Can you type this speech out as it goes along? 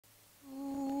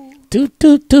Do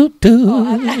do do do. Oh,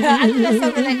 I think that's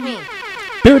something like me.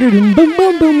 Do do do boom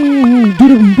boom boom. Do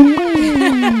do boom. You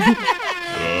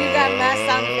got my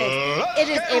sound effects. It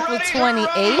is April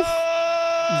 28th.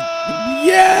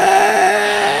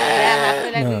 Yeah. I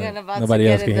feel like we're gonna Nobody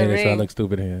else to can get hear in the this, so I ring. look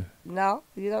stupid here. No,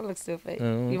 you don't look stupid.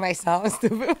 Mm-hmm. You might sound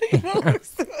stupid, but you don't look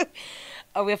stupid.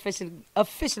 Oh, we're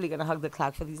officially gonna hug the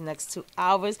clock for these next 2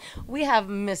 hours. We have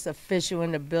Miss Official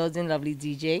in the building, lovely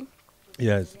DJ.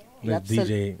 Yes, Miss Yep,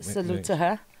 DJ. salute to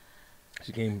her.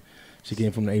 She came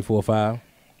from the 845.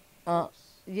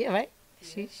 Yeah, right.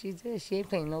 She did. She ain't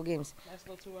playing no games. Nice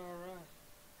little 2 hour ride.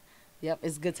 Yep,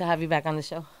 it's good to have you back on the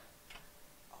show.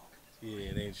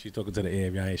 Yeah, then she's talking to the air.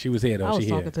 Y'all. She was here though. I was She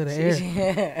talking here. to the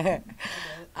air.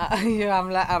 Yeah,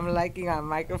 I'm liking our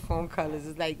microphone colors.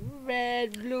 It's like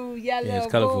red, blue, yellow. Yeah,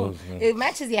 it's colorful. blue. Yeah. It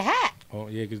matches your hat. Oh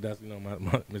yeah, because that's my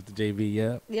Mr. JV.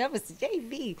 Yeah. Yeah, Mr.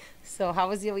 JV. So how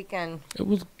was your weekend? It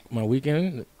was my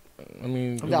weekend. I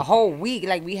mean, The whole week,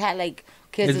 like we had like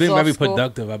kids. it's been off very school.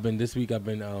 productive. This week I've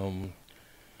been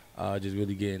just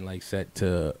really getting like set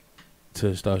to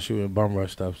start shooting bum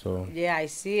rush stuff. So Yeah, I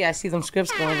see them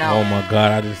scripts going out. oh my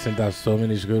god, I just sent out so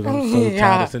many scripts. I'm so Yeah.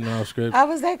 tired of sending out scripts. I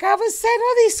was sending all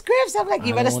these scripts. I'm like,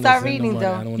 you I better don't wanna start send reading nobody- I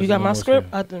them. don't wanna You got send my no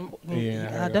script? more I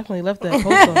I definitely left that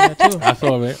post on there too. I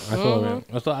saw it.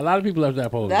 I saw a lot of people left that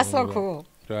post. That's so cool.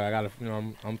 So I gotta,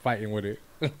 I'm fighting with it.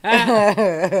 I've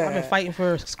been fighting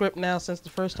for a script now since the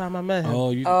first time I met him.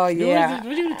 Oh yeah.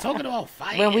 What you talking about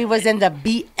fighting? When we was in the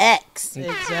BX.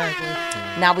 Exactly.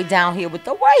 Now we down here with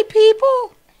the white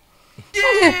people.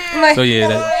 So yeah,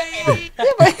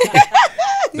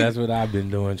 that's what I've been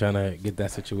doing, trying to get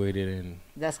that situated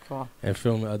That's cool. and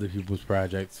filming other people's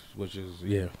projects, which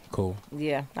is cool.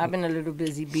 Yeah, I've been a little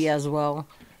busy B as well.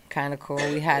 Kind of cool.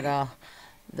 We had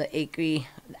the Acre.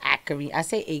 I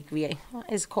say Acre.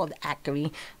 It's called Acre.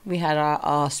 We had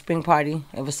our spring party.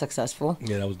 It was successful.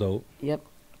 Yeah, that was dope. Yep.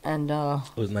 And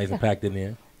It was nice and packed in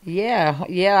there. yeah.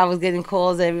 I was getting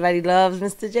calls. Everybody loves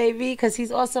Mr. JV because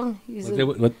he's awesome. He's You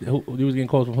was getting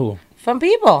calls from who? from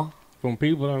people. From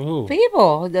people or who?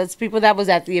 People. That's people that was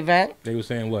at the event. They were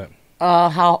saying what?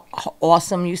 How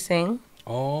awesome you sing.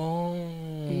 Oh.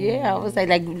 Yeah, I was like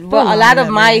well, a lot of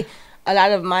my,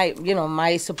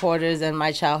 my supporters and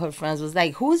my childhood friends was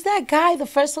like, who's that guy, the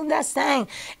first one that sang?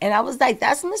 And I was like,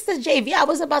 that's Mr. JV. I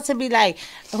was about to be like,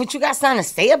 what you got something to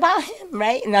say about him,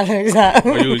 right? And I was like,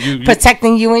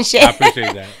 protecting you and shit. I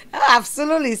appreciate that. Oh,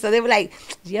 absolutely. So they were like,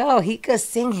 yo, he could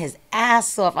sing his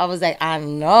ass off. I was like, I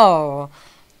know.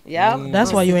 Yeah.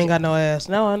 That's why you ain't got no ass.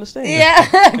 Now I understand.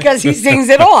 Yeah, because he sings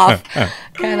it off.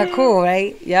 Kind of cool,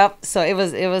 right? Yep. So it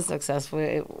was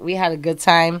successful. We had a good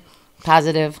time.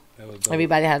 Positive.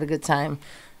 Everybody had a good time.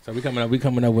 So we coming up with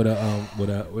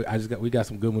we got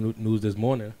some good news this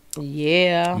morning.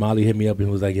 Yeah. Molly hit me up and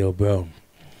was like, yo bro,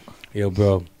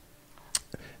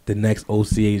 the next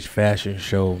O.C.H fashion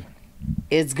show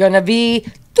It's gonna be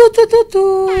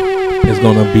is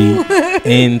gonna be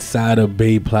inside of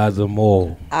Bay Plaza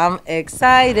Mall. I'm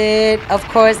excited. Of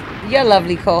course, your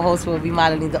lovely co-host will be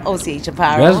modeling the O.C.H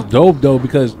apparel. That's dope though,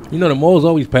 because the mall's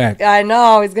always packed. I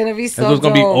know, it's gonna be so So it's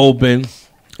gonna be open,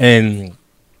 and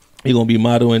you're gonna be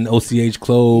modeling O.C.H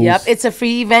clothes. Yep, it's a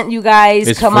free event, you guys.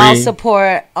 It's Come free. out,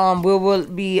 support. We will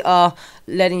be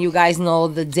letting you guys know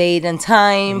the date and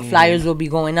time. Flyers will be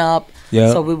going up.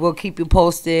 Yeah. So we will keep you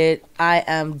posted. I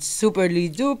am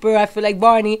superly duper. I feel like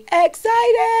Barney,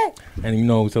 excited. And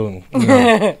maybe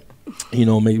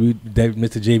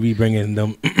Mr. JV bringing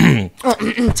them,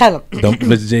 Tell him.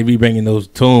 Mr. JV bringing those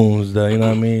tunes. You know what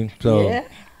I mean? So. Yeah.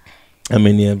 I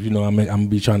mean, yeah, I'm gonna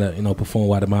be trying to, perform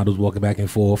while the model's walking back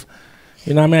and forth.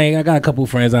 You know what I mean? I got a couple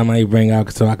friends I might bring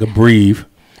out so I could breathe.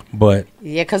 But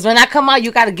Yeah, because when I come out,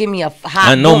 you got to give me a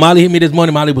hot I know look. Molly hit me this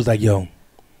morning. Molly was like, yo.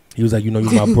 He was like, you're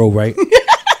my bro, right?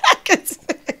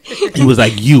 He was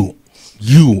like, you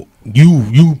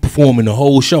performing the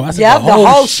whole show. I said, Yep, the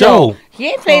whole show. He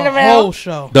ain't playing The around. whole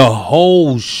show. The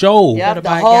whole show. Yep, Better the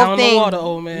buy a whole gallon of thing. water,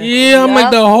 old man. Yeah, I'm Yep.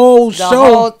 like, the whole The show.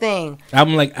 whole thing.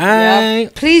 I'm like,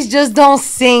 Yep. Please just don't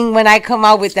sing when I come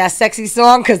out with that sexy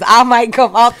song, because I might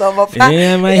come out the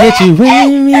yeah, I might hit you with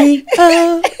me.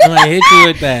 I might hit you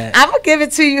with that. I'm going to give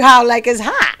it to you how like it's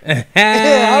hot.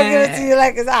 I'll give it to you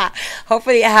like it's hot.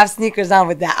 Hopefully I have sneakers on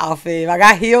with that outfit. If I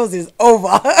got heels, it's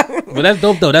over. But that's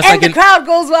dope though. That's and like the crowd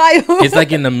goes wild. it's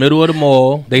like in the middle of the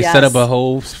mall. They set Yes. up a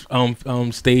whole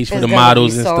stage for It's the gonna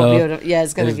models be and so stuff. beautiful. Yeah,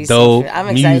 it's gonna be dope. so. I'm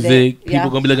excited. Music. Yeah. People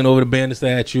gonna be looking over the banister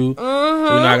at you. So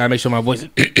I gotta make sure my voice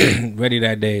is ready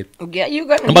that day. Yeah, you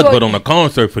gonna. I'm about to put on a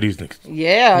concert for these niggas.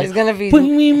 Yeah, it's gonna be. Put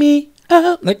me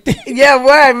up like that. Yeah,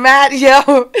 word, Matt.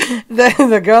 Yo,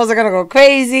 the girls are gonna go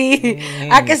crazy.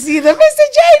 I can see the Mr.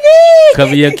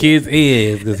 Cover your kids'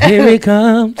 ears, because here it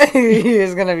comes.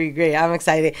 It's gonna be great. I'm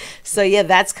excited. So yeah,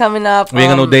 that's coming up. We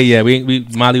ain't got no date yet. We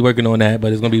Molly working on that,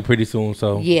 but it's gonna be pretty soon.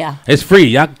 So yeah, it's free.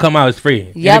 Y'all can come out. It's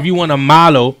free. Yep. And if you want a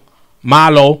model.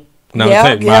 No,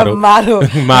 model. Model.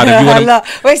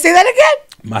 Wait, say that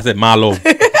again. I said malo.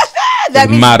 That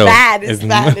means model. bad in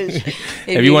Spanish.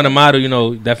 If you want a model, you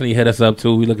know, definitely hit us up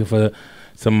too. We're looking for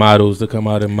some models to come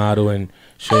out and model and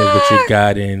show us what you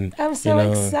got. And I'm so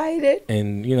excited.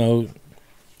 And you know,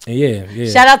 and yeah.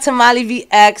 Shout out to Molly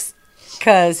VX,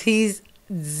 cause he's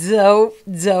dope.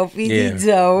 Dope.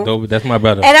 That's my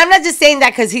brother. And I'm not just saying that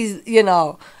because he's, you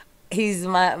know, he's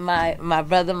my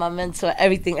brother, my mentor,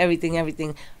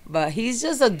 everything. But he's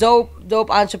just a dope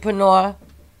entrepreneur,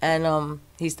 and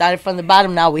he started from the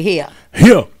bottom. Now we're here.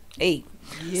 Hey.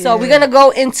 Yeah. So we're gonna go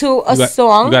into a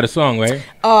song. You got a song, right?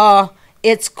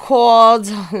 It's called.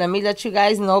 Let me let you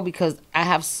guys know because I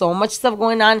have so much stuff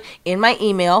going on in my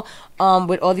email.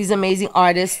 With all these amazing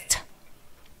artists.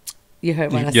 You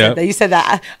heard when I said that. You said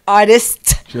that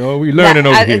artist. Sure, we learning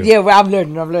over here. Yeah, well, I'm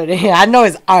learning. I know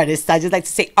it's artists. I just like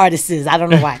to say artists. I don't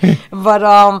know why.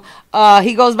 But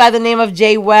he goes by the name of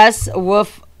Jay West,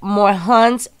 Wolf More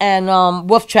Hunt, and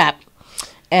Wolf Trap.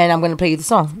 And I'm going to play you the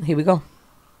song. Here we go.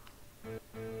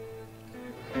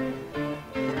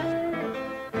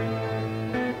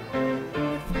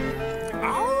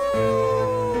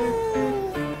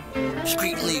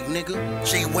 Street League, nigga.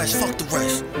 Jay West, fuck the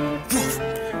rest. Wolf.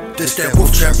 This that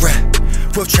wolf trap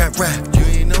rap, wolf trap rap. You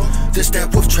ain't know. This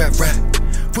that wolf trap rap,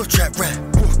 wolf trap rap.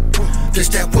 This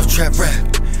that wolf trap rap,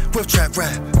 wolf trap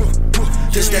rap.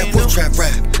 This that wolf trap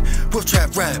rap, wolf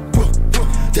trap rap.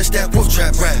 This that wolf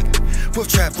trap rap, wolf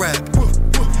trap rap.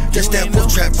 This that wolf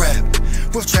trap rap,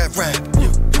 wolf trap rap.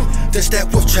 This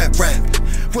that wolf trap rap,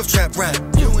 wolf trap rap.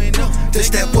 You ain't know. This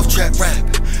that wolf trap rap,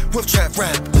 wolf trap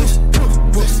rap.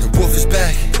 The wolf is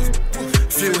back.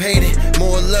 Few hate it,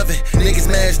 more love it. Niggas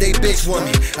mad as they bitch want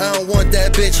me. I don't want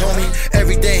that bitch, homie.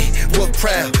 Every day, wolf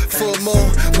proud. Full moon,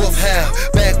 wolf howl.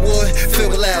 Backwood,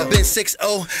 filled with loud. Been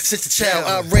 6-0 since the child.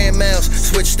 I ran miles,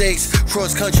 switched states,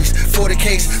 cross countries for the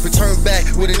case. Return back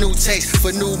with a new taste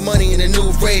for new money and a new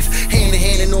rave. Hand in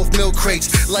hand in North Milk crates.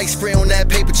 Light spray on that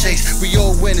paper chase. We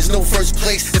all win, there's no first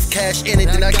place. If cash in it,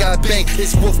 then I got bank.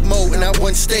 It's wolf mode and I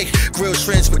want steak. Grilled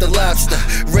shrimps with the lobster.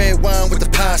 Red wine with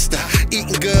the pasta.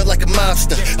 Eating good like a mobster.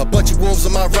 A bunch of wolves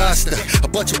on my roster, a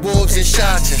bunch of wolves in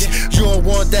shots. You don't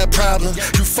want that problem,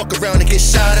 you fuck around and get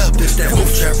shot up. This that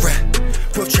wolf trap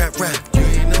rap, wolf trap rap. You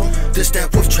ain't know. This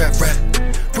that wolf trap rap,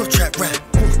 wolf trap rap.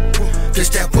 This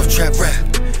that wolf trap rap,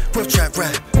 wolf trap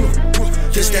rap.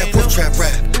 This that wolf trap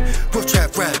rap, wolf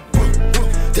trap rap.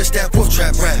 This that wolf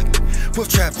trap rap, wolf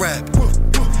trap rap.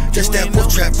 This that wolf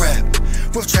trap rap,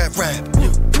 wolf trap rap.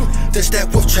 This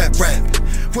that wolf trap rap,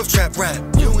 wolf trap rap.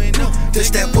 You ain't know. This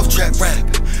that wolf trap rap,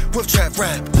 wolf trap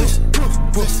rap.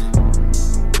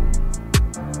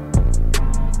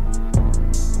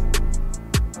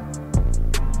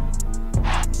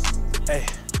 Hey,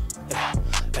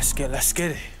 let's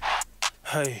get it.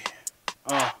 Hey,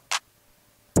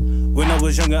 When I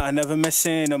was younger, I never met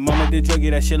sin. Mama did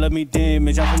druggy, that shit let me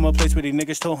damage. I'm from a place where these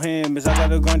niggas told him is I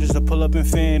got a grind just to pull up and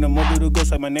fin. I'm over the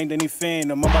ghost like my name Danny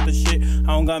Finn. I'm about the shit, I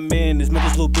don't got men. This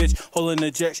this little bitch holding the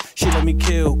jacks. She let me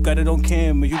kill, got it on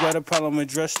cam. You got a problem,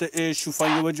 address the issue.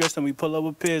 Find your address and we pull up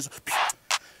with pills.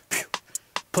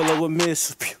 Pull up with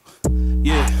missiles.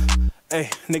 Yeah. Hey,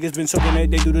 niggas been talking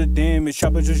that they do the damage.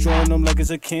 Chopper just drawing them like it's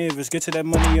a canvas. Get to that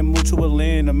money and move to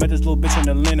Atlanta. I met this little bitch in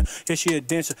Atlanta. Yeah, she a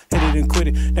dancer. Hit it and quit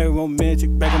it. Never romantic.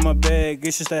 Back in my bag.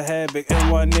 It's just a habit.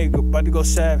 NY nigga. About to go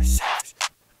savage.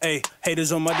 Hey,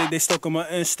 haters on my dick, they stuck on my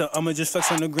Insta. I'ma just flex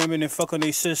on the gram and then fuck on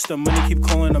they system. Money keep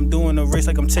calling, I'm doing a race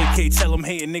like I'm TK. Tell them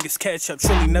hating niggas catch up.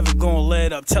 Truly never gonna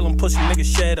let up. Tell them pussy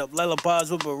niggas shed up. Lullabies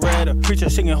with Beretta. Preacher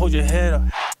singing, hold your head up.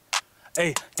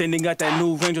 Hey, then they got that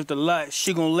new range with the lot.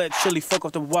 She gon' let Chili fuck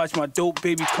off the watch. My dope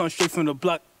baby come straight from the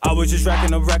block. I was just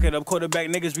racking up, quarterback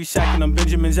niggas be sacking them.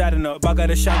 Benjamin's adding up. I got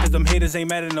a shot cause them haters ain't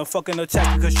mad enough. Fucking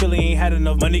attack cause Chili ain't had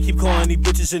enough. Money keep calling, these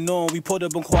bitches annoying. We pulled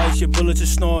up on quiet shit, bullets are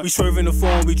snoring. We swerving the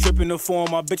form, we tripping the form.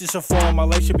 My bitches are form, my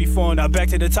life should be fun. Now back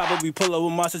to the top, but we pull up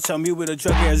with monster. Tell me where the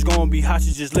drug ass gon' be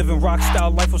hostages. Living rock style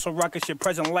life with some rocket shit.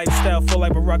 Present lifestyle full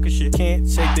like a rocket shit. Can't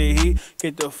take the heat,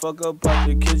 get the fuck up out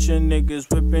the kitchen.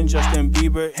 Niggas whipping Justin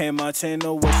Bieber. Hey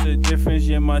Montana, what's the difference?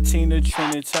 Yeah, Martina,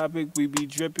 trending topic. We be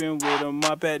dripping with a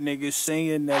mop at niggas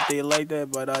saying that they like that,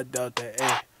 but I doubt that.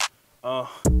 Hey,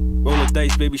 Roll the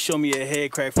dice, baby, show me a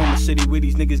head crack. From a city where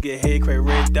these niggas get head crack.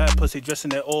 Red dot, plus they dressing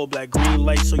that all black. Green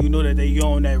light, so you know that they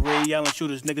on that. Ray Allen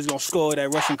shooters, niggas gon' score.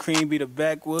 That Russian cream be the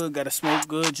backwood. Gotta smoke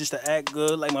good just to act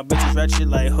good. Like my bitches ratchet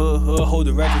like hood. Hold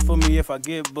the ratchet for me if I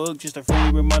get booked. Just a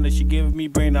friendly reminder, she giving me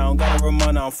brain. I don't gotta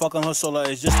remind her I'm fucking her solar.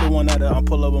 It's just the one that I'm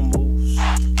pull up and moves.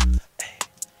 Hey,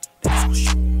 that's my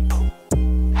shit.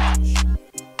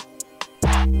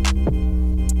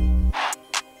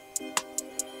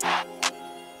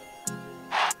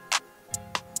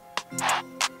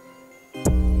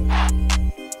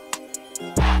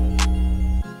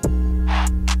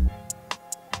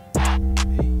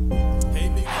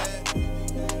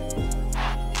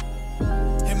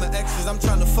 I'm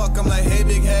tryna fuck, I'm like, hey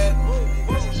big head,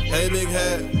 hey big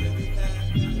head,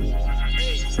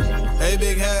 hey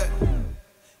big head.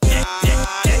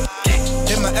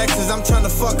 Hit my exes, I'm tryna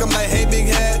fuck, I'm like, hey big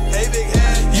head, hey big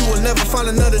head. You will never find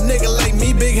another nigga like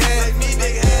me, big head.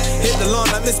 Hit the lawn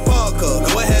like Miss Parker,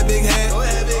 go ahead big head.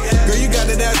 Girl, you got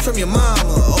that ass from your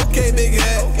mama, okay big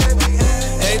head.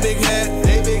 Hey big head,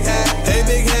 hey big head, hey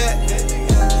big head,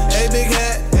 hey big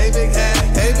head, hey big head,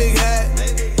 hey big head, hey big head.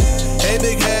 Hey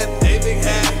big head, hey big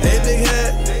head,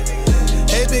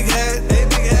 hey big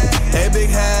head, hey big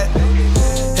head,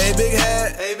 hey big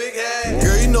head, hey big head.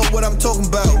 Girl, you know what I'm talking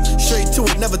about. Straight to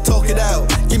it, never talk it out.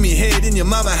 Give me a head in your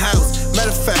mama house.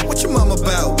 Matter of fact, what your mama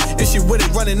about? If she with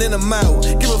it, running in her mouth.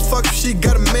 Give a fuck if she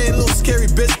got a man, little scary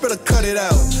bitch, better cut it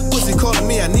out. Pussy calling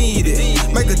me, I need it.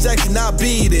 Michael Jackson, I'll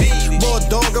beat it. Raw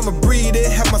dog, I'ma breed it.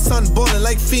 Have my son ballin'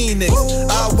 like Phoenix.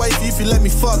 I'll wife you if you let me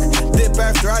fuck. Dip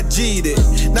after I G'd it.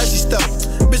 Now she stuck.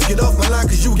 Bitch, get off my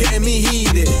line cause you getting me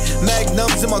heated.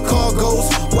 Magnums in my cargoes,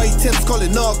 white Timbs call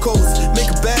it narcos. Make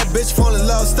a bad bitch fall in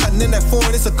love, starting in that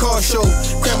foreign, it's a car show.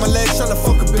 Cram my legs tryna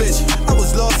fuck a bitch, I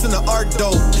was lost in the art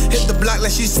though. Hit the block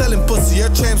like she's selling pussy, her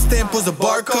tramp stamp was a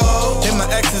barcode. In my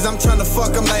exes, I'm tryna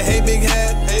fuck, I'm like, hey big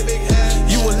head, hey big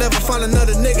head. You will never find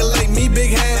another nigga like me,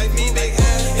 big head.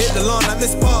 Hit the lawn like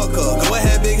Miss Parker, go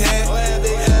ahead big head.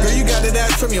 Girl, you got that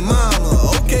ass from your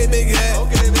mama, okay big head.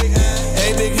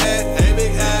 Hey big head, hey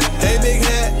big head, hey big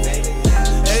head,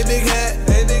 hey big head,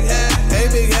 hey big head, hey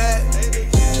big head,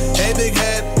 hey big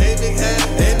head, hey big head,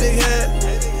 hey big head,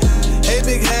 hey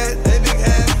big head, hey big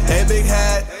head, hey big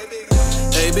head,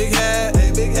 hey big head,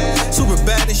 hey big head. Super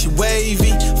bad and she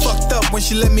wavy, fucked up when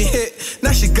she let me hit.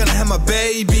 Now she gonna have my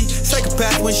baby.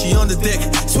 Psychopath when she on the dick.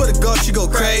 Swear to God she go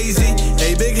crazy.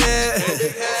 Hey big head.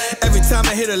 Every time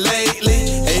I hit her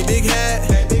lately. Hey big head.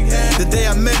 The day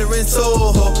I met her in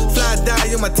Soho, fly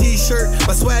dye on my t-shirt,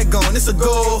 my swag on, it's a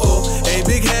go-ho. Hey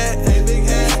big head,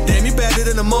 damn you better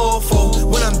than a mofo.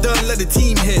 When I'm done, let the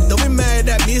team hit. Don't be mad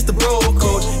at me, it's the bro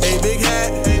code. Hey big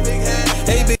head, hey big head,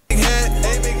 hey big head,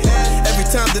 hey big head. Every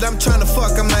time that I'm tryna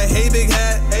fuck, I'm like, hey big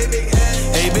head, hey big head,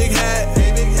 hey big head, hey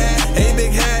big head, hey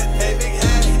big head, hey big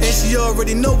head. And she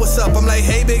already know what's up. I'm like,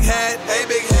 hey big head, hey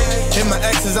big head. In my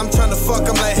exes, I'm tryna fuck,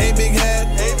 I'm like, hey big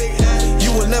head, hey big head.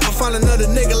 You will never find another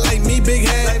nigga like me, big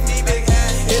head.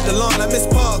 Hit the lawn like Miss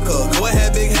Parker, go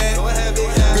ahead, big head.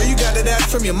 Girl, you got that ass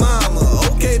from your mama,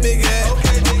 okay, big head.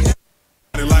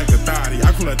 Like a thotty,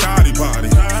 I call her thotty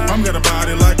body. I'm got a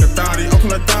body like a thotty, I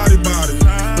call her thotty body.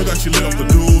 Look how she lit up the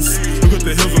dudes, look at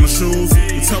the heels on the shoes.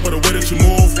 You tell by the way that you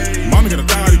move, mommy got a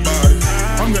thotty body.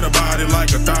 I'm got a body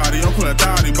like a thotty, I call her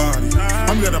thotty body.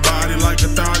 I'm got a body like a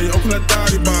thotty, I call her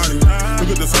thotty body.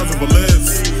 Look at the size of her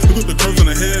lips, look at the curves on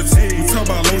her hips. You tell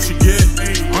by how low she get,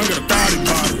 I'm got a thotty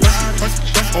body.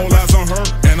 All eyes on her,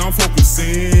 and I'm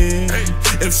focusing.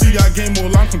 If she got game,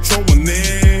 well, I'm controlling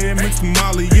it. Mix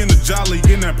Molly in the jolly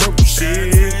in that purple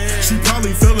shit. She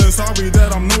probably feeling sorry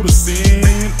that I'm noticing.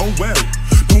 Oh well,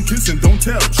 don't kiss and don't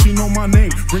tell. She know my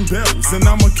name, ring bells, and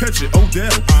I'ma catch it,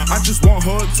 Odell. I just want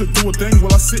her to do a thing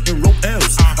while I sit and roll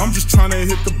L's. I'm just trying to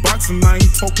hit the box and I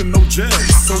ain't talking no gels.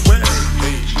 So well,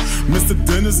 hey, Mr.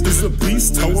 Dennis is a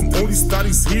beast. Tell him all these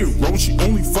thotties hero. She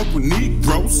only fuck with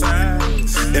Negroes.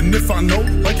 And if I know,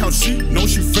 like how she know,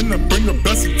 she finna bring her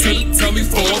bestie to the telly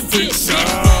for a picture.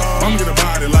 I'm got a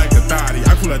body like a thotty,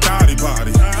 I call her thotty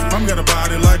body. I'm got a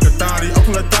body like a thotty, I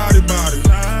call her thotty body.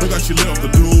 Look how she lit up the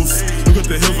dudes, look at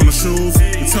the heels on the shoes.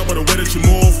 You tell by the way that you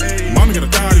move, mommy got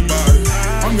a thotty body.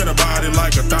 I'm got a body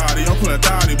like a thotty, I call her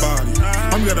thotty body.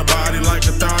 I'm got a body like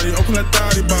a thotty, I call her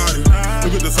thotty body.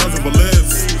 Look at the size of her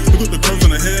lips, look at the curves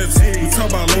on her hips. You tell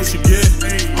by how low she get,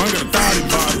 I'm got a thotty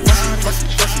body.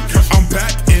 I'm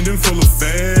back and in full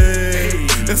effect.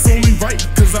 It's only right,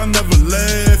 cause I never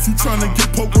left. You tryna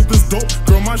get poked with this dope,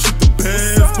 girl, my shit the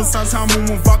best. Besides how I'm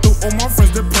moving vodka, all my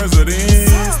friends, they're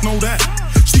presidents. Know that,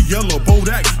 she yellow,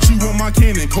 Bodak. She want my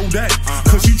Canon, Kodak.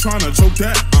 Cause she tryna choke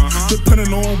that. Depending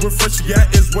on where fresh you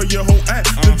at is where your hoe at.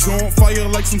 The joint fire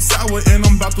like some sour and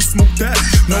I'm about to smoke that.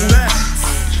 Know that.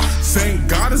 Thank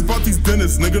God it's about these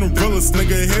dinners, nigga, the realest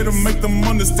nigga here to make them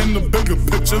understand the bigger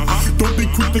picture. Don't be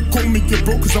quick to call me get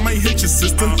broke, cause I might hit your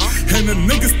sister. And the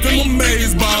niggas still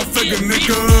amazed by a figure,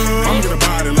 nigga. I'm got a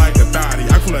body like a thotty,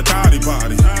 I call it thotty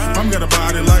body. I'm got a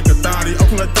body like a thotty, I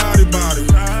call it thotty body.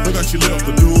 Look how she lit up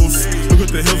the dudes, look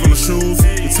at the heels on the shoes.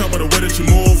 You tell by the way that you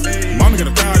move, mama got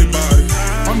a thotty body.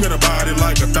 I'm got a body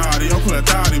like a thotty, I call it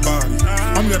thotty body.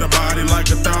 I'm got a body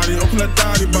like a thotty, I call it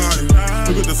thotty body.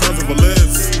 Look at the size of her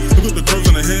lips. Look at the curves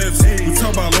on the hips. We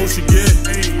talk about low she get.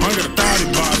 I got a thotty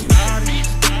body.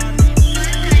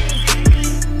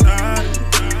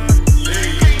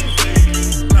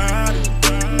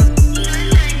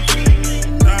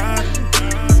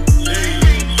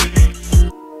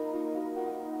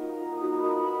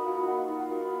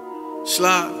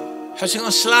 Slide. How she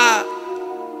gonna slide?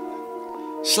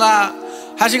 Slide.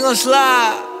 How she gonna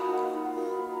slide?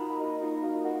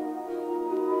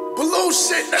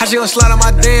 How she gon' slide on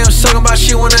my DMs, talking about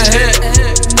she wanna hit?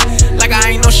 Like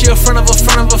I ain't know she a friend of a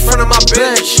friend of a friend of my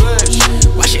bitch.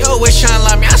 Why she always tryna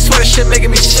lie me? I swear this shit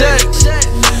making me sick.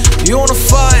 You wanna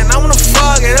fuck and I wanna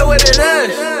fuck, and that's what it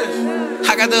is.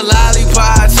 I got the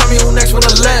lollipop, tell me who next with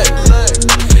a lick.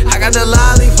 I got the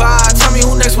lollipop, tell me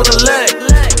who next with a lick.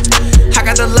 I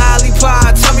got the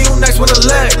lollipop, tell me who next with a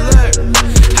lick.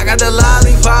 I got the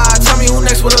lollipop, tell me who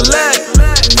next with a lick.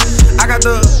 I got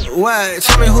the what?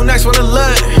 Tell me who next with a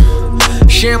look.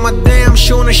 She in my damn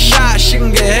shooting a shot, she can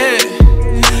get hit.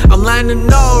 I'm letting her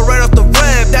know right off the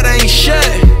rip that ain't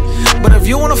shit. But if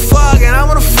you wanna fuck and I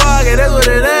wanna fuck, it is what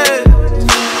it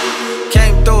is.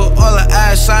 Came through all the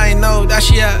ass, I ain't know that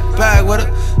she had bag with her.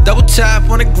 Double tap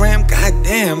on the gram,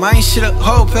 goddamn, I ain't shit a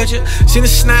whole picture. Seen the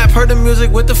snap, heard the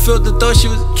music with the filter, thought she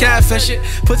was catfishing.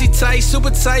 Pussy tight, super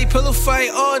tight, pillow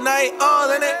fight all night, all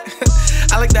in it.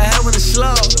 I like the head when it's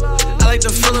slow, I like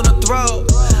the feel in the throat.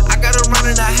 I got her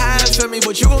running a half at me,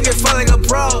 but you gon' get fucked like a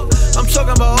pro. I'm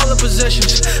talking about all the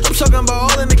positions, I'm talking about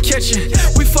all in the kitchen.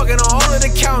 We fucking on all of the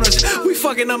counters, we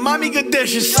fucking on mommy good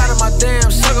dishes. Side of my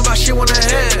damn, talking about shit wanna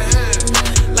hit.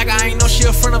 Like I ain't know she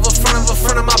a friend of a friend of a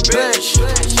friend of my bitch.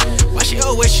 Why she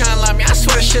always tryna lie me? I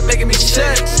swear this shit making me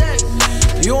sick.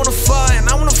 You wanna fuck and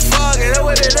I wanna fuck, and that's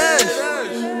what it is.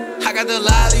 I got the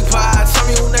lollipop, tell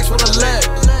me who next with a lick.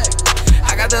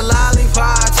 I got the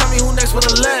lollipop, tell me who next with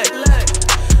a lick.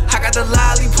 I got the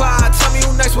lollipop, tell me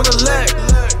who next with a lick.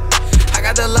 I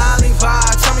got the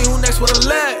lollipop, tell me who next with a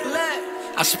lick.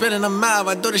 I spit in the mouth,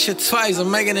 I do this shit twice, I'm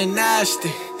making it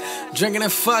nasty. Drinking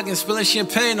and fucking, spilling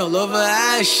champagne all over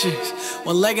ashes.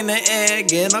 One leg in the air,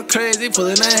 getting all crazy,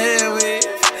 pulling the hair with.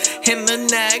 Hitting the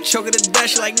neck, choking the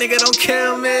dash like nigga don't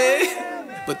kill me.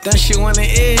 But then she wanna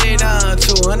eat,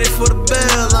 200 for the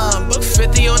bill, buck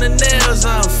 50 on the nails,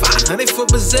 500 for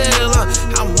Brazil,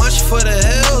 how much for the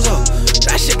hills,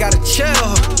 that shit gotta chill.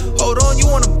 Hold on, you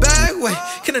want a bag? Wait,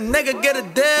 can a nigga get a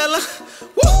deal?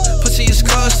 Woo, pussy is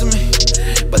costing me,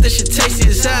 but this shit tasty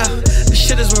as hell. This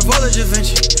shit is Revola Da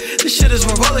Vinci, this shit is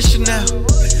Revola Chanel.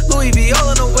 Louis V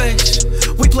all in the waist,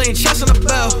 we playing chess on the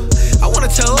bell. I wanna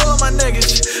tell all of my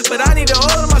niggas, but I need to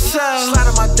hold it myself. Slide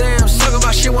on my damn, talking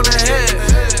about shit wanna hit.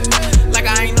 Like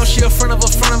I ain't know she a friend of a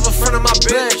friend of a friend of my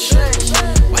bitch.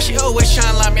 Why she always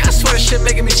tryna lie me? I swear this shit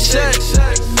making me sick.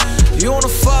 You wanna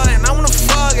fuck and I wanna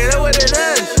fuck, and that's what it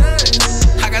is.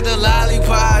 I got the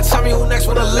lollipop, tell me who next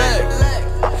with a lick.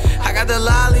 I got the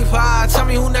lollipop, tell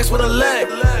me who next with a lick.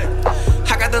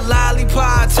 I got the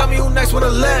lollipop, tell me who next with a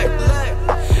lick.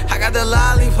 I got the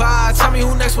lollipop, tell me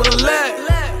who next with a lick.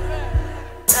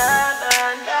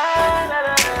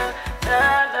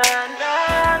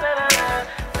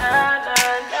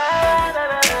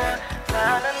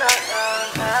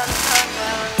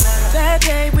 That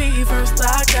day we first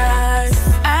locked eyes,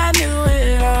 I knew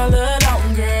it all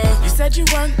along, girl. You said you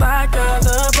weren't like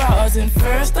other bras, and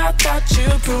first I thought you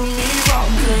proved me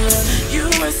wrong, girl. You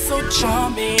were so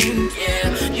charming,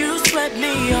 yeah. You swept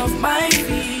me off my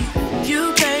feet.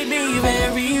 You played me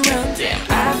very well, damn.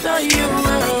 I thought you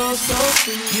were all so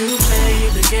sweet. You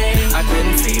played the game, I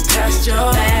couldn't see past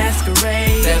your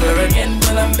masquerade. Never again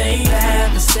will I make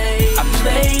that mistake. I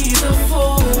played the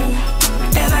fool,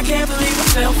 and I can't believe I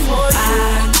fell for you.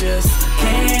 I just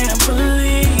can't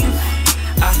believe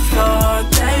I thought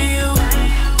that you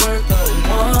were the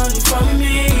one for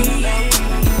me.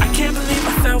 I can't believe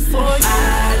I fell for you.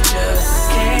 I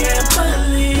just can't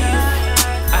believe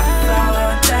I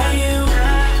thought that you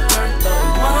were the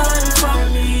one for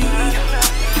me.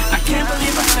 I can't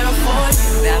believe I fell for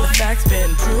you. Now the fact's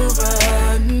been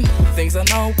proven, things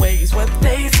aren't always what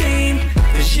they seem.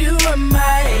 'Cause you are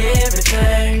my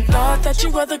everything. that you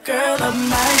were the girl of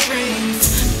my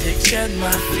dreams. Pictured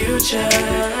my future,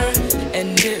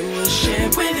 and it was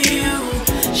shared with you.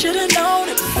 Should've known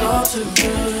it was all too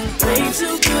good, way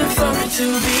too good for it to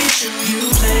be true. You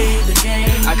played the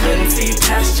game, I couldn't see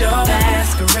past your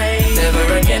masquerade.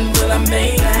 Never again will I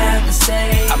make that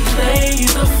mistake. I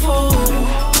played the fool,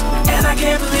 and I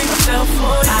can't believe I fell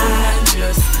for you. I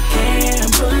just can't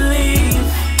believe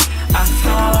I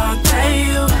thought that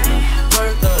you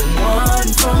were the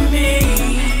one for me.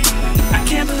 I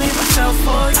can't believe I fell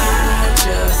for you. I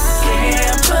just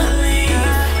can't believe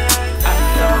I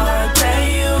thought that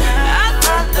you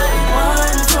were the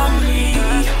one for me.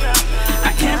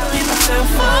 I can't believe I fell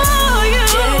for you.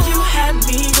 Yeah, you had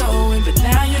me going, but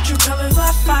now your true colors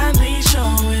are finally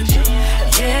showing.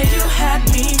 Yeah, you had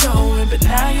me going, but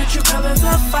now your true colors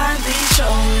are finally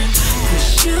showing.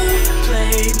 'Cause you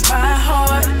played my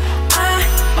heart, I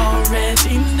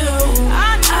already knew.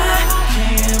 I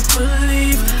can't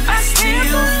believe I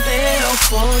still fell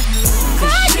for you.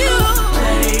 'Cause you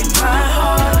played my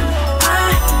heart, I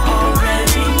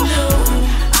already knew.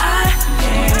 I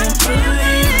can't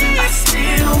believe I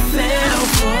still fell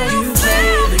for you. You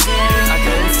played the game, I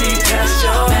couldn't see past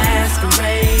your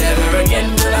masquerade. Never again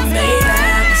will I make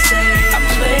that mistake. I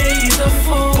played the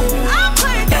fool,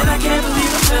 and I can't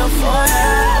believe I fell for you.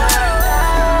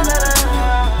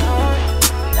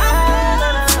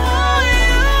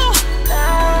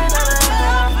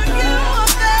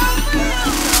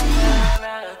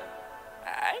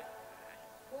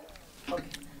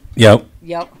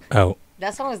 Yep. Oh.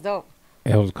 That song was dope.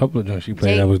 Yeah, there was a couple of joints she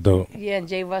played that was dope. Yeah, and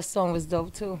Jay Russ' song was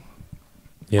dope too.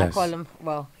 Yes. I call him,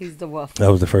 well, he's the wolf. That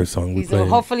was the first song we played.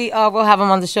 Hopefully, we'll have him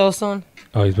on the show soon.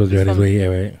 Oh, he's supposed to be on his way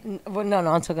here, right? Well, no,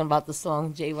 I'm talking about the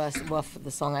song, Jay Russ Wolf,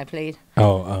 the song I played.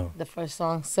 Oh. The first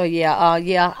song. So,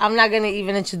 yeah, I'm not going to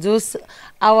even introduce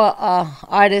our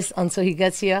artist until he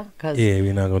gets here. Cause yeah,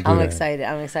 we're not going to do that.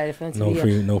 I'm excited for him to be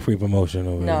here. No free promotion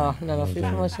over No free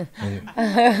here. promotion.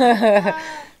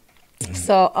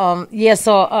 So,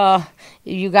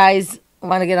 you guys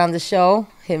want to get on the show,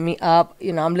 hit me up.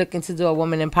 You know, I'm looking to do a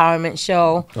woman empowerment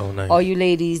show. Oh, nice. All you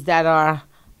ladies that are,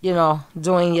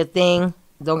 doing your thing,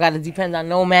 don't got to depend on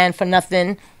no man for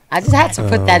nothing. I just had to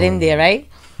put that in there, right?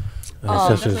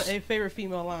 That's a favorite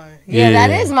female line. Yeah,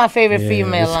 that is my favorite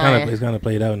female line. It's kind of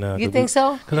played out now. You think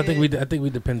so? Because I think we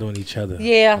depend on each other.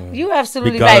 Yeah, you're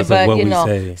absolutely right.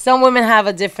 But some women have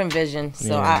a different vision.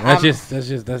 So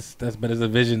that's but it's a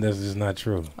vision that's just not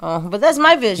true. But that's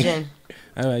my vision.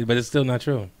 All right, but it's still not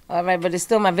true. All right, but it's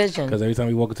still my vision. Because every time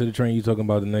we walk into the train, you talking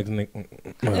about the next nigga.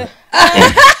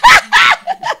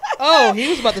 Oh, he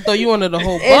was about to throw you under the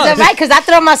whole bus. Is that right? Because I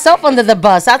throw myself under the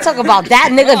bus. I talk about that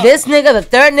nigga, this nigga, the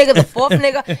third nigga, the fourth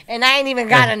nigga, and I ain't even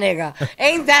got a nigga.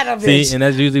 Ain't that a bitch? See, and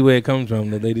that's usually where it comes from.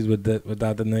 The ladies without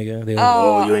the nigga. They're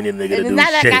like, you ain't a nigga to do not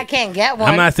shit. Like I can't get one.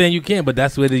 I'm not saying you can't, but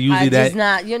that's where usually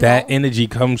that energy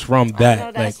comes from.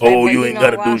 That like, you ain't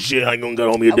got to do shit. I ain't going to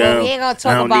hold me down. We ain't gonna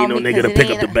talk I don't about need no nigga to pick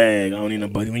up the bag. I don't need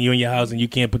nobody. When you in your house and you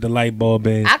can't put the light bulb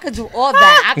in. I could do all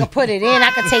that. I could put it in.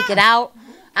 I could take it out.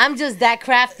 I'm just that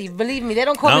crafty. Believe me, they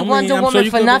don't call me Wonder Woman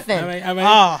for nothing. All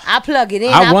right. I plug it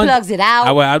in. I plugs it out.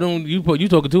 I don't. You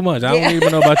talking too much. I don't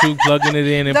even know about you plugging it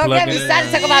in and don't plugging it in. Don't get me started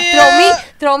talking about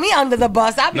throw me under the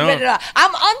bus. I'll be ready to.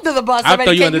 I'm under the bus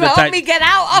already. Can you help me get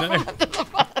out? I'm under the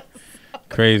bus.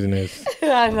 Craziness.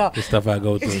 I know the stuff I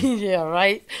go through. Yeah,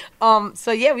 right.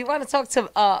 So yeah, we want to talk to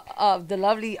the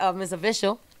lovely Miss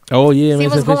Official. Oh yeah, see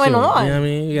what's going on. You know what I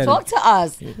mean? Talk to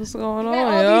us. What's going on?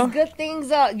 All these good things.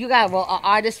 You got an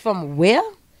artist from where?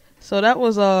 So that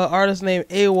was an artist named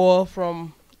AWOL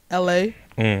from L.A.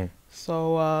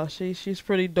 So she's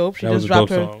pretty dope. She just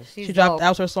dropped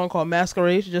out her song called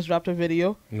Masquerade. She just dropped her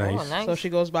video. Nice. Oh, nice. So she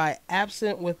goes by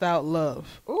Absent Without Love.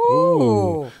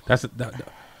 Ooh. That's go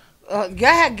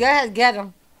ahead, get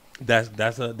him. That's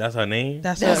her name.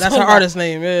 That's her artist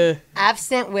name. Yeah.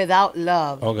 Absent Without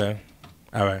Love. Okay.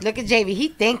 All right. Let he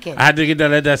thinking. I had to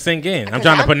let that sink in. I'm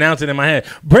trying to pronounce it in my head.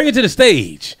 Bring it to the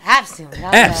stage. Absent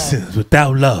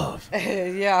Without love.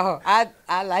 Yo,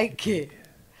 I like it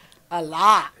a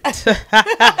lot. Yo,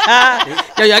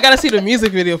 I gotta see the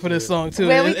music video for this song too.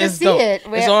 Where we can see it.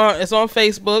 It's on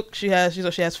Facebook. She has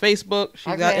Facebook.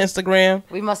 She's got Instagram.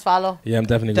 We must follow. Yeah, I'm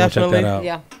definitely gonna check that out.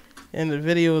 Yeah. And the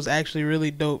video is actually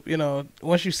really dope. You know,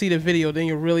 once you see the video, then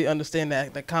you really understand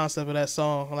the concept of that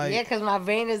song. Like, yeah, because my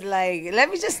brain is like, let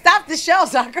me just stop the show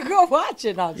so I can go watch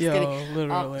it. No, just kidding.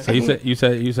 Literally. So you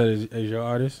said is your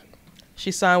artist?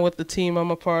 She signed with the team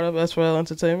I'm a part of, S4L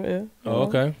Entertainment. Yeah. Oh,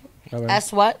 okay. All right.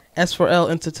 S what?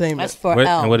 S4L Entertainment.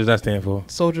 S4L. And what does that stand for?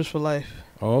 Soldiers for Life.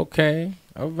 Okay.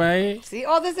 All right. See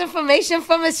all this information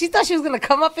from us. She thought she was gonna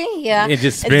come up in here and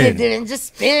just spin, and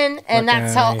just spin, and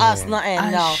not tell us nothing.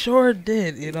 I sure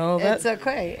did. You know, it's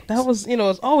okay. That was, you know,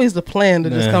 it's always the plan to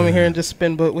just come in here and just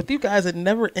spin. But with you guys, it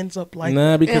never ends up like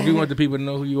that. Because we want the people to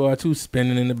know who you are too,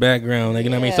 spinning in the background. Like, you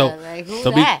know what I mean? So, like, who's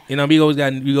so that?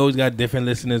 we always got different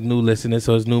listeners, new listeners.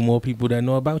 So it's more people that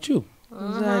know about you.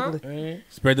 Exactly. Right.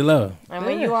 Spread the love. And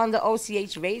when you're on the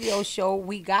O.C.H radio show,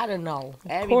 we gotta know.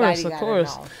 Everybody gotta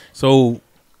know. So,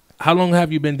 how long have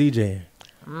you been DJing?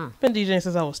 Been DJing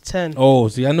since I was 10. Oh,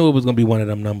 see, I knew it was gonna be one of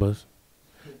them numbers.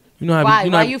 You know how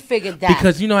why you figured that?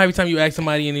 Because you know every time you ask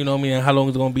somebody and you know me and how long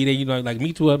it's gonna be there, you know, like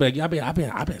me too. I've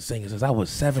been singing since I was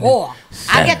 7. 4.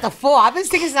 I get the 4. I've been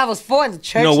singing since I was 4 in the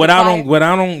church. No, what I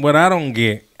don't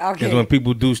get is when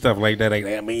people do stuff like that. Like,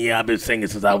 I mean, I've been singing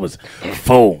since I was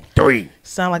 4, 3.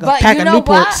 Sound like a pack of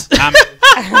Newports.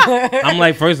 I'm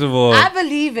like, first of all, I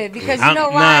believe it because you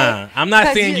know why? Nah, I'm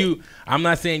not saying you.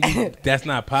 That's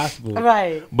not possible.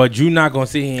 Right. But you're not gonna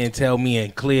sit here and tell me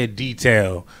in clear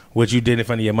detail what you did in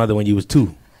front of your mother when you was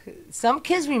 2. Some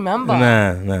kids remember.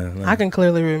 Nah. I can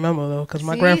clearly remember though, because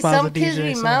my grandfather's a DJ. Some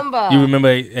kids remember. You remember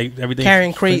everything?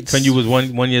 Carrying crates when you was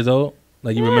 1 years old.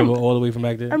 Like you remember all the way from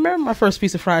back then. I remember my first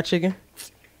piece of fried chicken.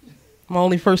 My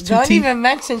only first 2 Don't teeth. even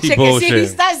mention chicken. See, he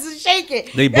starts to shake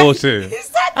it. They bullshit.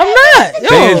 I'm not.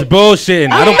 They is bullshitting.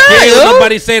 I don't care what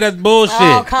nobody say that's bullshit.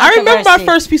 Oh, I remember my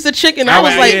first piece of chicken. I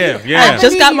was like, yeah. I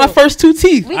just got my first 2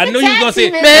 teeth. I knew you was gonna say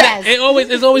it. Man, it's always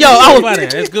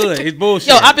it's good. It's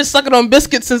bullshit. Yo, I've been sucking on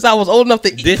biscuits since I was old enough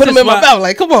to put them in my mouth.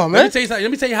 Like, come on, man. Let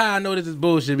me tell you how I know this is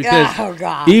bullshit.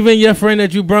 Because even your friend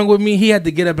that you brung with me, he had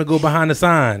to get up and go behind the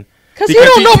sign. Because he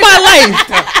don't know my life.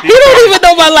 He don't even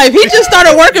know my life. He just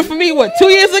started working for me, 2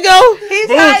 years ago?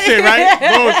 Bullshit, right?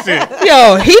 Bullshit.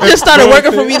 Yo, he just started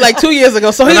working for me 2 years ago,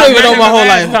 so he don't even know my whole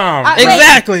life.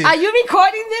 Exactly. Wait, are you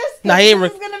recording this? Nah, he ain't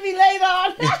recording. This is going to be later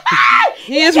on.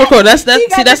 He is recording. That's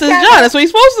his job. That's what he's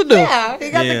supposed to do. Yeah,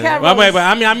 he got the camera. But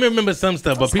I mean, I remember some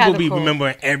stuff, but people be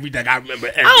remembering everything. I remember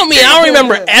everything. I don't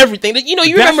remember everything. You know,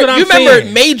 you remember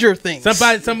major things.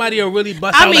 Somebody will really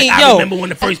bust out. I remember when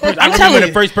the first person. I remember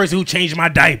the first person who changed my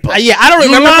diaper. Yeah, I don't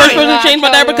remember the first person who changed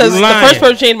my diaper because the first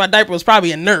person who changed my diaper was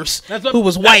probably a nurse who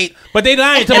was white. But they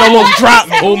lying to me. Almost dropped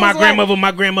me. Oh, my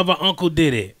grandmother, uncle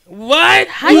did it. What?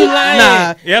 How you lying?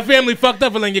 Nah. Your family fucked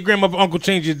up and letting your grandmother, uncle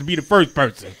change it to be the first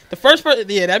person. The first person?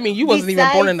 Yeah, that means you wasn't even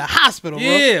born in the hospital, bro.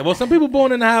 Yeah, well, some people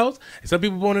born in the house, some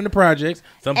people born in the projects,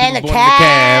 some people born in the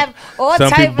cab,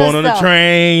 some people born on the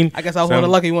train. I guess I was one of the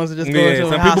lucky ones to just go into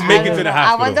the hospital. Some people make it to the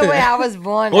hospital. I wonder where I was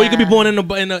born. Or you could be born in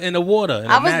the water.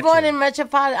 I was born in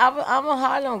Metropolitan. I'm a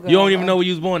Harlem girl. You don't even know where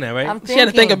you was born at, right? She had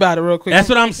to think about it real quick. That's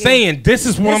what I'm saying. This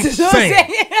is what I'm saying.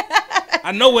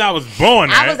 I know where I was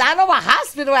born at. I know a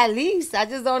hospital at least. I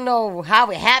just don't know how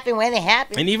it happened, when it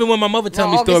happened. And even when my mother tell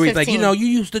me stories like, you know, you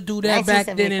used to do that back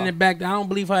then and back then, I don't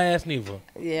believe her ass neither.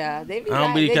 Yeah, they be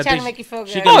lying. They trying to make you feel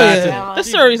good. Oh, yeah. The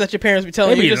stories that your parents be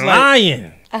telling you. They be just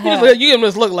lying. You can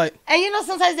just look like. And you know,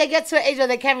 sometimes they get to an age where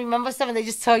they can't remember something. They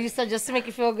just tell you stuff just to make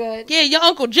you feel good. Yeah, your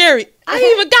Uncle Jerry. I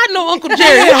ain't even got no Uncle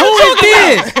Jerry. Who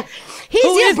is this? He's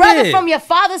your brother from your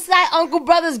father's side, uncle,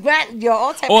 brother's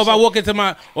all type or of if I walk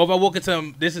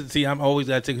into this is, see, I'm always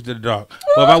gotta take it to the dark.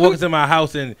 Or if I walk into my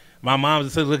house and my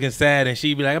mom's still looking sad and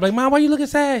she be like, I'm like, Mom, why you looking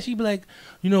sad? She be like,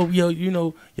 you know, your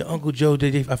Uncle Joe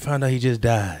I found out he just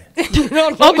died.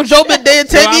 Uncle Joe been dead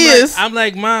 10 years. I'm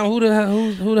like, Mom, who the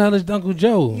hell is Uncle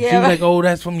Joe? Yeah, she was like, oh,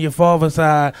 that's from your father's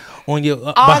side on your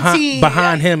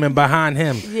behind him and behind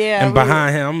him. Yeah, and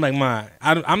behind him. I'm like, Mom,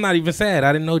 I'm not even sad.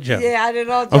 I didn't know Joe. Yeah, I didn't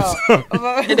know Joe.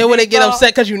 And then when they get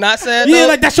upset because you're not sad, yeah,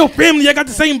 like that's your family. I got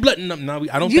the same blood. No,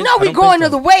 I don't. You know we going to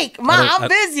the wake, Mom. I'm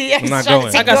busy. I'm not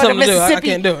going. I got something to do. I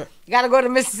can't do it. You gotta go to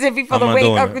Mississippi for the wake,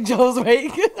 Uncle Joe's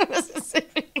wake.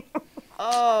 Mississippi.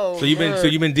 Oh. So you've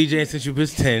been DJing since you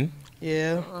was 10.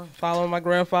 Yeah, following my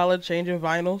grandfather, changing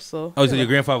vinyl. So your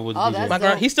grandfather was a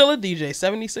DJ. He's still a DJ,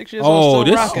 76 years Oh, old.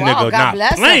 this nigga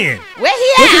not playing.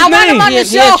 Where he at? I want him on the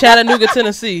show. He in Chattanooga,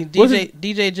 Tennessee.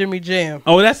 DJ Jimmy Jam.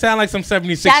 Oh, that sound like some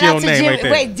 76-year-old name right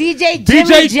there. Wait, DJ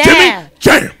Jimmy Jam.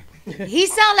 He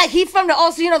sound like he from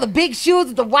the big shoes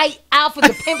with the white outfit,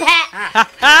 the pimp hat.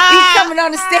 He's coming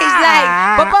on the stage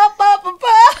like,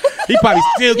 he probably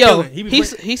still killing.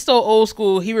 He's so old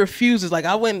school. He refuses. Like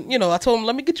I told him,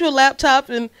 let me get you a laptop,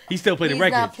 and he still play the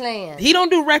records. Not playing. He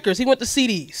don't do records. He went to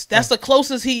CDs. That's the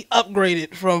closest he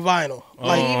upgraded from vinyl.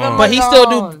 But he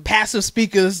still do passive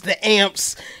speakers, the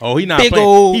amps. Oh, he not big playing.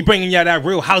 Old. He bringing y'all that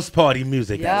real house party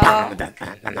music. Yeah.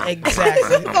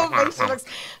 Exactly.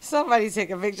 Somebody take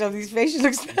a picture of these facial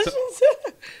expressions.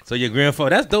 So your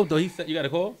grandfather, that's dope though. You got a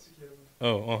call?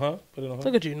 Oh, put it on.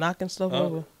 Look at you knocking stuff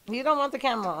over. You don't want the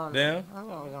camera on. Damn.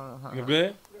 You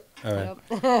good? All right.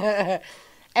 Yep.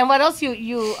 And what else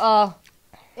you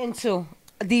into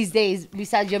these days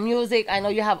besides your music? I know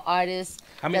you have artists.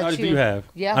 How many artists do you have?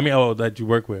 Yeah. How many that you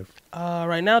work with?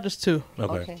 Right now, just 2.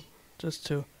 Okay. Just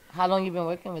 2. How long you been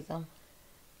working with them?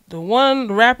 The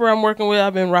rapper I'm working with,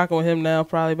 I've been rocking with him now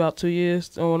probably about 2 years,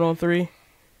 going on 3.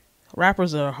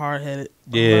 Rappers are hard-headed.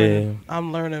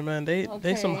 I'm learning, man.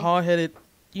 They some hard-headed.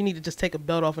 You need to just take a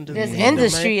belt off and just. This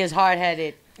industry is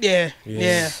hard-headed.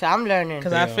 Yeah. So I'm learning.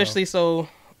 Because I officially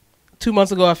 2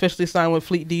 months ago I officially signed with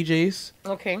Fleet DJs.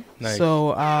 Okay. Nice.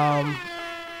 So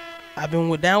I've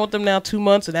been down with them now 2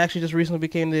 months, and actually just recently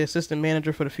became the assistant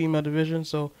manager for the female division.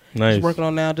 So just working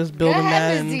on now, just building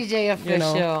that. And DJ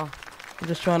official. You know, I'm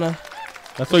just trying to.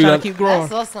 That's trying to keep growing.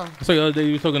 That's awesome. So the other day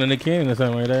you were talking to Nick Cannon or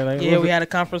something like that. Like, yeah, we had a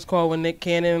conference call with Nick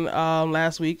Cannon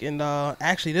last week, and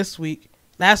actually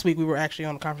last week we were actually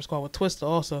on a conference call with Twista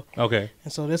also. Okay.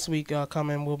 And so this week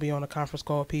we'll be on a conference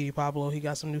call with P.D. Pablo. He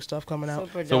got some new stuff coming out.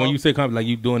 So when you say like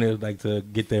you doing it like to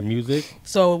get their music?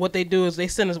 So what they do is they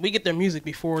send us. We get their music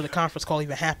before the conference call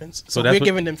even happens. So we're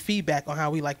giving them feedback on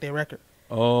how we like their record.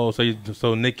 Oh,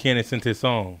 so Nick Cannon sent his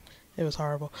song. It was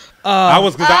horrible.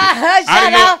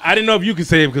 I didn't know if you could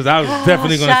say it because I was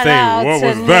definitely going to say, what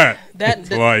was that?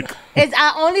 Like,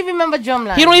 I only remember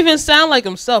Drumline. He don't even sound like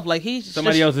himself. Like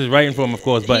somebody else is writing for him, of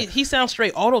course, but he sounds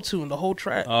straight auto-tune the whole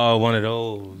track. Oh, one of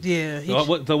those. Yeah.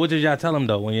 So what did y'all tell him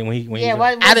though when he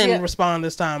I didn't respond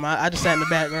this time. I just sat in the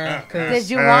background. Did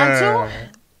you want to?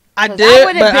 I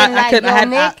did, but I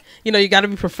couldn't. You know, you got to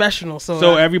be professional.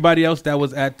 So everybody else that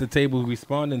was at the table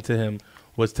responding to him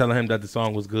was telling him that the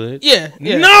song was good. Yeah.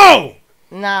 No.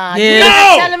 Nah, you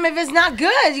gotta tell him if it's not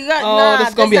good. You got this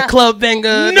is gonna be a club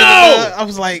banger. No, I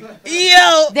was like,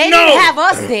 yo, they didn't have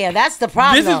us there. That's the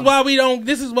problem. This is why we don't.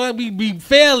 This is why we be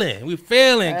failing. We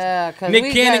failing.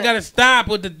 Nick Cannon gotta stop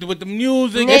with the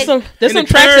music. There's some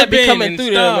tracks that be coming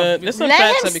through there, man. There's some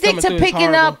Let him stick to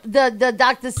picking up the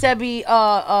Dr. Sebi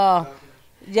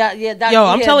Yo,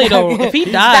 I'm telling you though, if he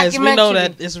dies, we know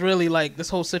that it's really like this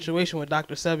whole situation with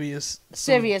Dr. Sebi is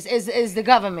serious. Is the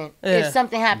government? Yeah. If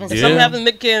something happens, if something happens to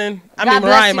Nick Cannon, I mean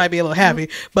Mariah might be a little happy,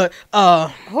 but who's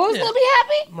gonna be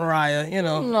happy? Mariah, you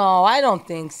know. No, I don't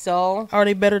think so. Are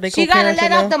they better? She gotta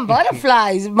let out them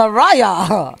butterflies, Mariah.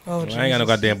 I ain't got no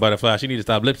goddamn butterfly. She need to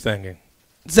stop lip syncing.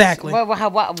 Exactly.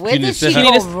 Where did she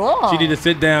go wrong? She need to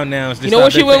sit down now. You know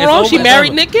what she went wrong? She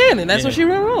married Nick Cannon. That's what she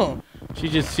went wrong. She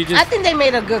just. I think they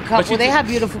made a good couple. They have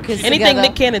beautiful kids Anything together.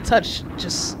 Nick Cannon touched,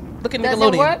 just look at Nickelodeon.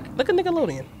 Does it work? Look at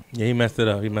Nickelodeon. Yeah, he messed it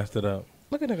up.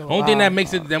 Look at Nickelodeon. Only thing that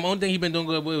makes it. The only thing he been doing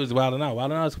good with was Wild 'N Out.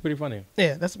 Wild 'N Out is pretty funny.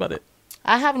 Yeah, that's about it.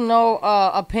 I have no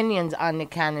opinions on Nick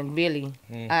Cannon, really.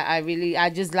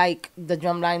 I just like the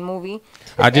Drumline movie.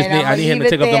 I need him to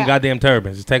take off them goddamn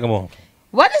turbans. Just take them off.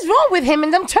 What is wrong with him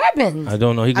and them turbans? I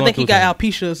don't know. I think he got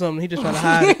alopecia or something. He just trying to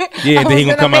hide it. Yeah, then he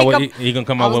gonna come out with he gonna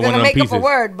come out with one of them pieces. I was gonna make up a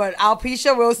word, but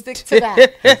alopecia will stick to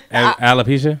that.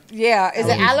 Alopecia? Yeah, is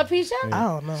it alopecia? I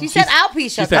don't know. She said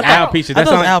alopecia. She said alopecia. That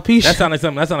sounds like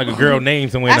something. That sounds like a girl name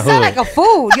somewhere in the hood. That sounds like a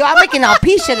food. Yo, I'm making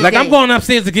alopecia today. Like I'm going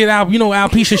upstairs to get out. You know,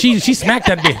 alopecia. She smacked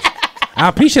that bitch.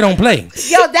 Alopecia don't play.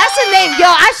 Yo, that's her name. Yo,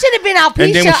 I should have been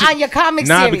alopecia on your comic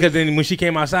series. Nah, because then when she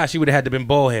came outside, she would have had to been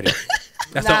bald headed.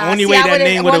 That's the only way that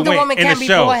name would have went in the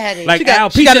show. Like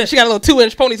she got a little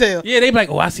 2-inch ponytail. Yeah, they be like,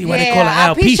 oh, I see why they call her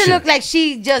alopecia. Alopecia look like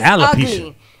she just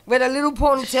ugly with a little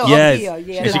ponytail up here.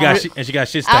 Yeah, and she got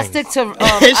shit stains. I'll stick to.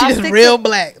 She's just real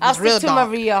black. I'll stick to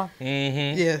Maria.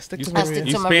 Mm-hmm. Yeah, stick to Maria.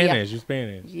 You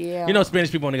Spanish. Yeah. You know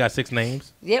Spanish people only got 6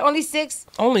 names. Yeah, only 6.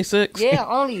 Only 6. Yeah,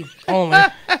 only.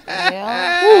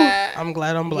 Yeah. I'm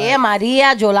glad I'm black. Yeah,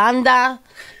 Maria, Yolanda.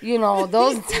 You know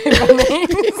those type of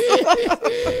names.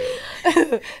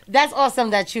 That's awesome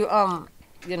that you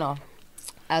you know,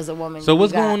 as a woman. So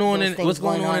what's going on in the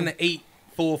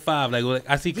 845? Like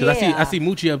I see, I see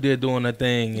Moochie up there doing her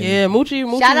thing. Yeah, Moochie.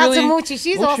 Shout out to Moochie.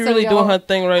 She's awesome. Really doing her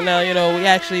thing right now. You know,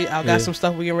 I got some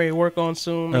stuff we getting ready to work on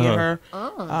soon. Me and her.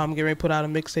 Getting ready to put out a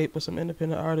mixtape with some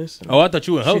independent artists. Oh, I thought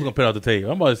you and her was gonna put out the tape.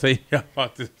 I'm about to say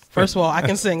about this. First of all, I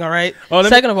can sing. All right.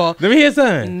 Second of all, let me hear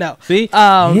something. No. See. What?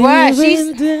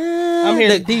 I'm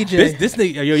here to DJ. This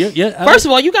nigga. Yeah. First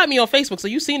of all, you got me on Facebook, so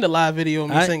you seen the live video of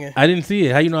me singing. I didn't see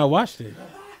it. How you know I watched it?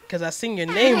 Because I seen your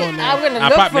name on there. I'm gonna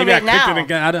look for it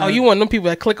now. Oh, you one of them people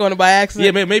that click on it by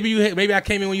accident? Yeah, maybe I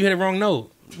came in when you hit a wrong note.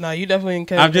 No, you definitely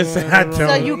can't. I'm just saying. I don't.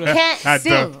 So you can't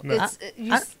sing.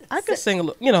 I can sing a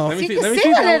little. You know. Let me You see. can Let me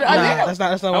sing see. a little. That's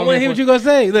not. I want to hear what you gonna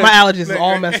say. Look. My allergies is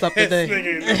all messed up today.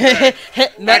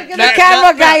 The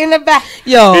camera guy in the back.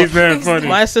 Yo, He's very funny.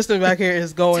 my assistant back here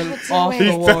is going off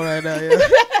the wall right now. Yeah.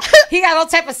 He got all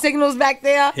type of signals back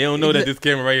there. He don't know that this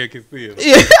camera right here can see him.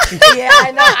 Yeah,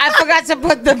 I know. I forgot to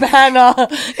put the banner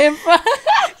in front.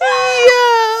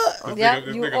 Yeah.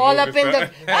 Yep, you all up in the.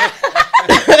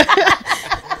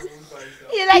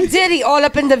 You like Diddy, all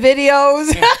up in the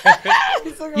videos.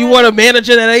 You want a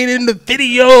manager that ain't in the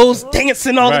videos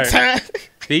dancing all the time?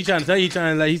 He trying to tell you.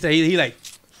 He say he like.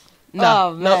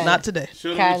 No, not today.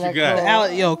 Show them what you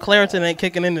got. Yo, Claritin ain't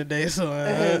kicking in today, so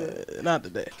not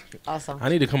today. Awesome. I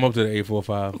need to come up to the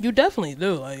 845. You definitely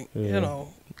do, like you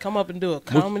know, come up and do a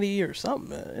comedy or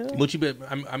something, man. Yeah.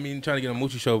 Moochie, I mean, trying to get a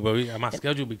Moochie show, but my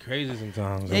schedule be crazy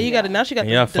sometimes. Yeah, you got it now. She got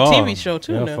the far. TV show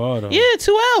too now. Far, yeah,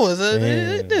 2 hours.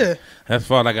 Yeah. That's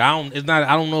far. Like I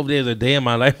don't know if there's a day in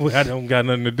my life where I don't got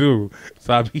nothing to do,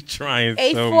 so I be trying.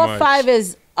 845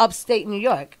 is upstate New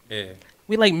York. Yeah.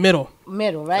 We like middle,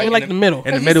 right? We like the middle.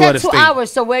 In the middle of the state. 2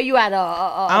 hours. So where you at?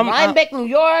 Rhinebeck, New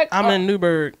York. I'm in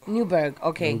Newburgh.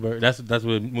 Okay. Newburgh. That's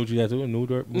where Moochie at too.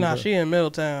 Newburgh. Nah, she in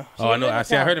Middletown. I know. I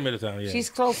heard in Middletown. Yeah. She's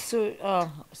close to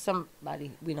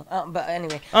somebody we know. But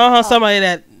anyway. Somebody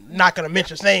that not gonna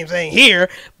mention names ain't here,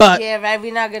 but yeah, right.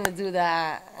 We're not gonna do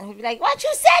that. And he'd be like, "What you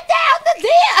said down the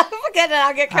deal?" Forget it.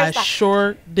 I'll get cursed out.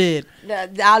 Sure did.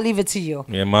 I'll leave it to you.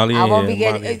 Yeah, Molly. I won't be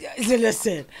getting.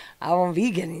 Listen, I won't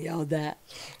be getting yelled at.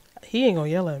 He ain't gonna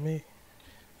yell at me.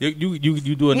 You do.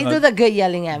 He do the good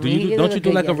yelling at me. Don't you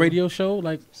do like a radio show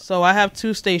like? So I have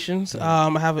 2 stations. I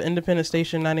have an independent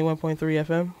station, 91.3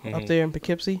 FM, up there in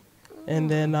Poughkeepsie, and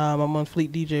then I'm on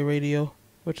Fleet DJ Radio,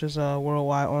 which is a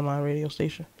worldwide online radio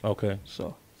station. Okay.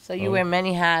 So you wear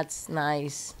many hats.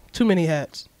 Nice. Too many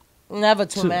hats. Never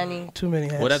too many. Too many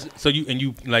hats. Well, so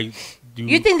you like.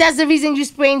 You think that's the reason you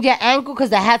sprained your ankle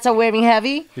because the hats are wearing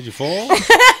heavy? Did you fall?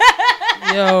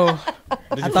 Yo,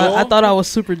 I thought I was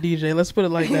super DJ. Let's put it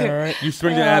like that, all right? You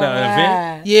sprained it at an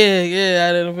event? Yeah,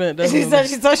 at an event.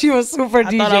 She thought she was super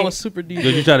DJ. I thought I was super DJ.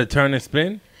 Did you try to turn and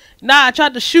spin? Nah, I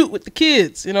tried to shoot with the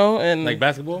kids, you know, and like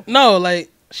basketball. No,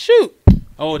 like shoot.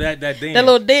 Oh, that dance. That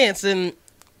little dance, and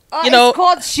you know, it's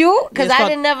called shoot because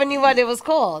I never knew what it was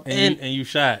called. And you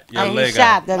shot your and leg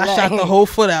out. I shot the whole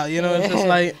foot out. You know, it's just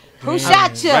like who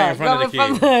shot you? Right in front of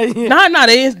the kid. Nah,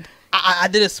 they. I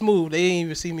did it smooth. They didn't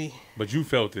even see me. But you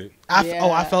felt it.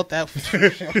 I felt that.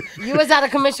 You was out of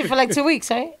commission for like 2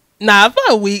 weeks, right? Nah, for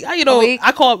a week.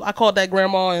 I called that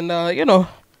grandma and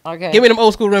okay. Give me them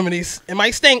old school remedies. It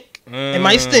might stink. It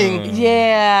might sting.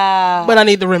 Yeah. But I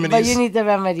need the remedies. But you need the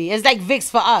remedy. It's like Vicks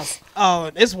for us.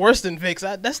 Oh, it's worse than Vicks.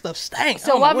 That stuff stinks.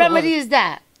 So what remedy is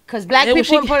that? Because black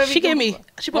people in Puerto Rico.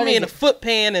 She put me in a foot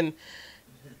pan and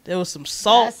there was some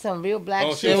salt. That's some real black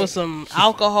shit. There was some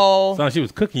alcohol. Sounds like she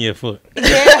was cooking your foot.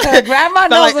 Yeah, grandma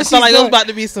knows what she's doing. Like it was about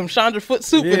to be some Chandra foot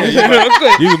soup. Yeah,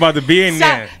 you was about to be in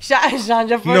there.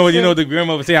 Chandra foot soup. You know the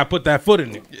grandma would say, I put that foot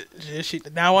in it. Yeah,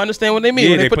 now I understand what they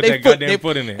mean. Yeah, they put that goddamn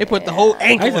foot in there. They put the whole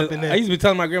ankle up in there. I used to be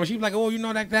telling my grandma, she was like, oh, you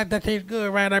know that tastes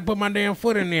good, right? I put my damn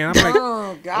foot in there. I'm like,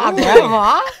 oh, God,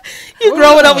 grandma. You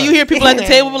growing up and you hear people at the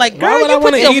table like, girl, why would I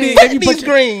want to eat it if you put these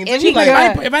greens? She's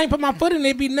like, if I ain't put my foot in it,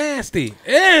 it'd be nasty.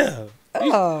 Yeah.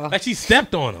 Oh. Like she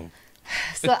stepped on him.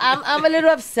 So I'm a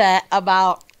little upset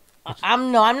about.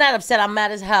 I'm not upset. I'm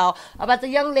mad as hell about the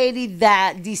young lady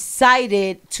that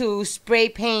decided to spray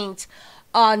paint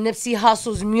Nipsey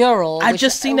Hussle's mural. I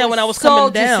just seen that when I was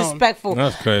coming down. So disrespectful.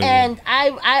 That's crazy. And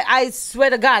I swear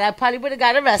to God, I probably would have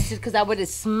got arrested because I would have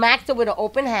smacked her with an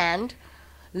open hand,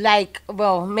 like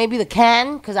maybe the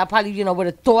can, because I probably would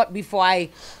have thought before I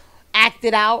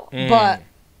acted out, but.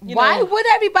 Why would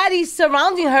everybody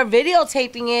surrounding her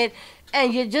videotaping it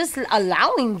and you're just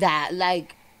allowing that?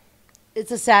 Like,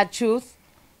 it's a sad truth,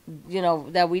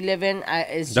 that we live in.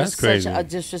 It's just such a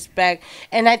disrespect.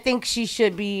 And I think she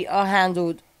should be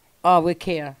handled with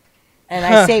care. And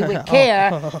I say with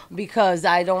care because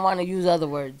I don't want to use other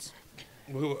words.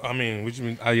 I mean, what you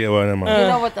mean? Oh, yeah, well, never mind. You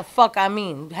know what the fuck I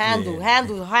mean. Handle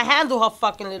her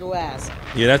fucking little ass.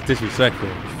 Yeah, that's disrespectful.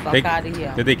 Fuck out of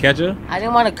here. Did they catch her? I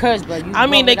didn't want to curse, but I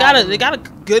mean, they got a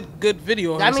good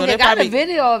video. I mean, they got a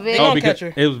video of it. Oh, because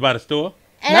it was by the store?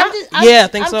 And I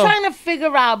think so. I'm trying to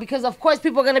figure out, because of course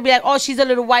people are going to be like, oh, she's a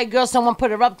little white girl. Someone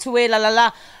put her up to it, la, la,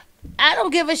 la. I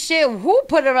don't give a shit who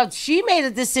put her up. She made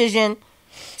a decision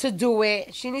to do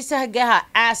it. She needs to get her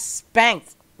ass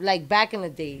spanked like back in the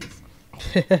days.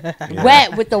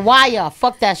 Wet with the wire.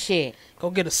 Fuck that shit.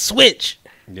 Go get a switch.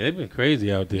 Yeah, they've been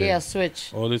crazy out there. Yeah,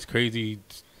 switch. All this crazy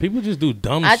People just do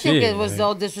dumb shit. I think it was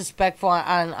so disrespectful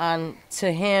on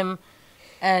to him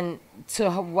and to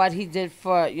what he did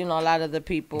for, you know, a lot of the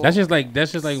people. That's just like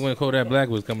when Kodak Black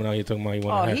was coming out here talking about he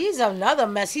wanted. Oh, he's another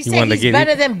mess. He said he's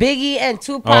better than Biggie and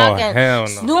Tupac and hell no.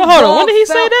 Snoop Hold on, when did he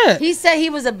say that? He said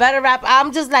he was a better rapper.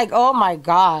 I'm just like, oh my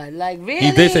God, like really?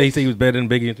 He did say he was better than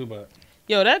Biggie and Tupac.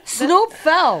 Yo, Snoop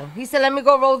fell. He said, let me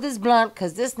go roll this blunt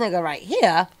because this nigga right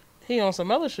here. He on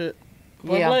some other shit.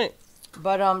 Yeah. Blank.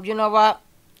 But you know what?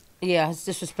 Yeah, it's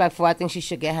disrespectful. I think she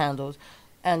should get handled.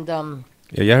 And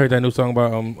yeah, y'all heard that new song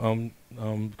about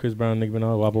Chris Brown, Nicki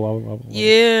Minaj, Wobble Wobble Wobble.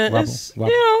 Yeah, wobble, it's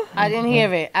wobble. you know. I didn't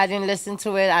hear it. I didn't listen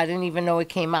to it. I didn't even know it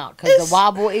came out. Because the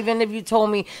Wobble, even if you told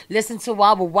me, listen to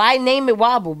Wobble, why name it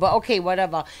Wobble? But okay,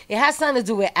 whatever. It has something to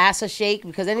do with ass or shake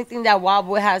because anything that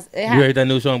Wobble has. You heard that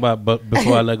new song about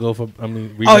Before I Let Go for,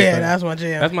 Oh, yeah, that's my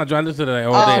jam. That's my jam. I listen to that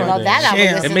all day. No, that I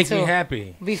would listen It makes to. me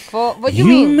happy. Before, what you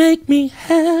mean? You make me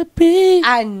happy.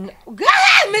 I know. Go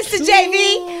ahead, Mr.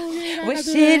 JV.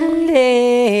 Wishing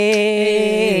late.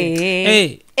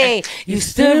 Hey, you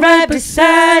stood right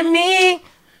beside me. You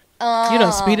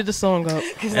done speeded the song up.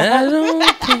 Because I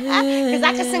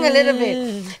can sing a little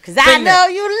bit. Because I know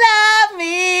you love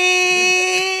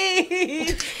me.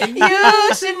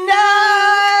 You should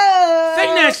know.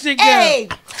 Sing that shit, girl. Hey,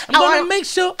 I'm going to make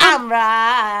sure I'm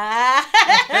right.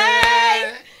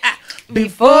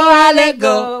 Before I let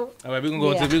go. All right, we're going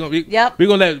to go to, Yep. we're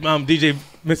going to let DJ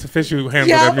Mr. Fisher handle Yep,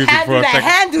 that music for a second.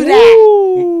 handle that.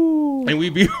 And we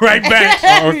be right back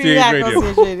on O.C.H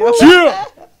Radio. Chill.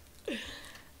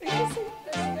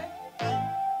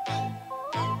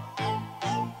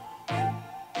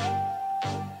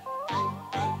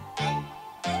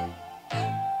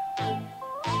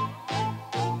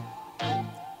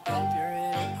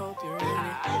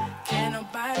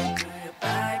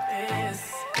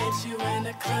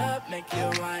 Make you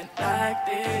wine like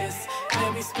this.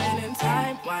 Maybe spending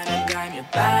time wine and dine you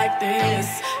like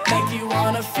this. Make you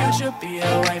want a future, be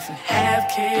a wife and have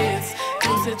kids.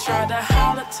 Dudes that tried to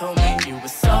holler told me you were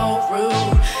so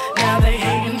rude. Now they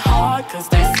hating hard cause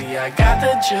they see I got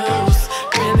the juice.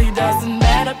 Really doesn't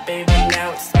matter, baby,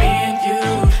 now it's me and you.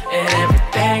 And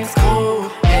everything's cool,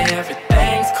 and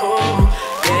everything's cool.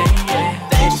 Yeah, yeah,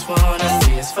 they just wanna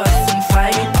see us fuss and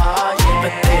fight. Oh, yeah.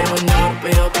 But they don't know that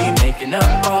we'll be making up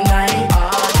all night.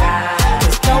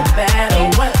 Cause no matter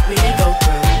what we go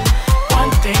through,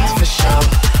 one thing's for sure,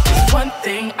 there's one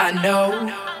thing I know.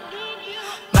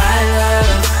 My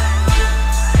love,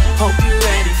 hope you're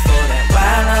ready for that.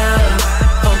 My love,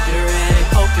 hope you're ready,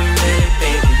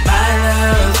 baby. My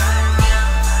love,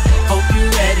 hope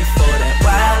you're ready for that.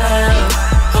 My love,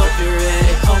 hope you're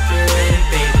ready,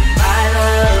 baby. My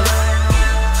love,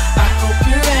 I hope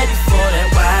you're ready for that.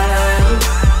 My love,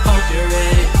 hope you're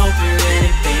ready,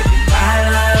 baby. My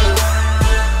love,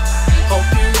 hope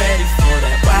you're ready for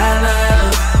that. My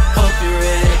love, hope you're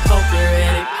ready.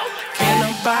 Can't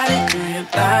nobody do you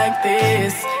like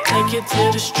this. Take it to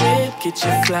the strip, get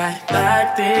you fly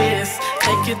like this.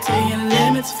 Take it to your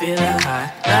limits, feeling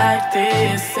high like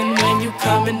this. And when you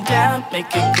coming down, make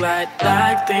it glide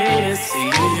like this. See,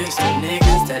 you used to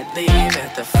niggas that leave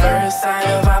at the first sign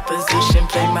of opposition.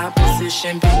 Play my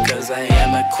position because I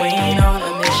am a queen on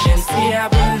a mission. See, I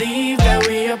believe that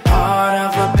we are part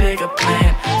of a bigger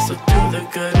plan. So through the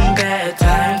good and bad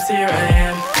times, here I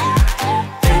am.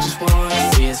 They just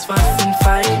wanna see us fuss and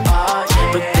fight.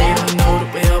 But they don't know that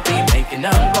we'll be making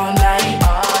up all night.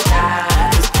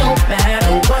 Cause no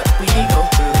matter what we go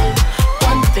through,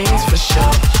 one thing's for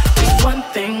sure, there's one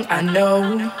thing I know.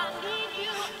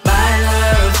 My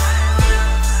love,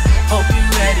 hope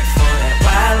you're ready for that.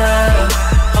 My love,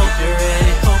 hope you're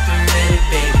ready,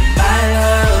 baby. My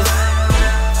love,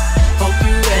 hope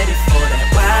you're ready for that.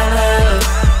 My love,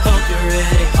 hope you're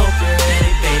ready,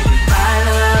 baby. My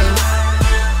love,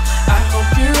 I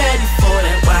hope you're ready for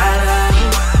that. My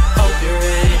love, hope you're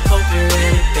ready,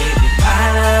 baby. My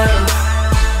love,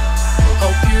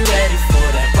 hope you're ready for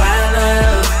that. My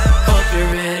love,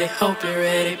 hope you're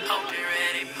ready.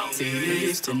 See, you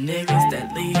used to niggas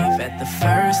that leave at the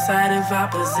first sight of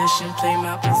opposition. Play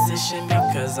my position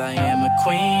because I am a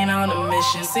queen on a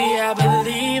mission. See, I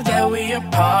believe that we are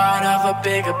part of a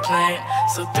bigger plan.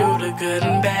 So through the good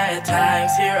and bad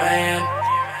times, here I am.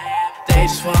 They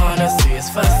just wanna see us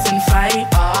fuss and fight.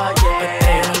 But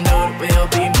they don't know that we'll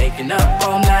be making up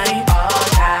all night.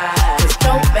 Cause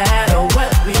no matter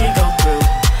what we go through,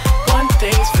 one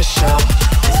thing's for sure,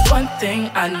 there's one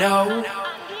thing I know.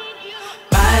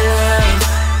 My love,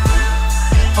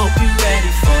 hope you're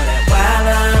ready for that. My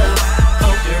love,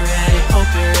 hope you're ready,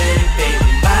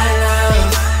 baby. My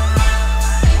love,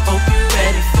 hope you're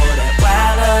ready for that. My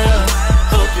love,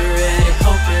 hope you're ready,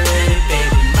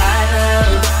 baby. My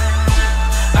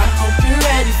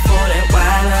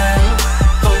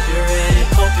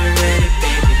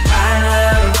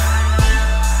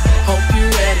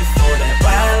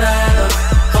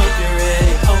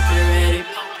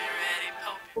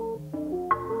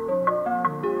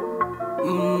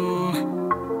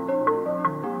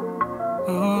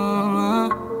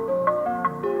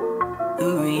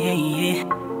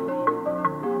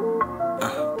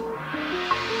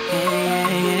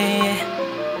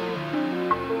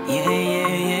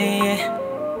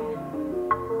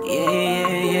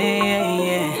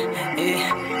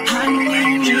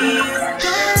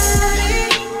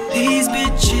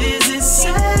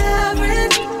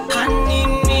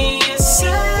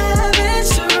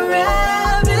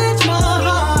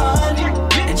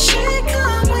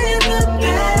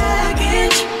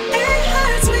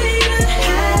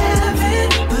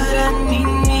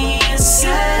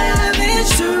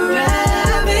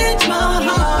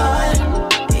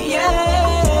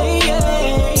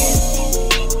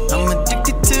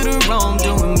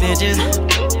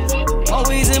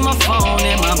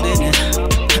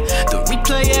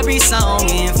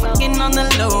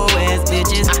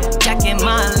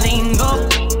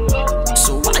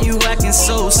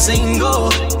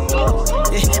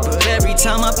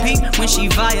when she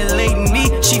violating me.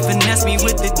 She finesse me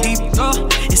with the deep throw.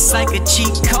 It's like a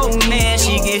cheat code, man.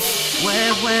 She get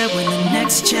wet when the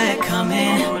next check come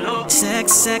in.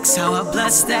 Sex, how I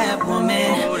bless that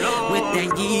woman. With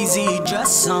that Yeezy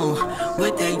dress on.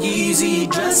 With that Yeezy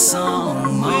dress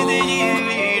on.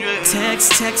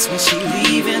 Text when she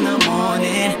leave in the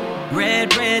morning. Red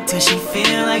till she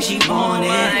feel like she want it.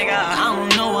 I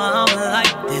don't know why I'm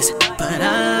like this, but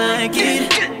I like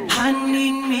it. I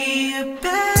need me a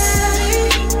baddie.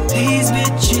 These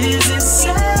bitches is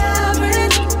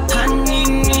savage. I need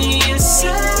me a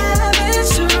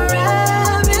savage to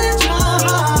ravage my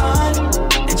heart.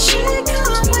 And she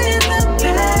come with the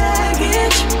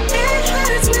baggage. It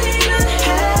hurts me to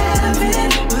have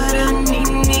it, but I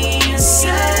need me a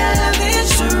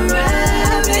savage to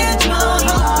ravage my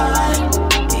heart.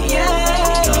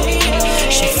 Yeah.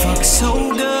 She fucks so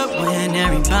good when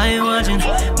everybody watching.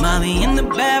 Molly in the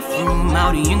bathroom,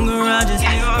 Audi in garages.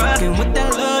 Fucking with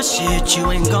that little shit,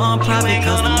 you ain't gon' profit,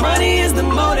 cause the money is the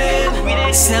motive.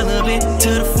 Celibate to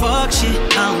the fuck shit,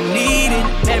 I don't need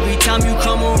it. Every time you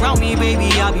come around me, baby,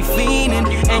 I be fiending.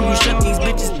 And you shut these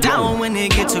bitches down when they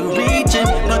get to reaching.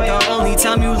 But the only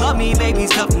time you love me,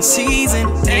 baby's cuffing season.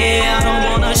 Yeah, I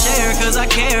don't wanna share cause I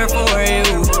care for you.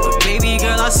 But baby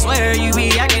girl, I swear you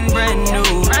be acting brand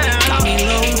new. Got me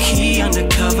low key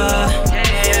undercover.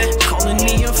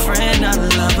 Me a friend, I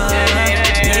love her.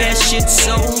 Yeah, shit's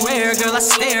so rare, girl, I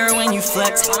stare when you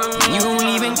flex. You don't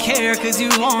even care, cause you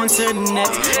on to the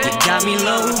next. You got me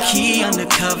low-key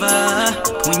undercover.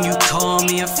 When you call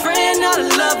me a friend, I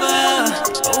love her.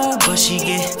 Oh, but she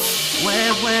get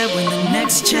wet when the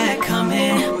next check come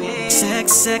in.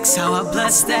 Sex, how I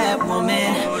bless that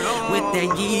woman. With that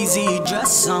Yeezy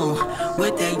dress on.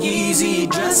 With that Yeezy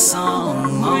dress on.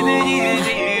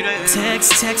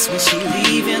 Text when she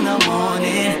leave in the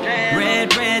morning.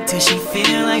 Red till she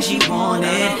feel like she want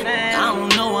it. I don't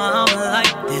know why I'm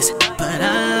like this, but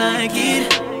I like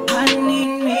it. I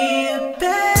need me a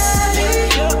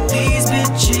baddie. These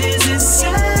bitches is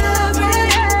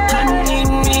savage. I need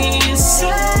me a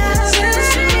savage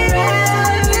to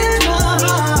ravage my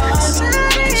heart.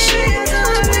 And she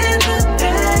come with the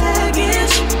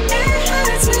baggage. It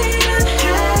hurts me to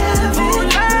have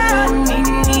it. I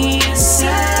need me a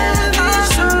savage.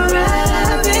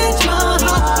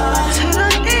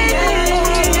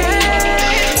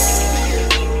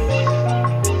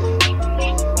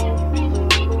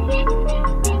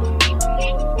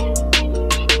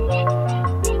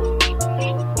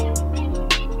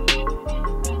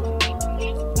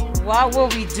 What will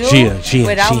we do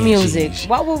without music?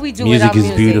 What will we do without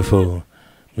music? Music is beautiful.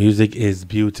 Music is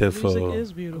beautiful. Music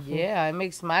is beautiful. Yeah, it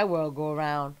makes my world go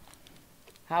around.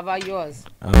 How about yours?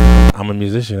 I'm a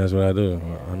musician. That's what I do.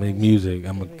 I make music.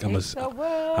 I'm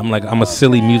a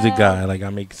silly music guy. Like I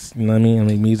make, you know what I mean? I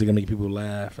make music. I make people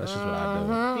laugh. That's just what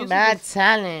I do. Bad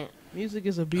talent. Music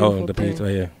is a beautiful the thing. piece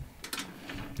right here.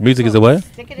 Music is a what?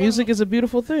 Music is a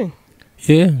beautiful thing.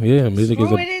 Yeah. Music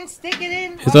is stick it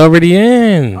in. It's already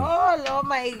in. Oh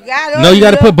my God. No, you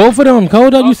got to put both of them.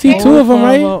 Hold up, you see two of them,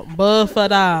 right? Both of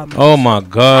them. Oh my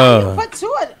God. Put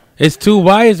two of them. It's two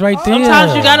wires right there.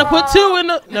 Sometimes you gotta put two in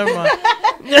the. Never mind.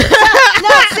 No,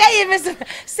 say it, Mr.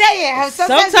 Say it.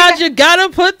 Sometimes you gotta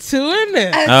put two in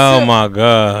there. Oh my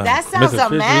God. That sounds a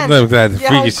man. Look at the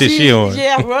freaky shit she on.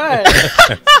 Yeah, right.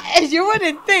 You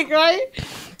wouldn't think, right?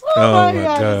 Oh my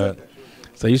God.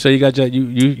 So you got your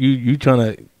you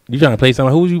trying to play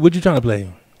something? What you trying to play?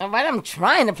 All right, I'm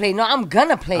trying to play. No, I'm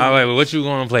gonna play. All right, well, what you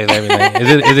gonna play?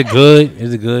 Is it good?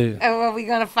 Is it good? Well, we're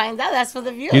gonna find out. That's for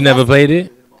the viewers. You never played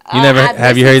it? You never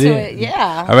have you heard it?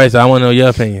 Yeah. All right, so I want to know your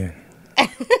opinion.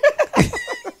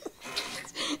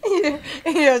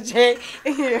 Jay.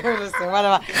 Listen, what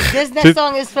about this? Next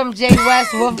song is from Jay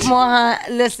West with Mohan.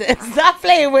 Listen, stop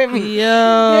playing with me. Yo.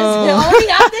 On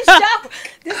this show.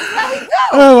 This is how we go.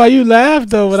 Oh, why you laugh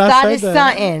though when I said that? Started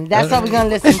something. That's what we're gonna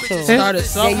listen to. Started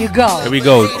something. There you go. Here we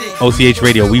go. O.C.H.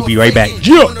 Radio. We be right back.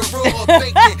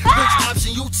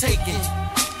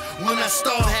 When I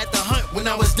started, had the hunt. When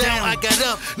I was down, I got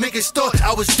up. Niggas thought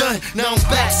I was done. Now I'm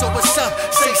back. So what's up?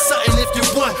 Say something if you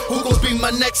want. Who gon' be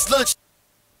my next lunch?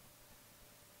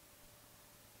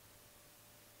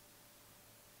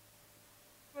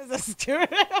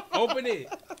 Open it.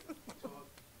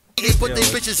 But they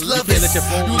bitches love it.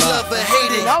 You love or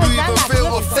hate it. You either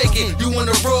real or fake it. You want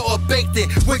it raw or baked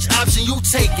it. Which option you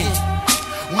taking?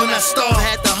 When I started,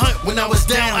 had the hunt. When I was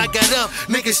down, I got up.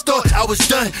 Niggas thought I was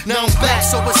done. Now I'm back.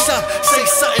 So what's up? Say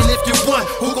something if you want.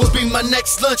 Who gon' be my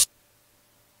next lunch?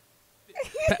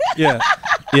 Yeah.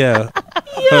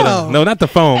 No, not the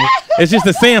phone. It's just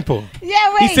a sample.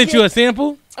 Yeah, wait. He sent you a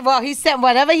sample? Well, he sent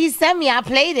whatever he sent me. I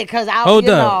played it because I hold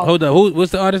up.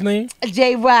 What's the artist's name?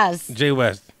 Jay West. Jay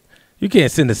West. You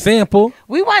can't send a sample.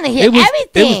 We want to hear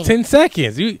everything. It was 10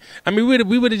 seconds. We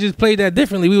would have just played that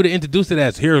differently. We would have introduced it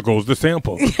as here goes the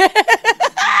sample.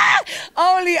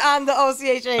 Only on the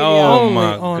O.C.H. radio. Oh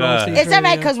my God! It's all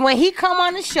right because when he come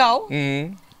on the show,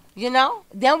 you know,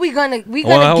 then we gonna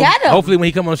get him. Hopefully, when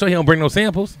he come on the show, he don't bring no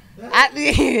samples.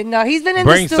 No, he's been in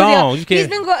bring the studio. Songs. You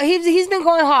can't. He's been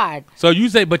going hard. So you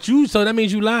say, so that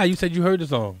means you lie. You said you heard the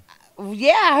song.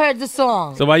 Yeah, I heard the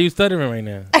song. So why you stuttering right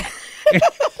now?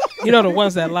 You know the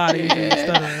ones that lie, they usually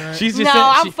stuttering,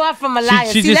 right? I'm far from a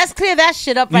liar. Let's clear that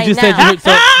shit up right now.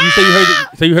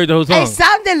 So you heard the whole song. It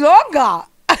sounded longer.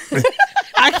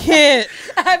 I can't.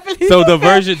 So the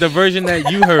version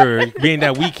that you heard, being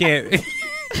that we can't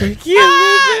listen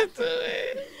to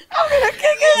it. I'm gonna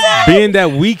kick his ass. Being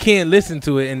that we can't listen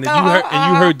to it, and you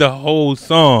heard the whole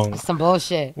song. Some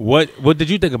bullshit. What did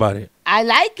you think about it? I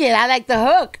like it. I like the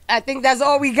hook. I think that's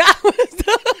all we got was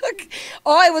the hook.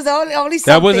 Oh, it was only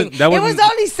something. It was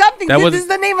only something. This is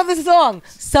the name of the song.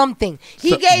 Something.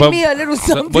 He gave me a little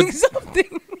something.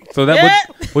 So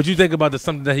what you think about the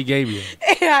something that he gave you?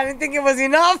 I didn't think it was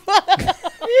enough.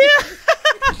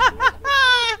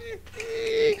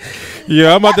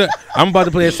 Yeah, I'm about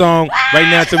to play a song right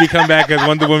now till we come back as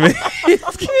Wonder Woman.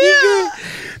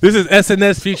 This is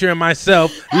SNS featuring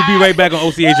myself. We'll be right back on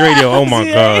O.C.H. Radio. Oh my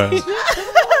God.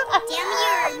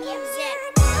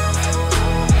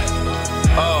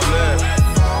 Oh man,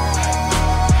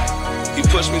 you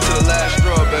pushed me to the last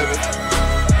straw, baby.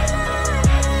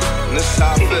 And this is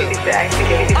how I feel.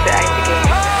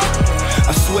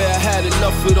 I swear I had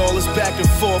enough with all this back and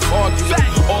forth arguing.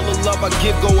 All the love I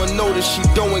give go unnoticed, she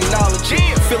don't acknowledge it.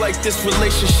 Feel like this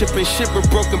relationship ain't shit but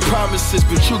broken promises,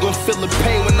 but you gon' feel the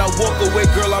pain when I walk away,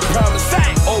 girl, I promise.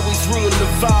 Always ruin the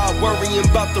vibe, worrying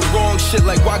about the wrong shit,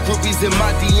 like why groupies in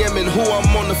my DM and who I'm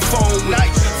on the phone with.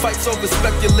 Fights over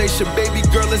speculation, baby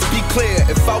girl, let's be clear.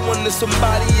 If I wanted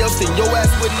somebody else, then your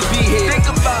ass wouldn't be here.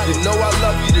 Think about it. You know I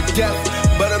love you to death,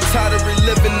 but I'm tired of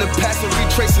reliving the past and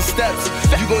retracing steps.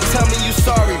 You gon' tell me you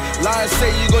sorry, lie and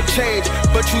say you gon' change,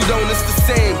 but you don't, it's the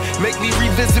same. Make me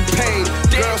revisit pain.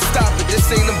 Girl, stop it, this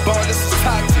ain't a bar, this is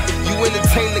toxic. You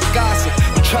entertain the gossip,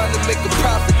 I'm trying to make a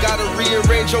profit, gotta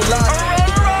rearrange your logic.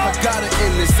 I gotta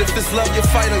end this, if it's love you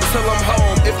fight until I'm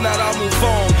home. If not, I'll move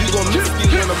on, you gon' miss me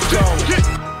when I'm gone.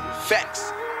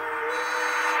 Facts.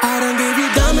 I done gave you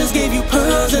diamonds, gave you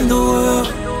pearls in the world.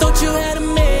 Thought you had a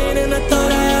man and I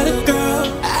thought I had a girl.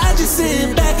 I just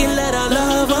sit back and let our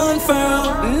love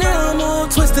unfurl. Now I'm all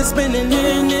twisted, spinning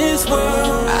in this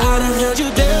world. I done held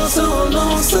you down so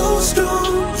long, so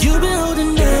strong. You've been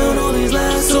holding down all these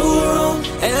lies so wrong,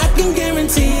 and I can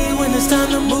guarantee when it's time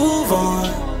to move on,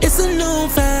 it's a known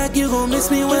fact you gon'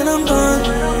 miss me when I'm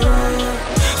gone.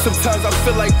 Sometimes I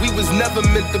feel like we was never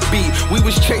meant to be. We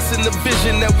was chasing the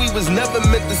vision that we was never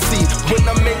meant to see. When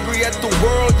I'm angry at the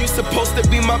world, you supposed to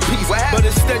be my peace, but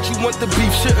instead you want the beef.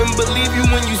 Shouldn't believe you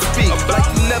when you speak, like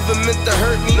you never meant to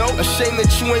hurt me. Ashamed that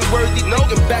you ain't worthy.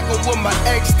 Thinking back on what my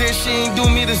ex did, she ain't do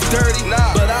me this dirty.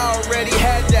 But I already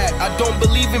had that. I don't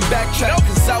believe in backtrack,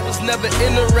 cause I was never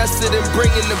interested in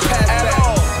bringing the past back.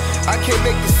 I can't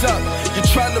make this up, you're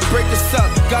trying to break us up.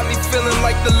 Got me feeling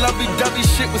like the lovey-dovey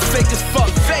shit was fake as fuck.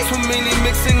 Too many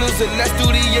mixed signals and that's due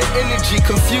to your energy.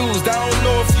 Confused, I don't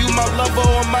know if you my lover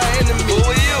or my enemy.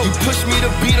 You push me to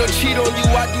beat or cheat on you,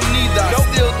 I do neither. I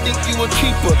still think you a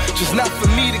keeper, just not for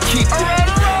me to keep it.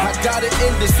 I gotta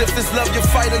end this, if it's love you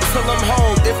fight until I'm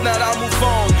home. If not, I'll move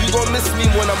on, you gon' miss me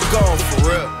when I'm gone,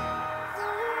 for real.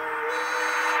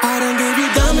 I done gave you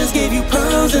diamonds, gave you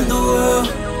pearls in the world.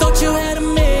 Thought you had a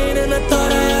man and I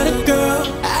thought I had a girl.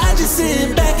 I just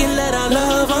sit back and let our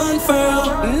love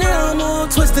unfurl. Now I'm all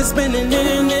twisted, spinning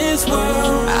in this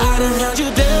world. I done held you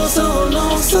down so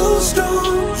long, so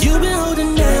strong. You've been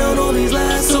holding down all these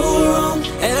lies so wrong,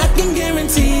 and I can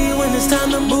guarantee when it's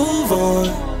time to move on,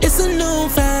 it's a known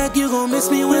fact you gon' miss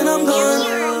me when I'm gone.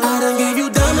 I done gave you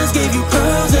diamonds, gave you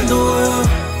pearls in the world.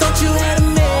 Thought you had a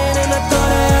man and I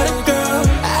thought I had a girl.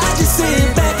 I just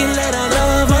sit back and let our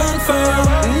love unfurl.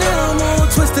 Now I'm all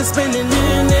twisted, spinning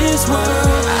in this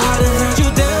world. I done held you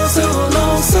down so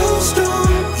long, so strong.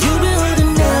 You've been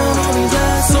holding down all these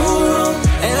lies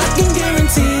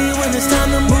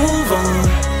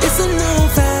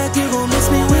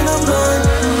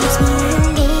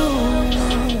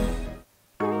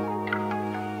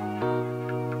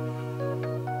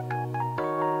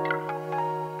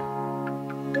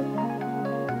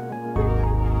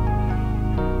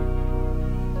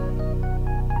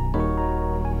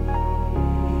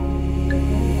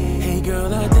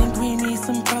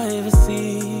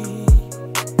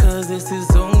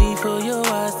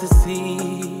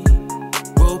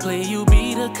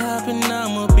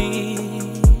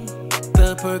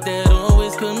perk that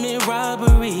always commit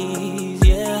robberies.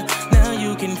 Yeah, now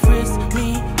you can frisk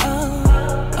me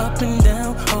up and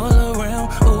down, all around.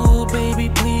 Oh, baby,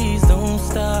 please don't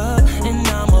stop. And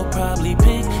I'ma probably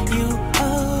pick you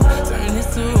up, turn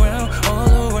this around,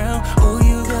 all around. Oh,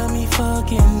 you got me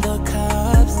fucking the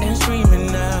cops and screaming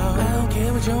now. I don't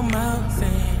care what your mouth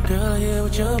say, girl, I hear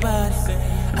what your body say.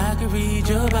 I can read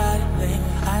your body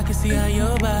language, I can see how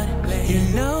your body language. You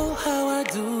know how I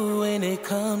do when it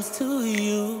comes to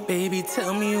you. Baby,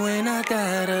 tell me when I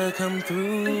gotta come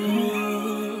through.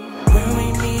 When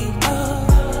we meet up,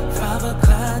 5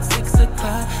 o'clock, 6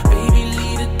 o'clock. Baby,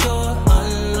 leave the door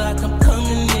unlocked. I'm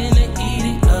coming in to eat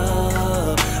it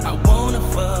up. I wanna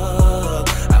fuck,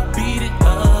 I beat it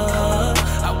up.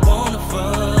 I wanna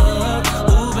fuck.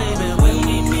 Ooh, baby, when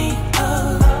we meet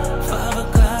up, 5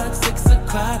 o'clock, 6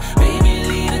 o'clock. Baby,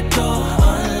 leave the door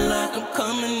unlocked. I'm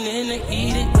coming in to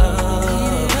eat it up.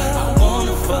 I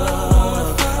wanna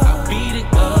fuck, I beat it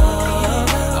up.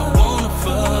 I wanna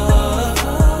fuck.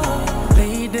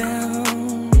 Lay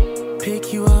down, pick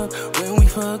you up. When we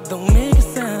fuck, don't make a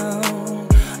sound.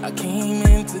 I came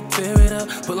in to tear it up,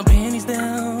 pull them panties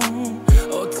down.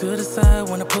 Or to the side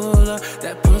when I pull up.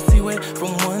 That pussy wet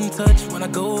from one touch. When I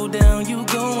go down, you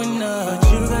going up.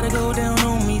 But you gotta go down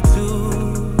on me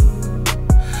too,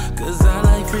 'cause I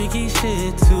like freaky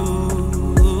shit too.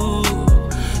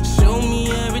 Show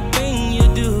me everything you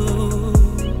do.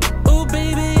 Oh,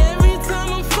 baby, every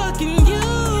time I'm fucking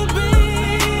you,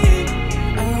 babe.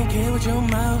 I don't care what your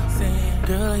mouth say,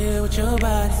 girl, I hear what your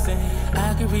body say.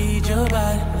 I can read your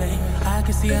body language, I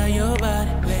can see how your body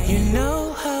language. You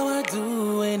know how I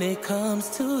do when it comes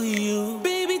to you.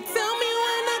 Baby, tell me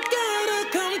when I gotta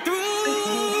come through.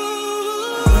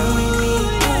 When we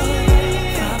meet up,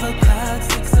 5 o'clock,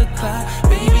 6 o'clock.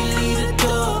 Baby, leave the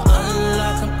door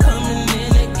unlocked. I'm coming in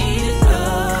to eat it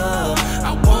up.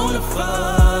 I wanna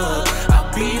fuck, I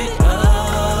beat it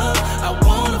up. I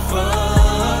wanna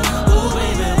fuck. Ooh,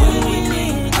 baby, when we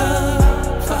meet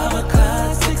up, 5 o'clock,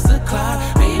 6 o'clock.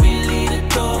 Baby, leave the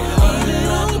door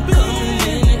unlocked. I'm coming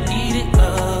in to eat it up.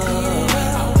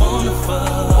 I wanna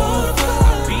fuck,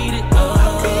 I beat it up.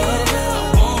 I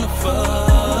wanna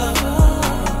fuck.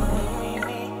 When we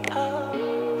meet up,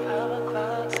 5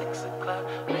 o'clock, 6 o'clock.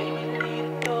 Baby, leave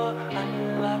the door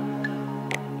unlocked.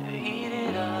 Eat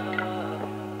it up.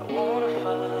 I wanna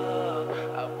fuck,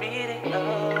 I beat it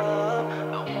up.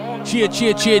 I wanna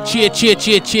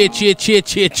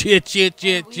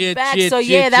Back, so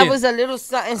yeah, that was a little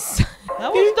something.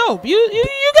 That was dope. You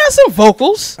got some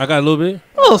vocals. I got a little bit.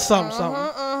 A little something, something.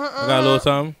 I got a little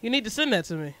something. You need to send that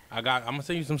to me. I'm gonna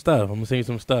send you some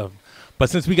stuff. But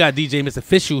since we got DJ Miss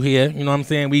Official here, you know what I'm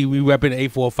saying? We repping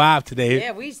 845 today.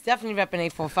 Yeah, we definitely repping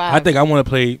 845. I think I want to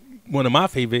play one of my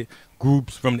favorite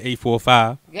groups from the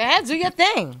 845. Go ahead, do your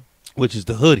thing. Which is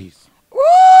the Hoodies.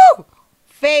 Woo!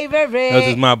 Favorite. Those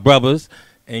is my brothers.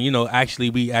 And, you know,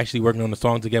 we actually working on a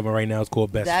song together right now. It's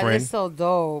called Best Friend. That is so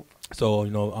dope. So,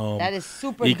 you know, that is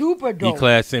super duper dope.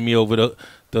 E-Class sent me over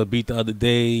the beat the other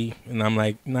day, and I'm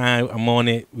like, nah, I'm on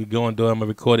it. We going to do it. I'm going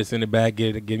to record it, send it back, get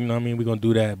it again. You know what I mean? We're going to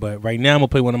do that. But right now, I'm going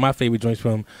to play one of my favorite joints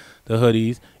from the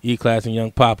Hoodies, E-Class and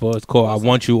Young Papa. It's called I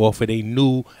Want You, off of their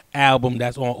new album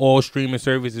that's on all streaming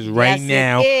services right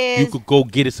now. You could go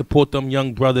get it. Support them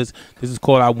young brothers. This is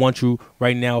called I Want You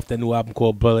right now off that new album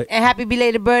called Blood. And happy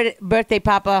belated birthday,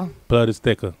 Papa. Blood is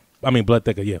thicker. Blood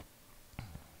thicker, yeah.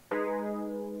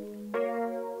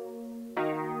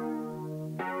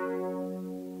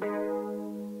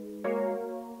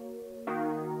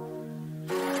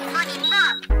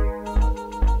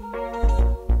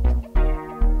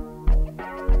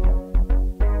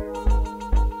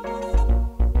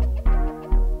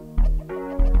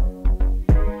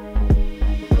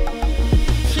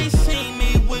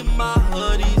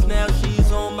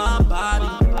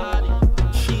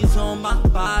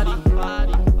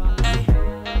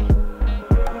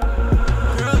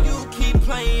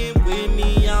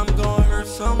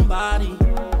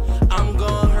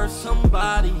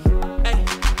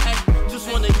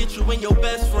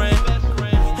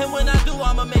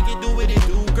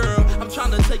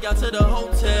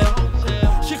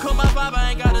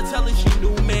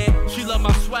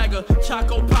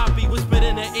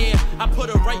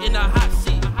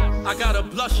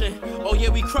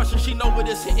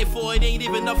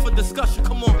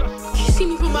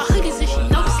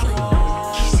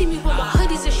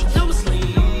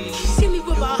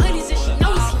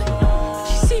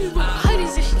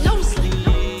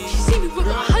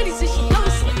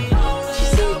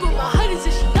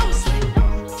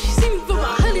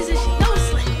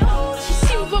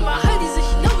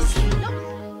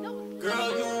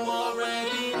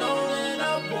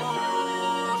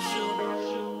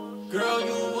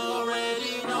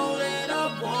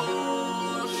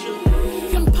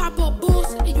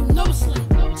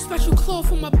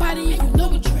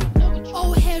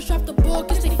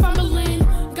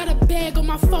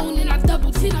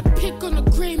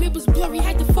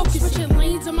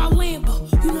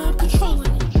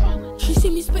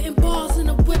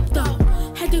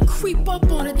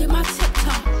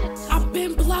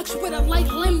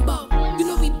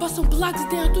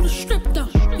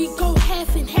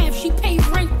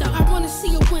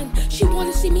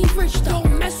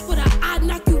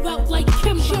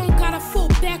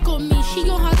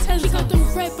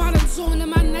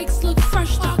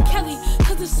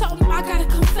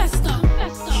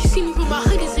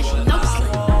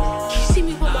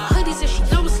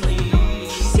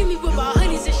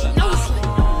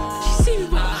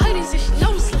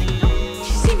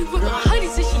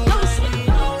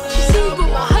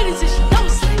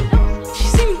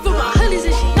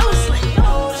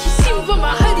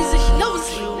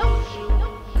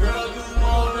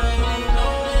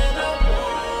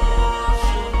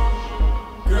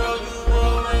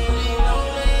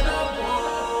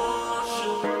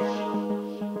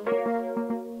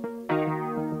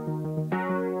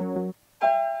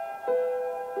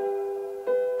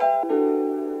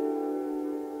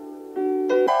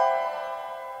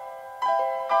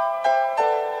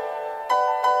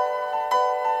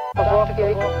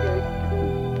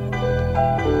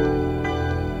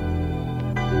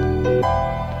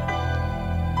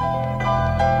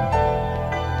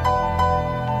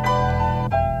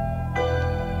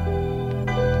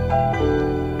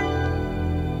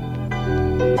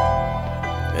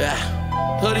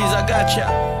 Hoodies, I got ya.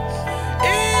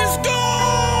 It's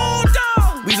gone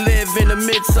down. We live in the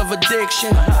midst of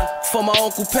addiction. For my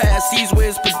uncle passed, these were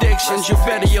his predictions. You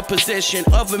better your position.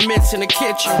 Oven mitts in the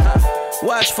kitchen.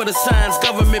 Watch for the signs,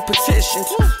 government petitions.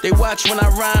 They watch when I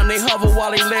rhyme, they hover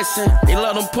while they listen. They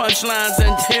love them punchlines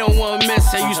and they don't want to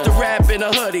miss it. Used to rap in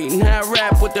a hoodie, now I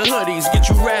rap with the hoodies. Get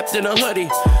you wrapped in a hoodie.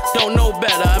 Don't know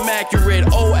better, I'm accurate.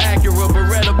 Oh, Acura,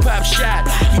 Beretta pop shot.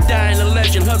 He dying a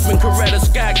legend, husband Coretta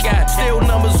Scott got. Still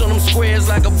numbers on them squares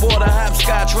like a border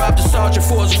hopscotch. Robbed the sergeant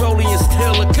for his rollie and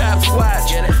still a cop's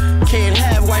watch. Can't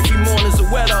have wifey mornings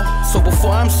or weather. So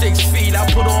before I'm 6 feet, I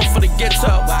put on for the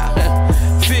ghetto.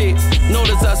 Feet,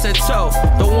 notice I said toe.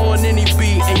 Don't want any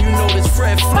beat, and you know this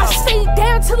Fred flow. I stayed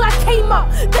down till I came up,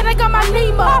 then I got my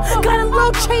name up. Got a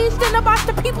little change, then I watch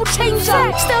the people change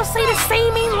up. Still say the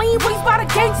same, ain't lean ways by the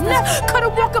gangsters.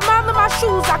 Could've walk a mile in my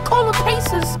shoes, I call them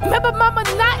paces. Remember mama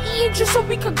not eating just so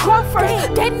we could grow first.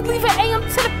 Daddy leaving AM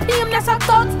to the PM, that's how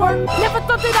thoughts work. Never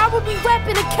thought that I would be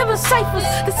rapping and killing ciphers.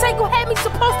 The cycle had me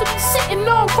supposed to be sitting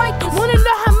on rikers. Wanna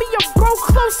know how me and bro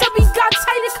close up, we got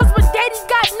tighter, cause when daddy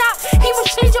got knocked, he was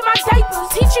changing my diapers.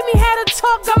 Teaching me how to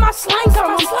talk, got my slang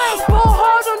coming. Ball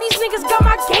hard on these niggas, got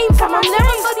my game coming.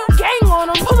 Never let you gang on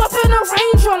them. Pull up in a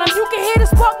range on them. You can hear the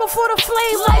spark before the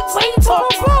flame, like wait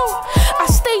talking. I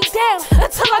stayed down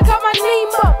until I got my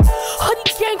name up. Hoodie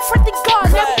gang, friend to God,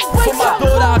 never wait. For my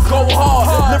daughter, I go hard.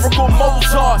 Lyrical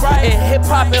Mozart. And hip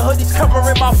hop and hoodies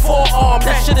covering my forearm.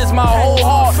 That shit is my whole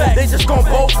heart. They just gon'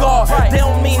 both guard. They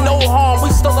don't mean no harm. We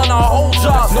still on our whole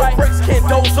job. No breaks, can't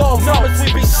doze off. Numbers,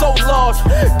 we be so large.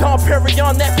 Don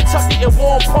Perignon, that Kentucky and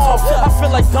warm palms. I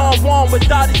feel like Don Juan with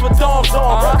dotties with dogs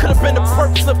on. Could've been a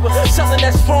perk slipper, selling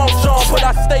that strong John. But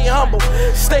I stay humble,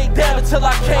 stayed down until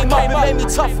I came up. It made me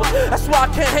tougher. That's why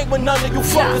I can't hang with none of you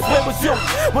fuckers. Where was you?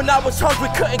 When I was hungry,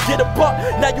 couldn't get a buck.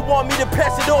 Now you want me to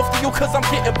pass it off to you cause I'm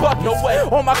getting buckets. No way.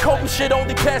 On my coat and shit,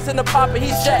 only passing the pop and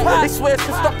he's jacked. They swear it's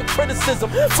constructive criticism.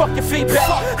 Fuck your feedback.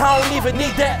 I don't even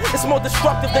need that. It's more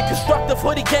destructive than constructive.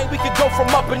 Hoodie gang, we could go from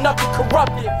up and up and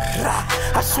corrupted.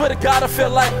 I swear to God, I feel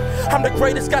like I'm the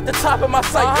greatest, got the top of my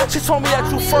sight. She told me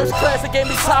that you first class and gave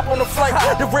me top on the flight.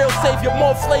 The real savior,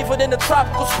 more flavor than the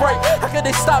tropical Sprite. How could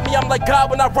they stop me? I'm like God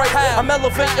when I write. I'm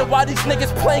elevating why these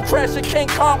niggas plane crashing King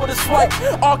Kong with a swipe.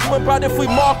 Arguing about if we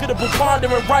marketable,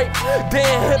 pondering right.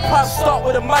 Then hip hop start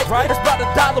with a mic. It's about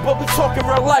 $1, but we talking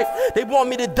real life. They want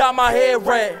me to dye my hair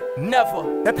red.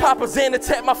 Never. And Papa's in to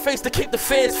tap my face to keep the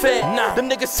fans fed. Nah, them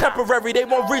niggas temporary, they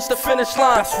won't reach the finish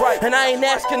line. That's right. And I ain't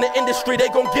asking the industry, they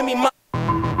gon' give me my.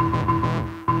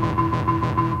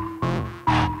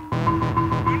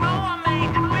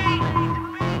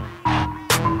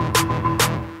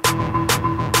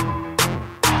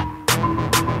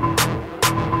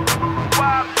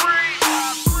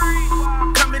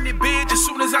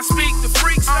 I speak, the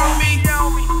freaks on me.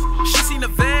 She seen the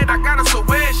vet, I got her so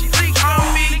wet, she leaked on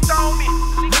me.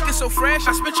 Looking so fresh,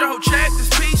 I spit your whole check, this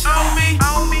piece on me.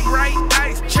 Bright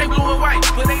ice, chain blue and white,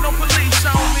 but ain't no police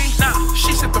on me. Nah,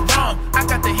 she said the wrong, I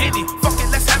got the Henny. Fuck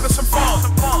it, let's have some fun.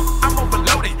 I'm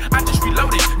overloaded, I just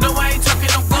reloaded. No, I ain't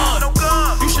talking no gun.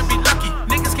 You should be lucky,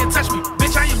 niggas can't touch me.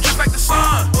 Bitch, I am just like the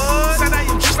sun. Said I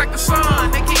am just like the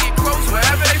sun. They can get close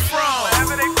wherever they from.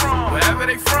 Wherever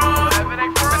they from.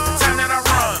 That's the time that I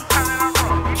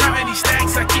run. Counting these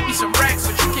stacks, I keep me some racks,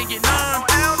 but you can't get none.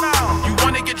 You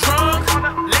wanna get drunk?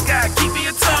 Liquor, I keep me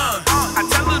a tongue. I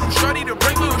tell little shorty to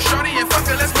bring little shorty and fuck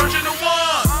her, let's merge into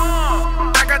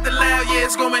one. I got the loud, yeah,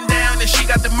 it's going down, and she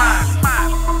got the Molly.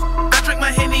 I drink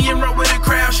my Henny and roll with the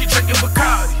crowd, she drinking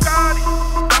Bacardi.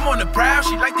 I'm on the prowl,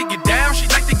 she like to get down, she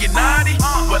like to get naughty.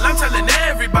 Well, I'm telling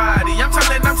everybody, I'm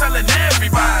telling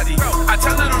everybody. I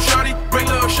tell little shorty, bring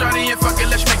little shorty and fuck it,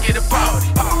 let's make it a party.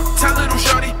 Tell little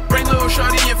shorty, bring little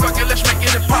shorty and fuck it, let's make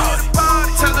it a party.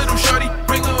 Tell little shorty,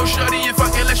 bring little shorty and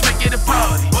fuck it, let's make it a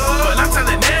party. Well, I'm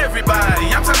telling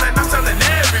everybody, I'm telling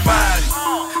everybody.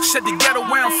 Said the ghetto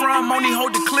where I'm from, only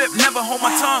hold the clip, never hold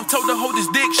my tongue. Told her hold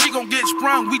this dick, she gon' get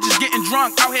sprung. We just getting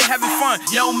drunk, out here having fun.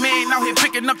 Yo man, out here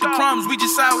picking up the crumbs. We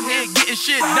just out here getting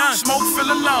shit done. Smoke fill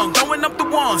a lung, throwing up the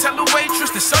one. Tell the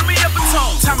waitress to serve me up a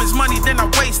tongue. Time is money, then I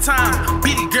waste time.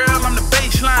 Beat it girl, I'm the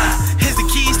baseline. Here's the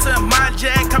keys to my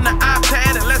jack, come the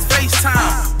iPad and let's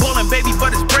FaceTime. Ballin' baby,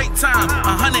 but it's break time.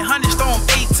 100 throw 'em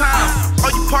 8 times.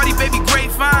 All you party baby,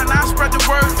 great fine. I spread the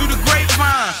word through the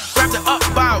grapevine. Grabbed her up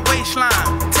by a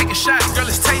waistline. Take a shot, girl,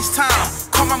 it's taste time.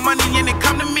 Call my money and it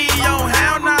come to me, yo,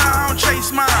 hell nah, I don't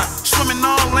chase mine. Swimming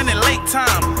all in it lake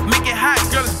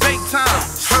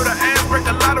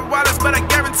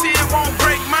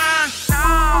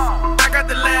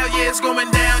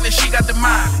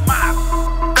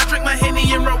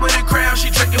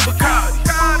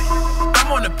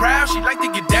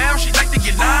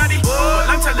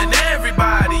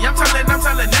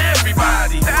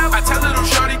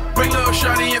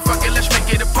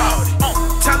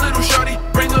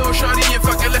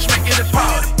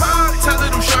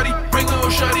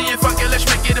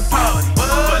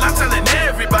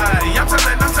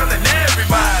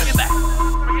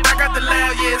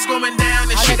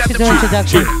do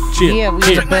introduction. Yeah, we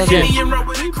in the building.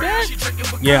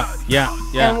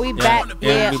 Yeah. And we back.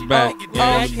 Yeah. And we back.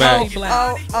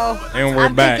 And we're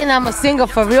I'm back. thinking I'm a singer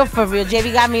for real.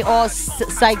 JV got me all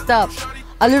psyched up.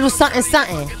 A little something.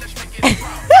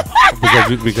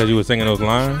 because you were singing those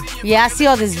lines? Yeah, I see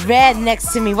all this red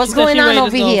next to me. What's going on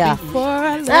over here?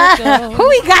 Who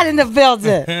we got in the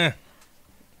building?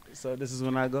 So this is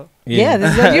when I go? Yeah,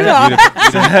 this is when you know.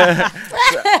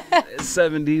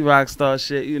 70 rockstar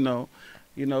shit, you know,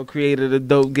 created a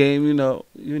dope game, you know.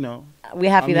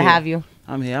 We're happy to have you.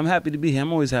 I'm here. I'm happy to be here.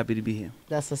 I'm always happy to be here.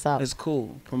 That's what's up. It's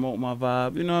cool. Promote my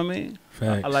vibe. You know what I mean?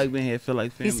 I like being here. Feel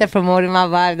like family. He said promoting my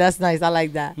vibe. That's nice. I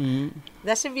like that. Mm-hmm.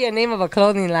 That should be a name of a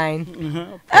clothing line.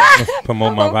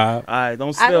 Promote my vibe. All right, don't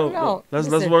I steal. don't know.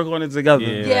 Let's work on it together.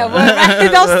 Yeah,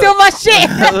 don't steal my shit.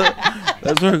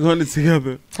 Let's work on it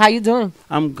together. How you doing?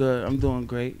 I'm good. I'm doing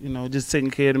great. You know, just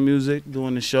taking care of the music,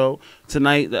 doing the show.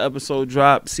 Tonight, the episode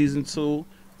dropped, season 2.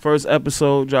 First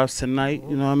episode drops tonight.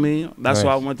 You know what I mean? That's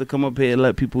why I wanted to come up here and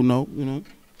let people know. You know.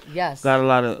 Yes. Got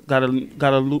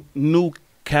a new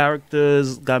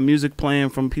characters. Got music playing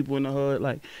from people in the hood,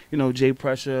 like Jay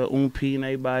Pressure, P, and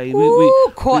everybody.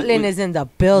 Cortland is in the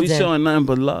building. We showing nothing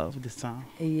but love this time.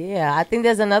 Yeah, I think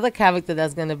there's another character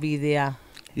that's gonna be there.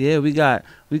 Yeah, we're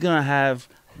gonna have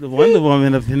the Wonder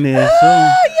Woman up in there. So,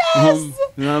 yes.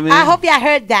 You know what I mean? I hope y'all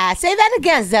heard that. Say that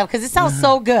again, Zev, because it sounds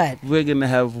so good. We're gonna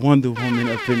have Wonder Woman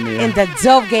up in there. In the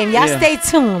dope game. Y'all stay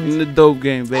tuned. In the dope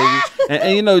game, baby.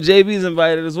 and JB's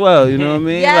invited as well, you know what I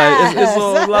mean? Yes. Like, it's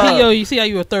all love. Yo, you see how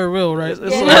you were third wheel, right?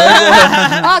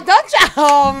 Oh, don't y'all.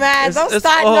 Oh, man. Don't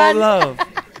start all nothing. love.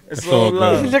 It's all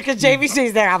love. Look at JB.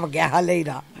 She's there. I'm going to get her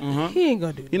later. He ain't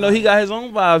going to do that. You know, he got his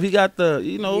own vibe. He got the,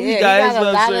 he got his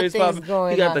web series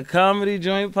popping. He got the comedy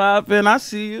joint popping. I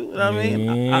see you. You know what I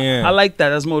mean? I like that.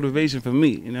 That's motivation for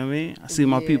me. You know what I mean? I see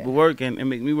my people work and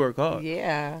make me work hard.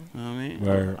 Yeah. You know what I mean?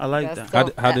 Right. I like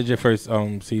that. How did your first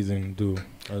season do?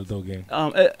 The dope game?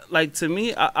 Like, to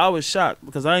me, I was shocked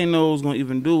because I didn't know it was going to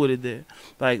even do what it did.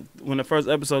 Like, when the first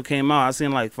episode came out, I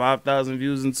seen like 5,000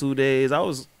 views in 2 days. I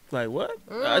was like, what?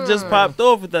 I just popped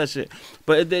off with that shit.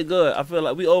 But it did good. I feel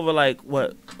like we over like,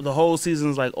 the whole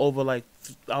season's like over like,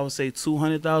 I would say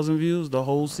 200,000 views the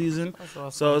whole season.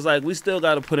 Awesome. So it's like we still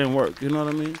got to put in work. You know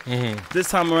what I mean? Mm-hmm. This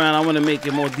time around, I want to make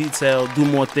it more detailed, do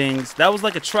more things. That was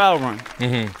like a trial run.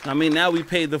 Mm-hmm. I mean, now we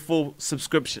paid the full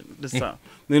subscription this time.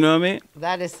 You know what I mean?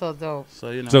 That is so dope.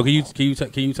 So So can you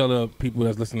tell the people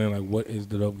that's listening like what is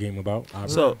the dope game about?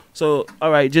 So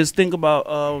all right, just think about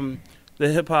the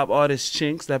hip hop artist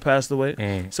Chinks that passed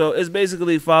away. So it's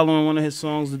basically following one of his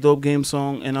songs, the Dope Game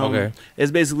song, and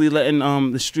it's basically letting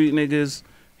the street niggas,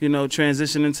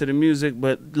 transition into the music,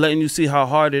 but letting you see how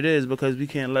hard it is because we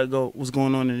can't let go what's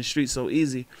going on in the streets so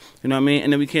easy. You know what I mean?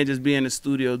 And then we can't just be in the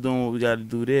studio doing what we got to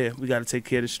do there. We got to take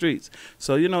care of the streets.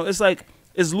 So it's like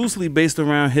it's loosely based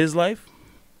around his life,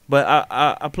 but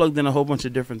I plugged in a whole bunch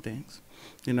of different things,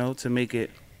 to make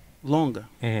it longer.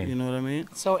 You know what I mean?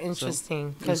 So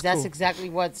interesting because that's exactly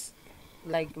what's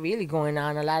like really going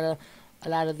on. A lot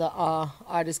of the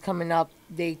artists coming up,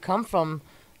 they come from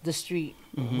the street.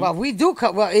 Well, we do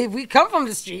come. Well, we come from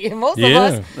the street, most of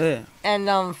us. Yeah.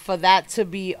 And for that to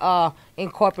be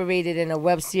incorporated in a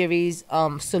web series,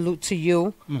 salute to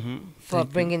you for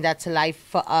bringing that to life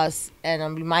for us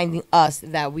and reminding us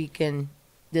that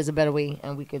there's a better way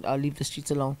and we could leave the streets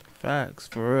alone. Facts,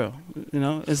 for real.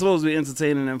 It's supposed to be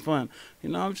entertaining and fun.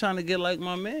 I'm trying to get like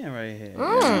my man right here.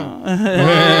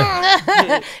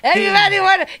 Everybody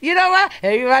want to,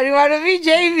 Everybody want to be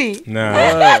JV.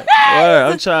 Nah.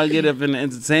 I'm trying to get up in the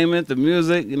entertainment, the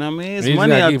music. You know what I mean? It's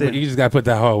money out there. You just got to put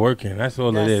that hard work in. That's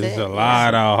all it is. It's a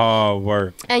lot of hard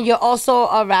work. And you're also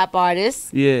a rap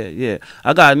artist. Yeah.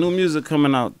 I got new music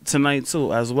coming out tonight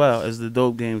too, as well as the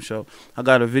Dope Game show. I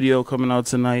got a video coming out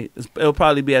tonight. It'll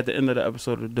probably be at the end of the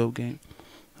episode of the Dope Game.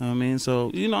 You know what I mean?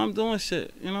 So, I'm doing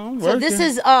shit. I'm working. So this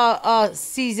is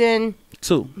season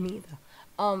 2.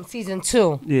 Season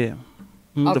 2. Yeah.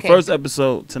 Okay. The first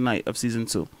episode tonight of season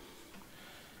 2.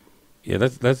 Yeah,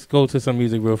 let's go to some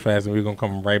music real fast and we're gonna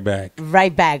come right back.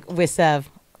 Right back with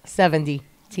 70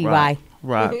 TY.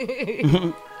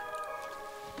 Right.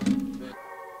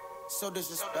 So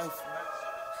disrespectful.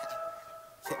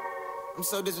 I'm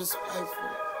so disrespectful.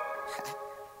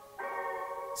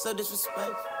 So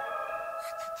disrespectful.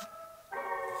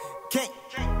 Can't.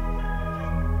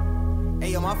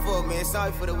 Hey, yo, my fault, man.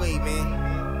 Sorry for the wait,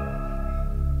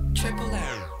 man. Triple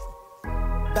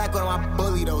R. Back on my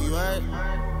bully, though, you heard?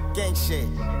 Gang shit.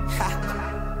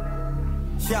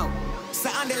 Yo,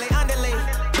 say andale, andale.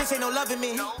 Bitch ain't no loving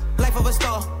me. Life of a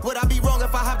star. Would I be wrong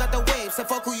if I hopped out the wave? Said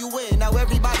fuck who you with. Now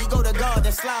everybody go to God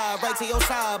and slide right to your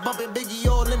side. Bumping Biggie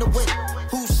all in the whip.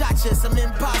 Who shot you? Some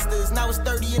imposters. Now it's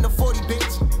 30 in the 40,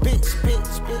 bitch. Bitch.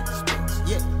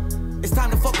 Yeah. It's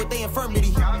time to fuck with their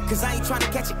infirmity. Cause I ain't trying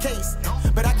to catch a case.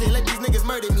 But I can't let these niggas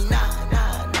murder me. Nah.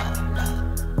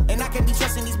 And I can't be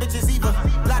trusting these bitches either.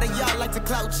 A lot of y'all like to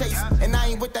clout chase. And I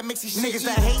ain't with that mixy shit. Niggas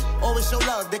that hate, always show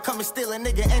love. They come and steal a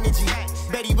nigga energy.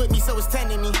 Betty with me, so it's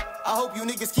 10 in me. I hope you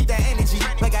niggas keep that energy.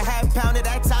 Like a half pound of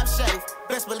that top shelf.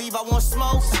 Best believe I want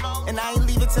smoke. And I ain't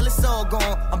leave it till it's all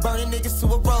gone. I'm burning niggas to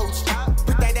a roach.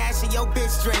 Put that ass in your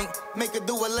bitch drink. Make her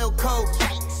do a little coke.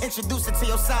 Introduce her to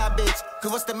your side bitch.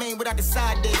 Cause what's the main without the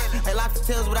side dish? Like lobster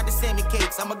tails without the salmon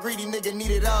cakes. I'm a greedy nigga, need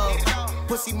it all.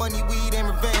 Pussy, money, weed, and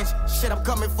revenge. Shit, I'm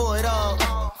coming for it all.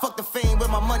 Fuck the fame with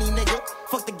my money, nigga.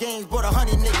 Fuck the games, brought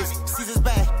 100 niggas. Caesar's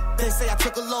back. They say I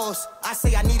took a loss. I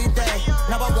say I needed that.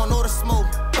 Now I want all the smoke.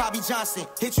 Bobby Johnson,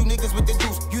 hit you niggas with the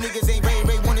deuce. You niggas ain't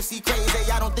Ray, wanna see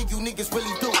crazy. I don't think you niggas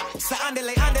really do. So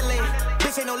andale.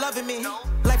 Bitch ain't no loving me.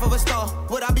 Life of a star.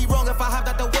 Would I be wrong if I hopped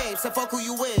out the wave? Said fuck who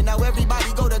you with. Now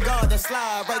everybody go to God and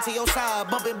slide right to your side.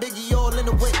 Bumping Biggie all in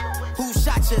the whip. Who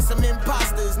shot you? Some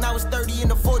imposters. Now it's 30 in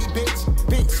the 40, bitch.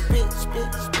 Bitch.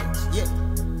 Yeah.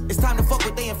 It's time to fuck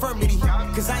with their infirmity.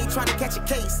 Cause I ain't trying to catch a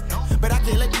case. But I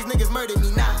can't let these niggas murder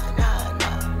me. Nah.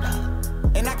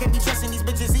 And I can't be trusting these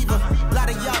bitches either. A lot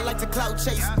of y'all like to clout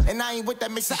chase. And I ain't with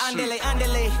that mix of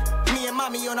andale. Me and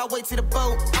mommy on our way to the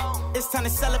boat. It's time to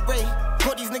celebrate.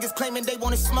 Put these niggas claiming they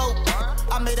wanna smoke.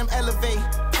 I made them elevate.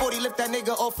 40 lift that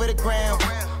nigga off of the ground.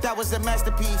 That was a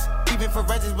masterpiece. Even for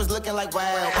Regis was looking like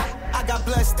wow. I got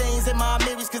blood stains in my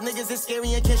mirrors cause niggas is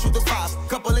scary and can't shoot the five.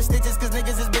 Couple of stitches cause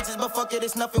niggas is bitches, but fuck it,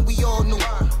 it's nothing we all knew.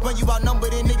 When you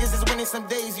outnumbered and niggas is winning some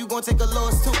days, you gon' take a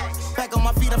loss too. Back on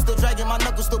my feet, I'm still dragging my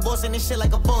knuckles, still bossing this shit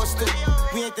like a boss too.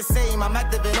 We ain't the same, I'm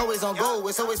active and always on go.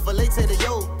 It's always for late to the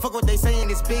yo. Fuck what they saying,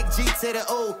 it's big G to the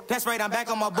O. That's right, I'm back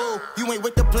on my bull. You ain't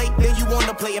with the plate, then you on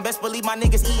the plate. And best believe my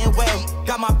niggas eating well.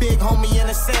 Got my big homie in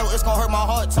a cell, it's gon' hurt my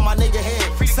heart to my nigga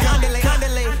head. Say andale.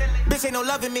 Bitch ain't no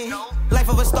loving me. Life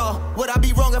of a star. Would I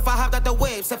be wrong if I hopped out the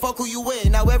wave? Said fuck who you with.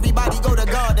 Now everybody go to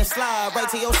God and slide right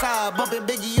to your side. Bumping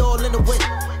Biggie all in the whip.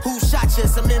 Who shot you?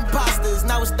 Some imposters.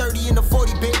 Now it's 30 in the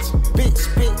 40, bitch. Bitch.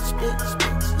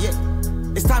 Yeah.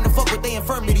 It's time to fuck with their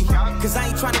infirmity. Cause I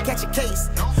ain't trying to catch a case.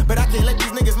 But I can't let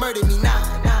these niggas murder me. Nah.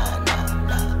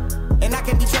 And I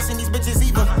can't be trusting these bitches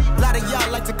either. A lot of y'all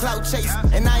like to clout chase.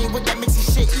 And I ain't with that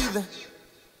mixy shit either.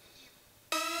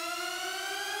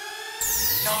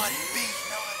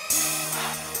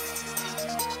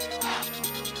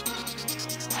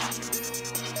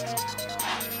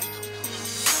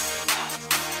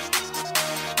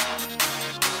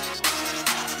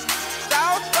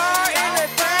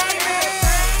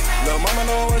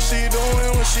 What she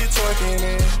doing when she twerking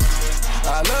it.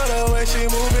 I love the way she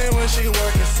moving when she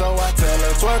working, so I tell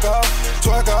her twerk off,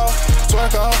 twerk off,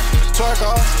 twerk off, twerk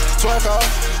off, twerk off,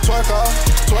 twerk off,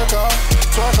 twerk off,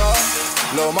 twerk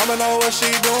off. Lil' mama know what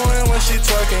she doing when she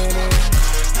twerking it.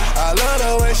 I love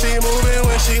the way she moving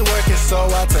when she working, so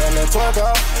I tell her twerk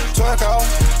off, twerk off,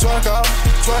 twerk off,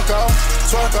 twerk off,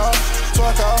 twerk off,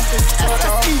 twerk off, twerk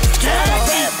off.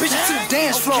 Bad bitches to the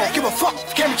dance floor. Give a fuck,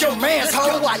 can't be your man's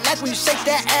hoe. I like when you shake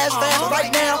that ass fast.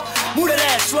 Right now, move that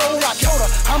ass slow. I told her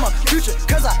I'm a future,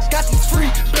 cause I got these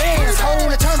free bands. Hoe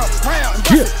to turn around.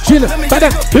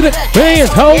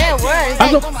 Bands, hoe.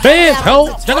 I'm the bands, hoe.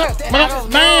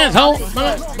 Man's hoe.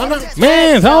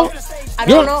 Man's hoe. I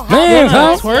don't know how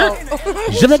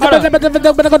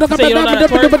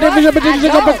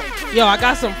Yo, I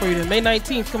got something for you. May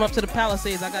 19th, come up to the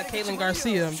Palisades. I got Caitlin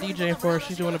Garcia. I'm DJing for her.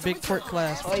 She's doing a big twerk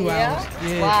class for 2 hours.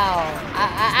 Yeah. Wow.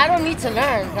 I don't need to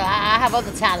learn. I have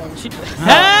other talents.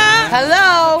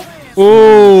 Hello.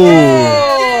 Ooh.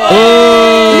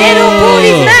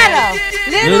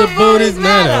 Little booties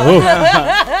matter.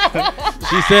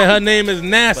 She said her name is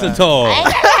Nassatol.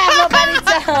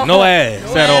 No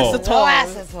ass at all. No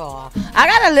ass at all. I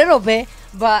got a little bit,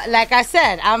 but like I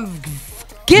said, I'm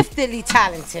giftedly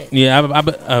talented. Yeah, all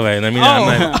right. Let me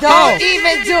don't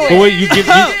even do it. But wait, you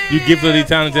giftedly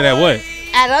talented at what?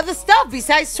 At other stuff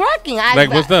besides twerking. Like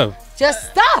what stuff?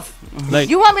 Just stuff. Like,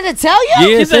 you want me to tell you?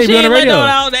 Yeah, she said she on the radio.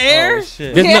 Out the air. Oh,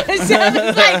 shit.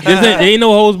 There ain't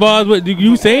no hose bars, but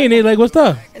you saying it like what's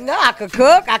up? No, I could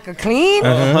cook. I could clean.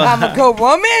 I'm a good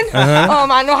woman.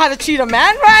 I know how to treat a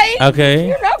man right. Okay.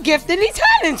 You know, giftedly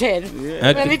talented.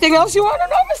 Okay. Anything else you want to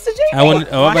know, Mr. J?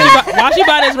 Why she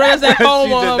buy this Renaissance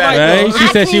phone on her Right? She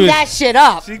said she was. that shit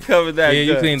up. She covered that. Yeah,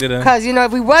 you cleaned it up. Because, you know,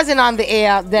 if we wasn't on the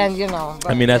air, then, you know.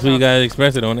 I mean, that's what you gotta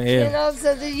express it on the air. You know,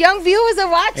 so the young viewers are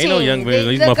watching. Ain't no young viewers.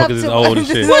 They These look up motherfuckers is to old us.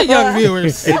 and shit. What young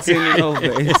viewers? 18 and over.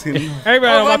 18 and over.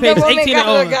 Everybody on my page is 18 and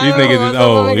older. These niggas is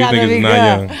old. These niggas is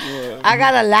not young. I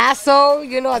got a lasso,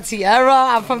 you know, a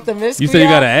tiara. I'm from Themyscira. You said you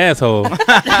got an asshole.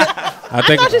 I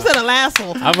thought you said a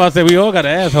lasso. I'm about to say we all got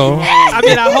an asshole. I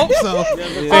mean, I hope so.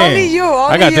 Only you.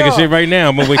 Only I gotta you. take a shit right now.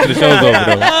 I'm gonna wait till the show's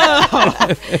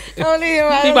over though. Only you.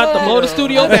 He about to blow the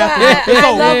studio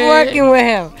I love working with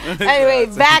him. Anyway,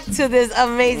 back to this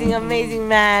amazing, amazing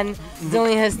man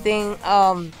doing his thing.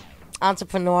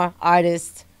 Entrepreneur,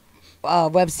 artist,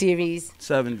 web series.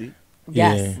 70.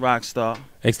 Yes. Yeah. Rock star.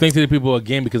 Explain to the people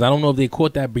again because I don't know if they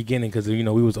caught that beginning because you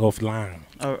know we was offline.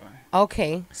 All right.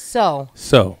 Okay, so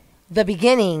the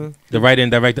beginning. The writer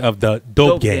and director of the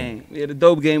Dope Game. Yeah, the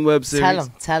Dope Game web series.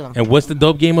 Tell him. And what's the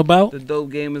Dope Game about? The Dope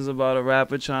Game is about a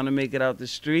rapper trying to make it out the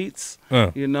streets,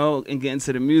 you know, and get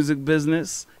into the music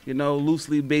business, you know,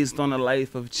 loosely based on the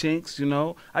life of Chinks, you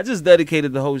know. I just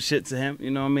dedicated the whole shit to him, you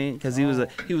know what I mean? Because he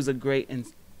was a great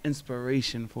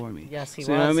inspiration for me. Yes, he was.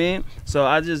 You know what I mean? So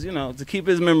I just, you know, to keep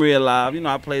his memory alive, you know,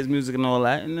 I play his music and all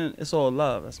that, and then it's all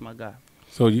love. That's my guy.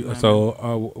 So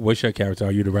what's your character?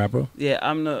 Are you the rapper? Yeah,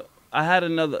 I had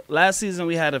another. Last season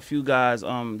we had a few guys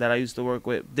that I used to work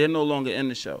with. They're no longer in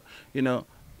the show. You know,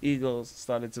 egos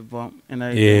started to bump and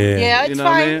everything. Yeah, you it's know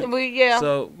fine. What I mean?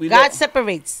 So God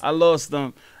separates. I lost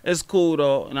them. It's cool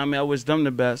though, and I mean I wish them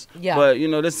the best. Yeah. But you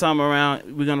know, this time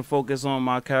around we're gonna focus on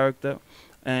my character.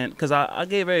 And because I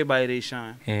gave everybody their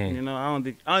shine, you know, I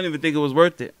don't even think it was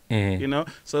worth it, you know.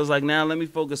 So it's like now let me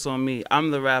focus on me. I'm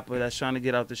the rapper that's trying to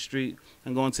get out the street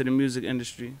and go into the music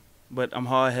industry, but I'm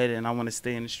hard headed and I want to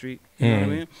stay in the street. You know what I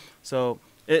mean? So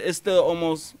it's still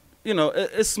almost, you know,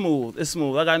 it's smooth. It's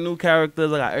smooth. I got new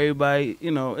characters. I got everybody. You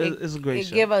know, it's a great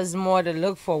show. It give us more to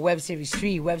look for. Web series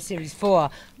 3, Web series 4,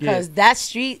 because that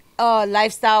street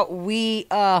lifestyle we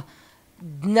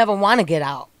never want to get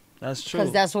out. That's true.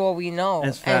 Because that's what we know.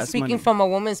 And speaking money. from a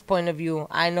woman's point of view,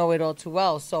 I know it all too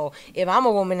well. So if I'm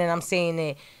a woman and I'm saying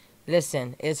it,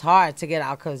 listen, it's hard to get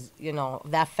out because, you know,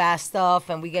 that fast stuff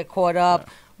and we get caught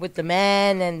up with the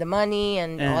man and the money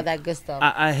and all that good stuff.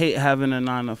 I hate having a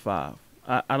 9 to 5.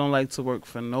 I don't like to work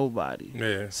for nobody.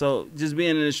 Yeah. So just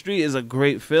being in the street is a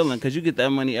great feeling because you get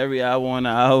that money every hour on the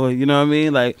hour. You know what I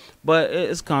mean? Like, but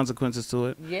it's consequences to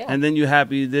it. Yeah. And then you're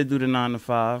happy you did do the 9 to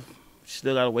 5.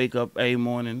 Still gotta wake up every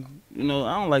morning. You know,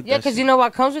 I don't like that. Yeah, because you know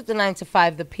what comes with the 9 to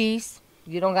 5? The peace.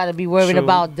 You don't gotta be worried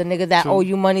about the nigga that owe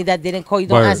you money that didn't call you.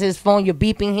 Don't answer his phone. You're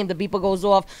beeping him. The beeper goes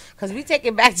off. Because we take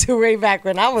it back to way back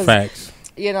when I was. Facts.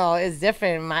 You know, it's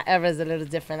different. My era is a little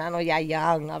different. I know y'all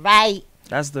young. All right.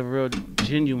 That's the real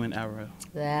genuine era.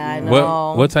 Yeah, I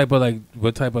know. What type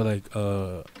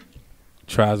of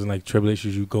trials and like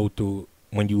tribulations you go through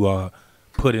when you are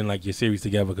putting like your series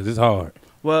together? Because it's hard.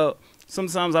 Well,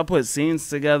 sometimes I put scenes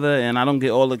together and I don't get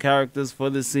all the characters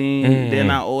for the scene. They're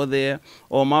not all there.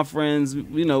 Or my friends,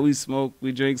 you know, we smoke,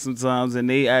 we drink sometimes, and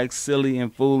they act silly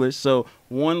and foolish. So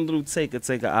one little take could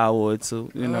take an hour or two,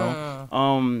 you know.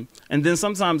 And then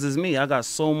sometimes it's me. I got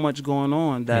so much going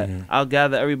on that I'll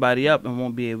gather everybody up and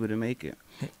won't be able to make it.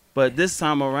 But this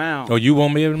time around... Oh, you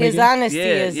won't be able to make it? His honesty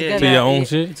is gonna... To your own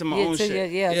shit? To my own shit.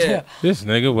 Yeah. This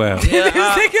nigga, wow. Yeah,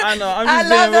 I know. I'm just I love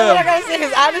being that. real. What I gotta say,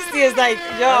 his honesty is like,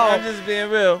 yo. I'm just being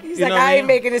real. He's you like, know what I ain't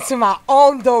making it to my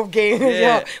own dope game.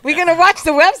 Yeah. Yo, we gonna watch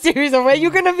the web series, or where you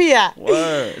gonna be at?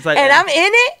 Word. It's like, and I'm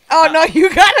in it? Oh, no, you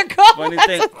gotta go. Funny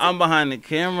thing, I'm behind the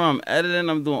camera, I'm editing,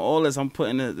 I'm doing all this. I'm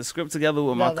putting the script together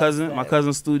with my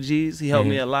cousin Stu G's. He helped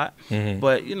me a lot.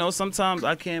 But, you know, sometimes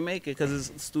I can't make it because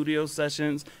it's studio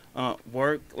sessions,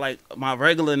 work, like my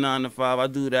regular 9 to 5. I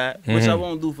do that, which I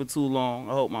won't do for too long.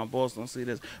 I hope my boss don't see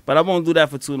this. But I won't do that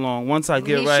for too long. Once I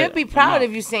get right. He should be proud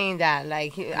of you saying that.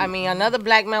 Like, I mean, another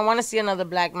black man, want to see another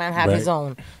black man have his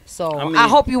own. So I, mean, I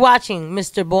hope you're watching,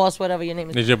 Mr. Boss, whatever your name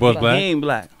is. Is your boss black? He ain't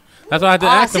black. That's why I had to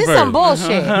ask him see first. some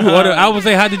bullshit. I would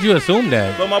say, how did you assume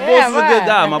that? But my boss is a good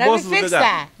guy. My boss is a good guy.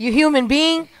 That. You human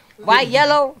being, white,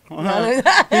 yellow.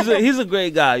 He's a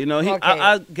great guy. You know,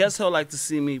 I guess he'll like to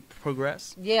see me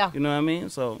progress. Yeah. You know what I mean?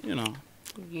 So, you know.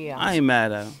 Yeah. I ain't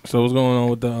mad at him. So what's going on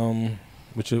with the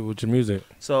with your music?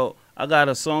 So I got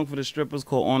a song for the strippers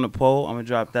called On the Pole. I'm gonna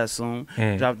drop that soon.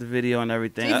 Drop the video and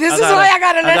everything. See, this is why I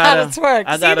gotta learn how to twerk.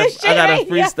 I got a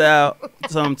freestyle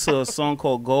to a song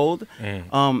called Gold.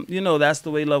 You know, That's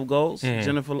the Way Love Goes.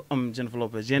 Jennifer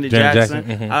Lopez, Janet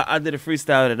Jackson. I did a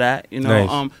freestyle to that. You know,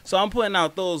 Nice. so I'm putting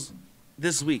out those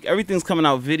this week. Everything's coming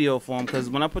out video form because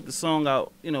when I put the song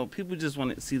out, you know, people just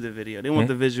want to see the video. They want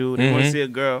the visual. They want to see a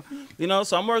girl. You know,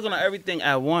 so I'm working on everything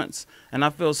at once, and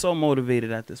I feel so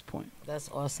motivated at this point. That's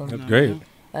awesome. That's great.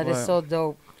 That is so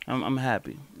dope. I'm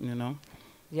happy. You know.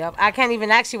 Yep. I can't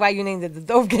even ask you why you named it the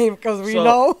Dope Game because we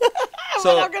know.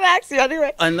 So I'm not gonna ask you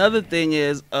anyway. Another thing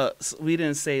is, we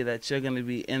didn't say that you're gonna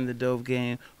be in the Dope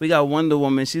Game. We got Wonder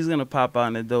Woman. She's gonna pop out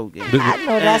in the Dope Game. I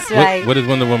know that's right. What is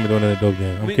Wonder Woman doing in the Dope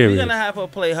Game? I'm We're curious. gonna have her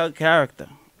play her character.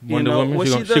 Wonder Woman? What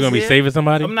She does gonna be here, saving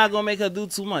somebody? I'm not gonna make her do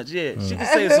too much. Yeah, she can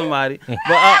save somebody,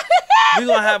 but we're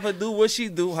gonna have her do what she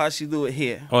do, how she do it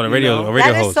here. Oh, the radio host.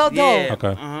 That is so dope. Yeah.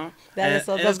 Okay. That is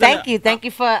so dope. Thank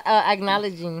you for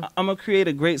acknowledging. I'm gonna create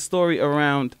a great story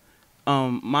around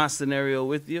my scenario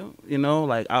with you. You know,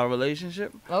 like our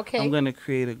relationship. Okay. I'm gonna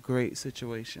create a great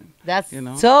situation. That's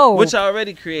so. Which I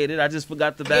already created. I just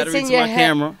forgot the battery to my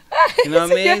camera. You know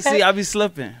what I mean? See, I be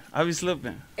slipping.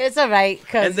 It's all right,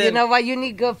 because you know what? You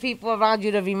need good people around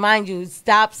you to remind you,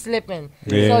 stop slipping.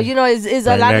 Yeah. So, you know, it's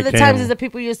a lot of the times it's the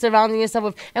people you're surrounding yourself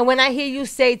with. And when I hear you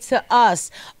say to us,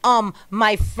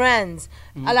 my friends,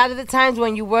 a lot of the times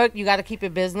when you work, you got to keep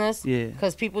it business. Yeah.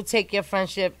 Because people take your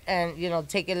friendship and, you know,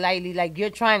 take it lightly. Like, you're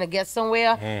trying to get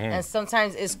somewhere, and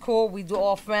sometimes it's cool. We do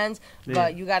all friends,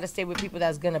 but you got to stay with people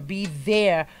that's going to be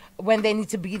there when they need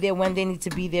to be there,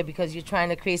 because you're trying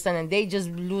to create something. They just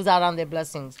lose out on their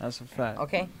blessings. That's a fact.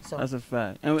 Okay? So that's a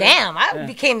fact. Damn, I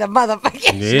became the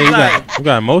motherfucking Yeah, you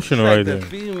got emotional right there. The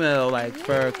female, like,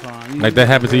 Farrakhan. Like that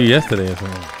happened to you yesterday or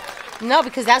something. No,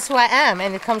 because that's who I am,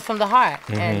 and it comes from the heart.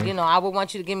 And, you know, I would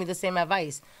want you to give me the same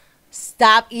advice.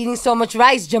 Stop eating so much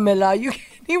rice, Jamila. You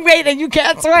wait and you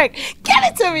can't twerk. Give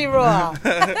it to me raw.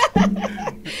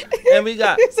 And we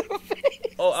got,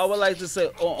 I would like to say,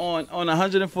 on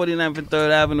 149th and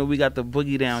 3rd Avenue, we got the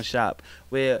Boogie Down shop,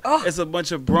 where it's a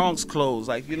bunch of Bronx clothes.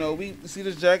 Like, you know, we see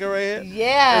this jacket right here?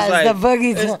 Yeah, it's like, the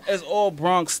Boogie Down. It's all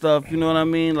Bronx stuff, you know what I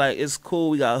mean? Like, it's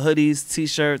cool. We got hoodies,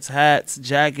 T-shirts, hats,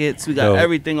 jackets. We got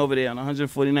everything over there on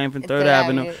 149th and 3rd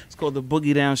Avenue. It's called the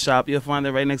Boogie Down shop. You'll find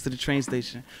it right next to the train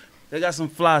station. They got some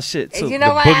fly shit, too. You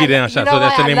know the Boogie Down shop. So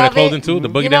that's the name of the clothing, too? The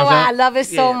Boogie Down shop? I love it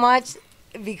so much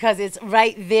because it's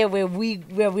right there where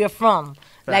we're from.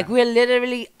 Like, we're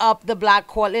literally up the block,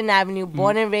 Cortland Avenue,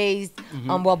 born and raised.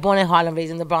 Well, born in Harlem,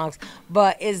 raised in the Bronx.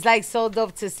 But it's, like, so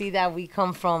dope to see that we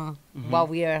come from what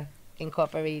we are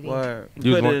incorporating. Word.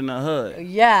 You put it in the hood.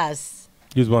 Yes.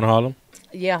 You was born in Harlem?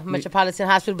 Yeah, Metropolitan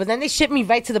Hospital. But then they shipped me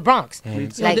right to the Bronx.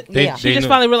 Like, she just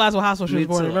finally realized what hospital she was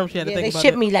born in. Remember, she had to think about it. They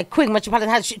shipped me like quick. Metropolitan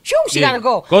Hospital. She gotta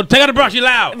go. Go take her to Bronx. She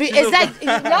loud. It's like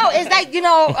it's like, you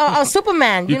know,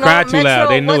 Superman. You know, cried too loud.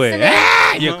 They knew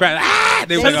it. You cried.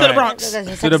 They went to the Bronx.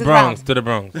 To the Bronx. To the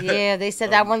Bronx. Yeah, they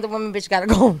said that Wonder Woman bitch gotta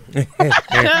go.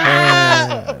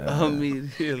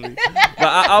 Immediately. But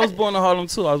I was born in Harlem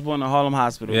too. I was born in Harlem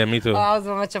Hospital. Yeah, me too. Oh, I was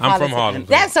born in Metropolitan. I'm from Harlem.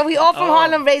 Then so we all from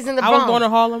Harlem, raised in the Bronx. I was born in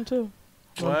Harlem too.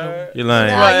 You're lying.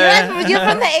 No, you're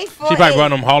from the 848. She probably brought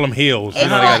them Harlem Hills.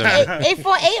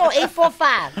 848 or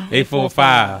 845?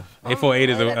 845. 848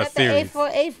 is a series.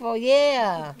 844,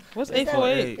 yeah. What's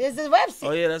 848? It's a web series.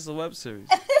 Oh, yeah, that's a web series.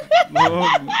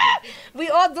 We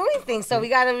all doing things, so we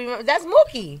gotta remember. That's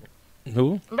Mookie.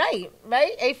 Who? Right.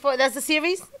 84. That's the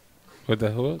series. What the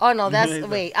hell? Oh no, that's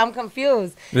wait. I'm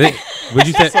confused. But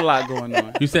you said that's a lot going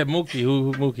on. You said Mookie.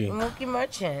 Who Mookie? Mookie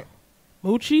Merchant.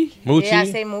 Moochie? Yeah, I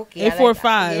say Mookie.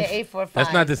 845. Yeah, 845.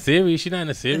 That's not the series. She's not in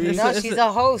the series. No, she's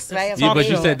a host, right? Yeah, but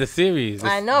you said the series.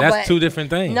 I know, that's but two different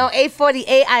things. No,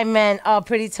 848. I meant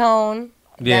Pretty Tone.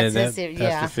 Yeah, that's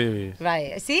the series.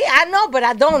 Right. See, I know, but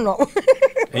I don't know.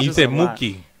 And you said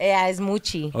Mookie. Yeah, it's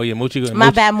Moochie. Oh yeah, Moochie. My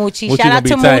bad, Moochie. Shout out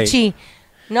to Moochie.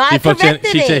 No, I corrected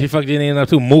it. She said she fucked your name up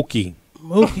too, Mookie.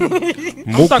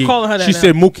 Mookie. Start calling her that. She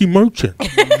said Mookie Merchant.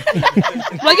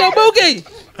 Like, yo, Mookie.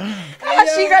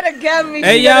 She gonna get me.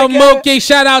 Hey, yo, Mookie.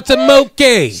 Shout out to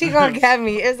Mookie. She gonna get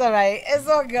me. It's all right. It's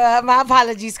all good. My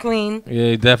apologies, Queen.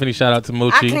 Yeah, definitely shout out to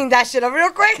Moochie. I cleaned that shit up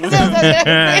real quick.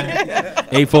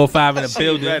 845 in the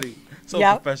building. Ready. So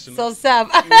professional. So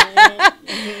sub.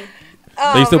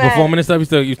 So you still performing and stuff?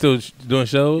 You still doing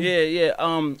shows? Yeah.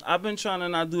 I've been trying to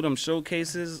not do them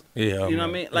showcases. Yeah. You know what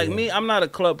I mean? Like me, I'm not a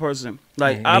club person.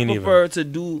 Like I prefer to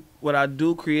do what I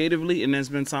do creatively and then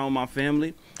spend time with my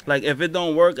family. Like if it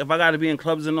don't work, if I got to be in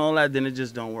clubs and all that, then it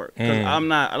just don't work. Because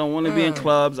I don't want to be in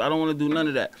clubs. I don't want to do none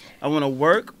of that. I want to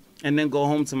work and then go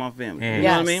home to my family. You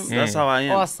know what I mean? That's how I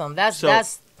am. Awesome. That's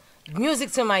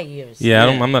music to my ears. Yeah,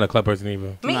 I'm not a club person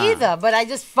either. Me either, but I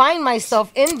just find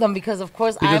myself in them because, of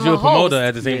course, I'm you're a a promoter host.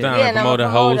 at the same time. Yeah, and I'm a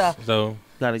promoter. Host, so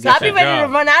I'll be ready to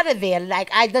run out of there.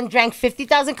 Like, I done drank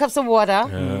 50,000 cups of water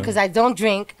because I don't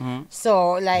drink.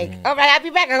 So, like, all right, I'll be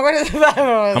back. I'm going to the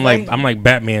bathroom. I'm like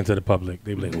Batman to the public.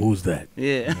 They be like, who's that?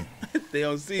 Yeah. They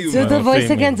don't see you. Do the voice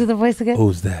again. Do the voice again.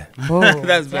 Who's that?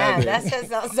 That's bad. Yeah, that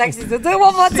sounds sexy. Do it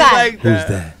one more time. Like who's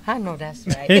that? I know that's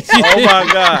right. Oh my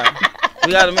God.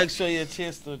 We gotta make sure your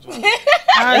chair still dry.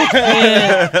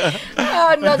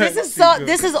 Oh no,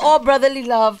 this is all brotherly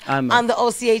love on the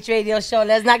O.C.H. radio show.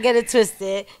 Let's not get it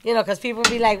twisted, you know, because people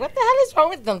be like, what the hell is wrong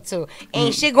with them two?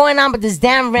 Ain't shit going on but this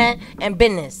damn rent and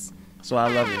business. So I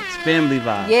love it. It's family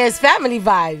vibes. Yeah, it's family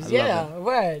vibes.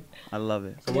 Word. I love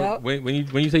it. So when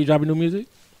you say you dropping new music?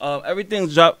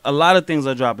 Everything's drop. A lot of things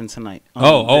are dropping tonight.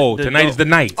 Tonight is the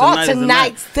night.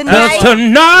 Tonight's the night. That's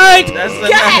tonight. That's the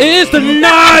night. It's the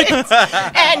night.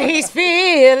 And he's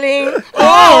feeling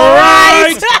all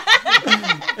right.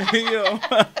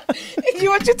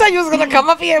 What you thought you was gonna come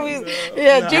up here?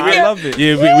 I love it.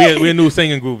 Yeah, we're a new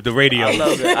singing group, the Radio.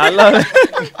 I love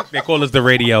it. They call us the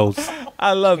Radios.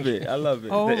 I love it.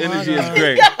 Oh, the energy is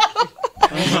great.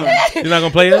 You're not gonna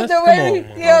play us? Come on.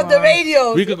 Yeah, the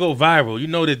radio. We could go viral. You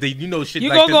know that you know shit. You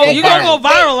like gonna this you gonna go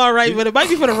viral, all right? But it might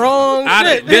be for the wrong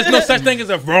shit. There's no such thing as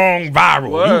a wrong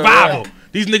viral. You viral.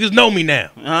 These niggas know me now.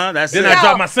 That's then it. I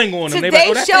dropped my single on them.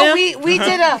 Today's show, we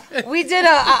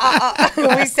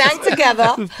sang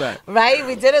together, right?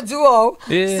 We did a duo.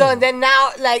 Yeah. So then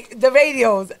now, like the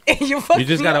radios, you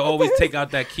just gotta always take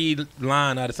out that key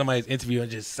line out of somebody's interview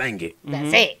and just sing it.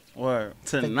 That's it. Word.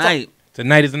 Tonight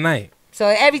is the night. So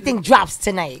everything drops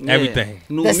tonight. Yeah. Everything.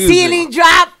 The ceiling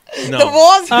drop. No. The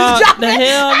walls drop. The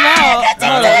hell no.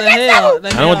 I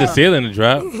don't want the ceiling to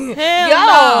drop. Hell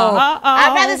no.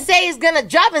 I'd rather say it's gonna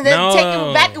drop and then take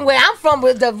you back where I'm from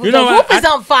with the roof is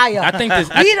on fire. I think this.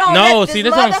 That's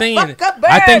what I'm saying. Burn.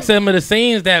 I think some of the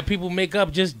scenes that people make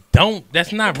up just don't.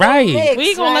 That's not right.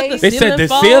 We gonna let the They said the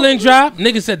ceiling drop.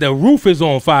 Niggas said the roof is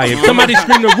on fire. If somebody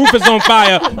scream the roof is on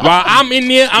fire while I'm in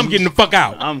there, I'm getting the fuck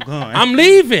out. I'm going. I'm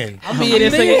leaving. I'm being there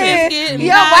singing. Yo,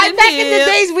 right back in the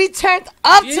days we turned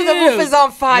up to the roof is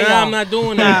on fire. Nah, I'm not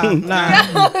doing that.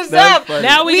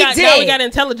 Now we got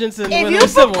intelligence in. If you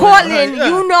from Portland,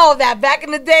 you know that back in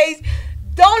the days,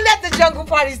 don't let the jungle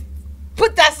parties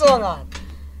put that song on.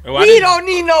 We don't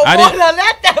need no water.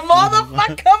 Let that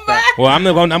motherfucker come back. Well, I'm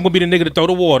gonna be the nigga to throw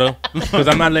the water because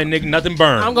I'm not letting nothing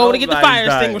burn. I'm going to get the fire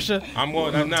extinguisher. I'm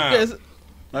going. Nah.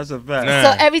 That's a fact.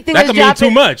 So everything that is can mean too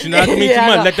much. You know, that can mean too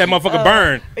much. Let that motherfucker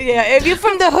burn. Yeah, if you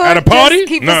from the hood, at a party, just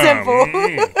keep it simple.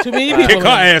 Too many people. Kick her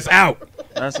ass out.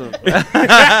 That's a.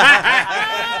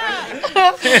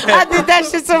 I did that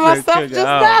shit to myself just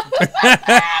now.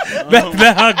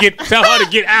 Tell her to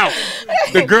get out.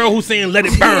 The girl who's saying let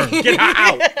it burn, get her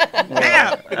out.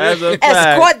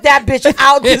 Escort that bitch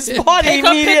out this party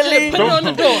immediately. Put her on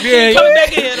the door. Yeah, coming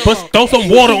back in. Throw some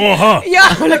water on her. Yo,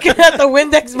 I'm looking at the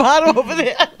Windex bottle over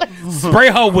there. Spray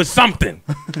her with something.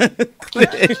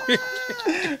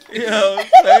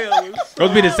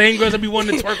 Those be the same girls that be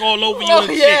wanting to twerk all over you and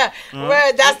shit.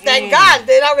 Well, that's thank God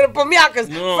they're not gonna put me out because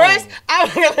first I'm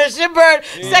gonna let shit burn.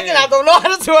 Second, I don't know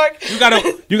how to twerk.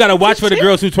 You gotta watch for the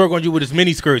girls who twerk on you with his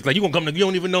mini skirts. Like you gonna come to, you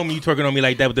don't even know me, you twerking on me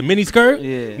like that with the mini skirt.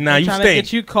 Yeah. Nah, you stink.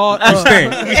 Get you caught. You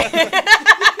stink.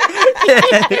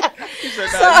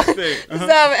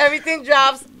 So everything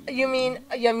drops. You mean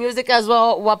your music as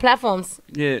well? What platforms?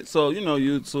 Yeah, so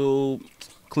YouTube,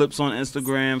 clips on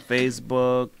Instagram,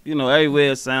 Facebook,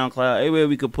 everywhere, SoundCloud, everywhere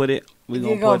we could put it. We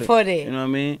gonna put it. You know what I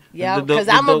mean? Yeah, because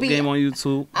I'm gonna be game on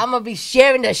YouTube. I'm gonna be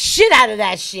sharing the shit out of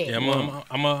that shit. Yeah,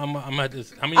 I'm at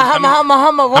this. How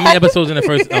many episodes in the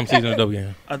first season of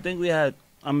W? I think we had.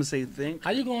 I'm gonna say think. How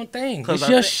you gonna think? It's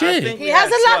your shit. He has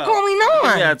a lot going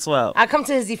on. We had 12. I come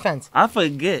to his defense. I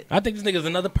forget. I think this nigga's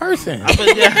another person. I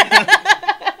forget.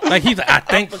 Like I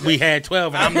think we had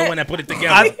 12, and I'm the one that put it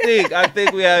together. I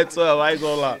think we had 12. I ain't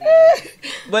gonna lie.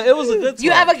 But it was a good 12.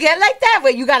 You ever get like that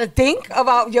where you gotta think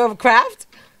about your craft?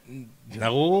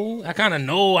 No, I kind of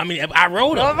know. I mean, I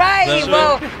wrote them. All right,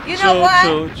 well, you know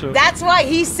what? True. That's why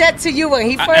he said to you when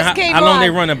he first came on. How long they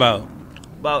run about?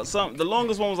 The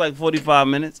longest one was like 45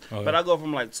 minutes, but I go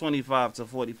from like 25 to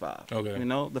 45. Okay.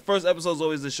 The first episode is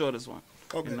always the shortest one.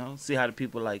 Okay. See how the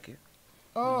people like it.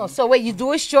 Oh, so wait, you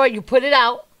do it short, you put it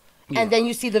out, and then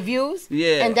you see the views?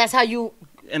 Yeah. And that's how you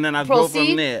And then I go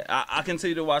from there. I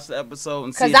continue to watch the episode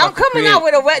and see. Because I'm coming out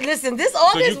with a web. Listen, this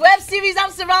web series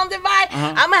I'm surrounded by.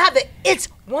 I'm gonna have the It's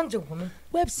Wonder Woman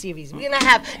web series. We're gonna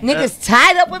have niggas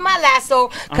tied up with my lasso.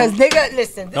 Cause nigga,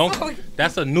 listen.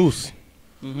 That's a noose.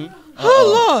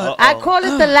 Oh Lord! I call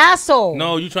it the lasso.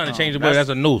 No, you trying to change the word. That's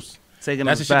a noose. Taking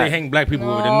That's the shit they hang black people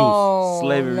with a noose.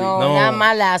 Slavery. No, not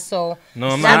my lasso. No,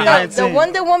 I'm not. The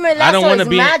Wonder Woman lasso I don't want is to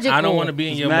be. magical. I don't want to be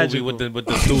in your movie with the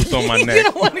noose on my neck. You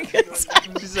don't want to get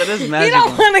tied. She said it's You magical.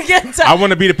 don't want to get tied. I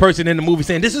want to be the person in the movie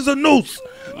saying, "This is a noose.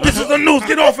 This is a noose.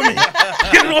 Get off of me.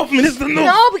 Get it off of me. This is a noose."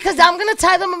 No, because I'm gonna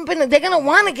tie them up. They're gonna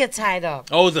want to get tied up.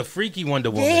 Oh, it's a freaky Wonder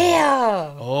Woman.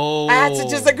 Yeah. Oh. I had to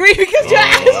disagree because your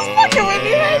ass is fucking with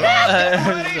me right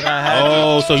now.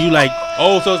 Oh, so you like?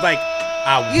 Oh, so it's like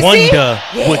I You wonder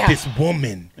see? what Yeah. this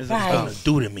woman is Right. gonna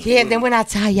do to me. Yeah, then when I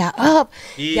tie y'all up,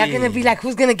 y'all gonna be like,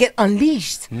 who's gonna get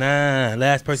unleashed? Nah,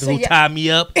 last person So who yeah. tied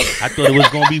me up, I thought it was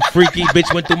gonna be freaky.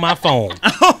 Bitch went through my phone.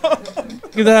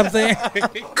 You know what I'm saying?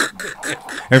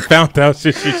 And found out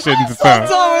shit she shouldn't have found.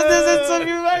 What's this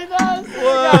interview right now?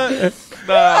 What?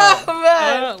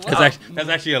 Oh, man. That's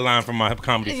actually a line from my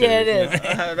comedy series. Yeah, it is.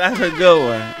 That's a good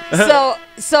one.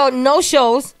 So no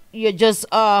shows. You're just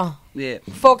Yeah.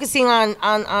 focusing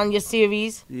on your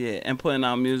series. Yeah, and putting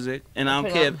out music. And I don't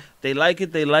Put care out- if they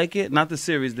like it. Not the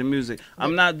series, the music.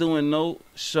 I'm not doing no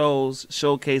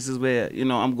showcases where,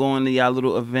 I'm going to y'all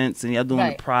little events and y'all doing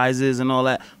Right. the prizes and all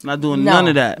that. I'm not doing none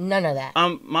of that. None of that.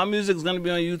 My music's gonna be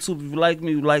on YouTube. If you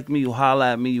like me, you holler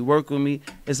at me, you work with me.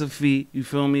 It's a fee, you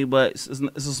feel me? But it's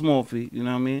a small fee, you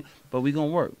know what I mean? But we gonna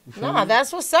work. You feel No, me?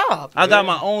 that's what's up. I got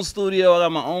my own studio. I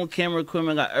got my own camera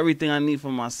equipment. I got everything I need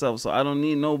for myself. So I don't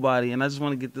need nobody. And I just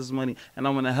want to get this money. And I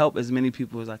want to help as many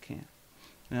people as I can.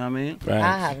 You know what I mean?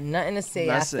 I have nothing to say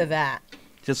That's after it. that.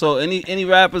 Just so any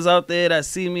rappers out there that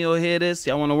see me or hear this,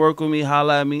 y'all want to work with me,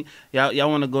 holla at me. Y'all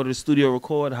want to go to the studio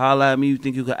record, holla at me. You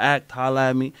think you can act, holla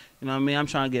at me. You know what I mean? I'm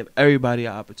trying to give everybody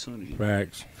an opportunity.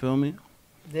 Facts. Feel me?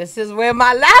 This is where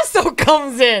my lasso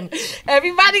comes in.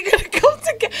 Everybody gonna come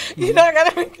together. You know, I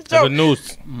gotta make a That's joke. a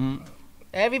noose.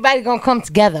 Everybody gonna come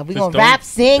together. We Just gonna don't- rap,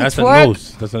 sing, That's twerk. a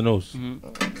noose. That's a noose.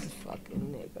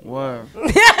 Word.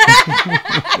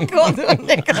 Go to a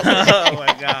nigga. Oh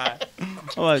my God.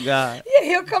 Oh my God. Yeah,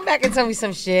 he'll come back and tell me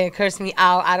some shit, curse me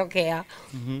out. I don't care.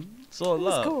 It's all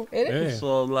love. It's cool. It is. It's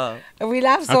all love. And we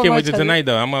laugh so I can't much. wait till honey. tonight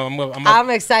though. I'm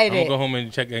excited. I'm gonna go home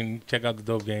and check out the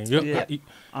dope game. Yeah.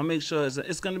 I'll make sure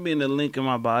it's gonna be in the link in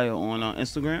my bio on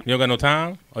Instagram. You don't got no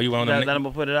time, or you want That them? I'm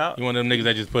gonna put it out. You want them niggas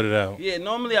that just put it out? Yeah,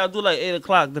 normally I'll do like 8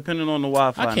 o'clock depending on the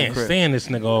Wi-Fi. I in the can't crib. stand this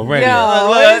nigga already.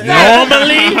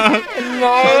 Normally?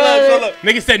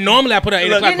 Nigga said normally I put it at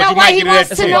 8 o'clock, You but know you why might he get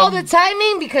wants it to at know 10. the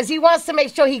timing? Because he wants to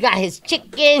make sure he got his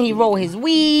chicken, he roll his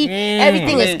weed,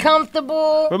 everything is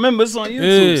comfortable. Remember, it's on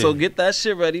YouTube, Yeah. so get that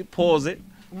shit ready, pause it.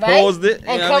 Right? Paused it,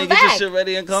 And you know what I come mean? Get your back. shit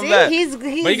ready and come See, back. he's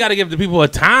But you gotta give the people a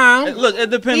time. Look, it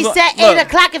depends. He on, said look, 8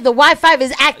 o'clock if the Wi-Fi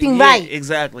is acting yeah, right.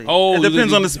 Exactly. Oh, it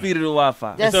depends you- on the speed of the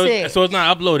Wi-Fi. That's so, it. so it's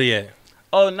not uploaded yet.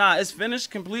 Oh, nah, it's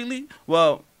finished completely.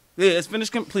 Well, yeah, it's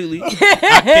finished completely. I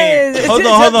can't. Hold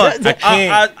on. I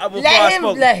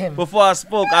can't. Before I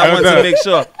spoke, I wanted to make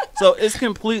sure. So it's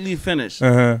completely finished.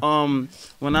 Uh-huh.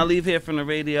 When I leave here from the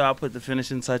radio, I'll put the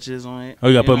finishing touches on it. Oh,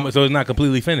 you got know? put, so it's not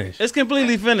completely finished. It's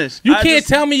completely finished. You I can't just-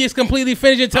 tell me it's completely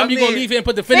finished and tell me you're gonna mean, leave here and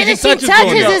put the finishing Finishing touches on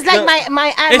it. touches is like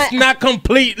my It's not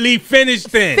completely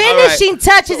finished then. finishing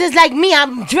touches is like me.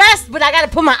 I'm dressed, but I gotta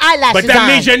put my eyelashes But that on.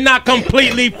 means you're not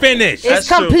completely finished. It's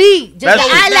complete. Just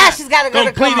the eyelashes gotta go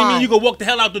to Completely come mean on. you can walk the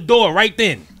hell out the door right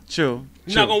then. True.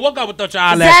 You're not gonna walk out without your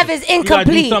eyelashes. Zev is You gotta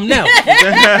do incomplete. something else.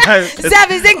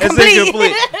 Zev is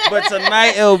incomplete. But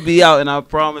tonight it'll be out, and I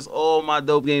promise all my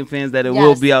Dope Game fans that it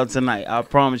will be out tonight. I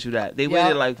promise you that. They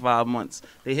waited like 5 months.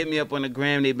 They hit me up on the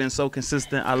gram. They've been so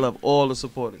consistent. I love all the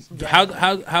supporters. How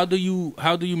do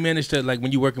you manage to, like,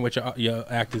 when you're working with your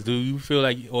actors? Do you feel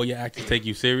like all your actors take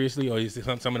you seriously, or is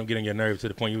some of them get on your nerves to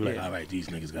the point you're like, all right, these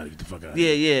niggas gotta get the fuck out?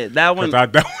 Yeah, that one.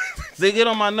 They get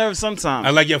on my nerves sometimes. I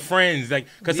like your friends, like,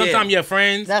 cause sometimes your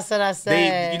friends. That's what I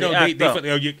said. They feel,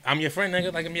 I'm your friend,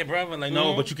 nigga. Like I'm your brother. Like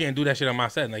no, but you can't do that shit on my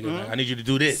set. Like I need you to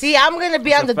do this. See, I'm gonna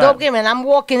be on the That's a Dope Game, and I'm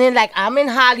walking in like I'm in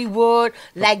Hollywood,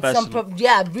 like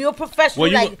real professional.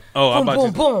 Well, like boom,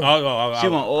 boom, boom. She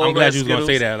want all I'm glad red you was gonna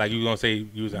say Skittles. that. Like you was gonna say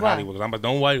you was in What? Hollywood. 'Cause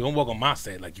don't walk on my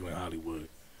set like you in Hollywood.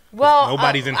 Well,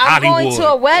 nobody's in I'm Hollywood. going to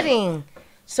a wedding.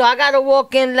 So I gotta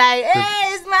walk in like,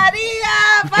 hey, it's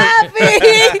Maria,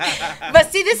 papi.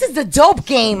 But see, this is the Dope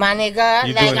Game, my nigga.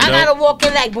 You Like doing I gotta dope? walk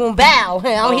in like boom bow.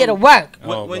 I'm here to work.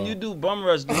 When you do bum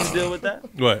rush, do you deal with that?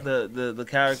 What? The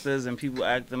characters and people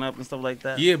acting up and stuff like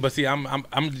that? Yeah, but see, I'm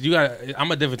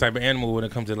a different type of animal when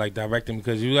it comes to like directing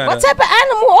because you got What type of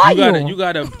animal are you?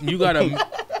 You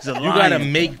gotta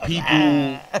make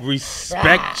people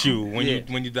respect you when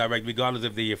you direct, regardless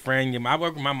if they're your friend. I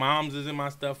work with my moms is in my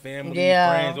stuff, family, Yeah.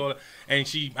 friends, all that. And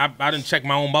I didn't check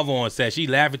my own mother on set. She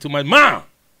laughing too much. Mom,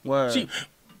 Word. she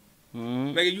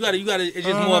Like you gotta. It's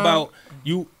just more about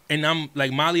you. And I'm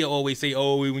like Molly always say,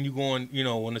 oh, when you go on,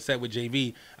 on the set with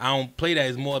JV, I don't play that.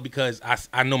 It's more because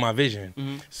I know my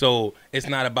vision. So it's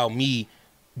not about me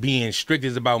being strict.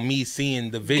 It's about me seeing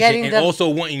the vision and also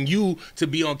wanting you to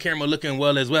be on camera looking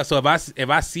well as well. So if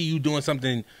I see you doing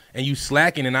something and you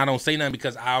slacking and I don't say nothing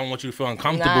because I don't want you to feel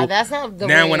uncomfortable. Nah, that's not the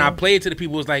now way. when I play it to the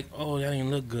people, it's like, oh, that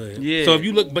didn't look good. Yeah. So if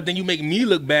you look, but then you make me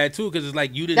look bad too because it's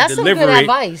like you didn't That's deliver some good it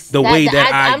advice. the way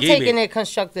that I'm gave taking it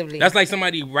constructively. That's like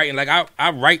somebody writing. Like I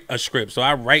write a script, so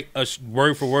I write a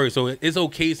word for word. So it's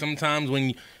okay sometimes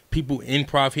when people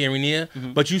improv here and there,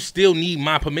 but you still need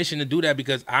my permission to do that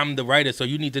because I'm the writer. So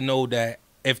you need to know that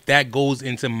if that goes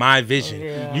into my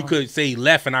vision, you could say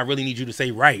left, and I really need you to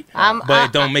say right. But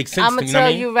it don't make sense. I'm gonna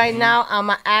tell you right now. I'm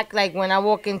gonna act like when I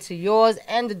walk into yours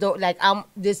and the door, like I'm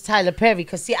this Tyler Perry.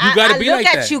 Because see, I look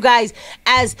like at you guys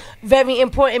as very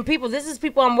important people. This is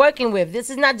people I'm working with.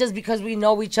 This is not just because we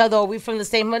know each other or we from the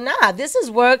same. But nah, this is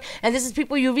work, and this is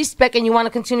people you respect and you want to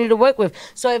continue to work with.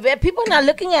 So if people are not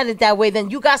looking at it that way,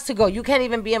 then you got to go. You can't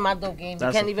even be in my dope game.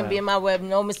 You can't even be in my web.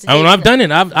 No, Mr. I don't know, I've done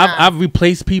it. I've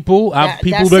replaced people.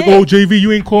 People like, oh, JV,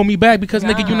 you ain't call me back because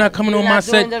nigga, you're not coming on my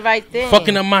set,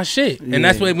 fucking up my shit. And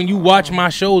that's why when you watch my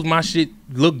shows, my shit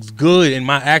looks good and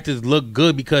my actors look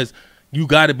good because you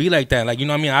gotta be like that. Like, you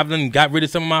know what I mean? I've done got rid of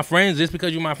some of my friends. Just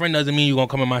because you're my friend doesn't mean you're gonna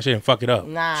come in my shit and fuck it up.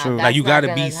 Nah, like you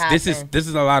gotta be. This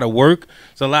is a lot of work.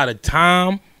 It's a lot of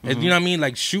time. You know what I mean?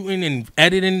 Like shooting and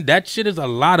editing, that shit is a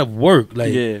lot of work.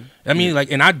 Like, I mean,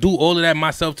 like, and I do all of that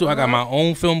myself too. I got my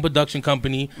own film production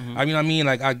company. I mean,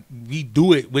 like we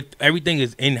do it with everything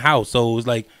is in house. So it's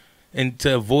like, and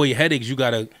to avoid headaches, you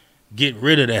gotta get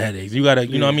rid of the headaches. You gotta,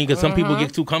 you know what I mean? Because some people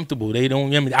get too comfortable. They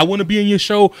don't. You know what I mean? I want to be in your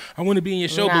show. I want to be in your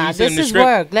show. Nah, but you send them the this is script.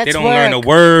 work. Let's they don't work. learn the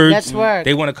words. Let's work.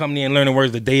 They want to come in and learn the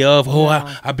words the day of. Oh,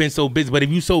 I've been so busy. But if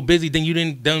you so busy, then you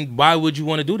didn't. Then why would you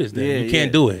want to do this? Then you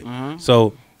can't do it.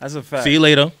 So. That's a fact. See you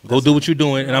later. Go do what you're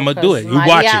doing, and I'm gonna do it. You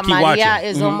watch it. Keep watching. Maria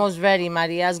is almost ready.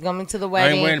 Maria's coming to the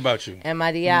wedding. I ain't worried about you. And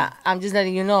Maria, I'm just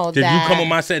letting you know If that you come on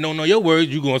my set and don't know your words,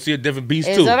 you gonna see a different beast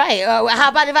it's too. all right. How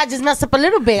about if I just mess up a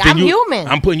little bit? Then I'm human.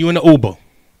 I'm putting you in the Uber.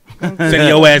 Send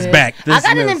your ass back. I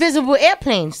got an invisible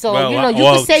airplane, so you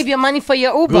can save your money for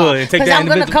your Uber because I'm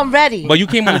gonna come ready. But you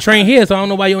came on the train here, so I don't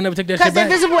know why you don't never take that shit back. Because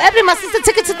the invisible airplane, my sister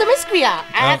took it to the Miscria.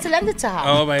 I had to lend it to her.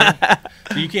 Oh man,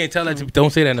 so you can't tell that.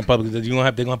 Don't say that in the public because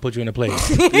they're gonna put you in a place.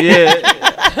 They're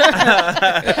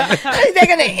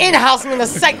gonna in-house me in a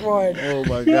psych ward. Oh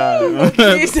my god,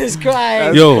 Jesus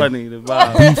Christ! That's funny.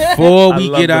 Before we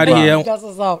get out of here, That's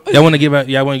what's up. y'all want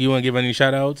to give any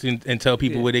shout outs and tell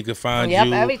people where they could find you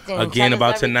everything. again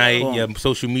about tonight, Cool. your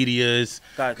social medias,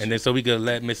 Gotcha. and then so we could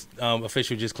let Miss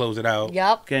Official just close it out.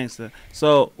 Yep. Gangster.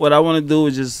 So what I want to do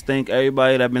is just thank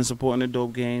everybody that been supporting the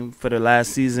Dope Game for the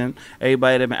last season.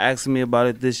 Everybody that been asking me about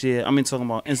it this year. I mean, talking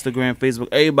about Instagram, Facebook.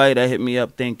 Everybody that hit me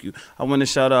up, thank you. I want to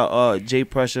shout out Jay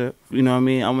Pressure. You know what I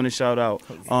mean? I want to shout out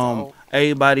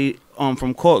everybody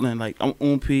from Cortland, like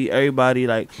Umpi, everybody,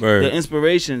 like the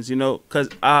inspirations, you know, because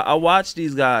I watched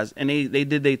these guys and they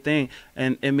did their thing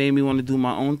and it made me want to do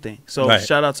my own thing. So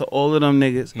shout out to all of them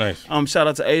niggas. Nice. Shout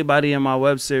out to everybody in my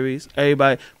web series,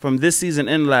 everybody from this season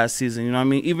and last season, you know what I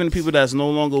mean? Even the people that's no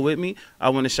longer with me, I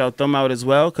want to shout them out as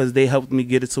well because they helped me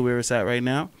get it to where it's at right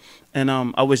now. And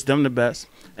I wish them the best.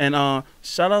 And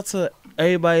shout out to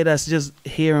everybody that's just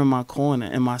here in my corner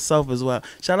and myself as well.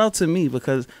 Shout out to me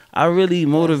because I really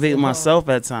motivate myself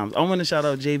at times. I want to shout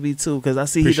out JB too because I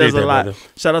see he does a lot. Brother.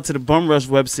 Shout out to the Bum Rush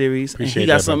web series. And he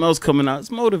got something else coming out. It's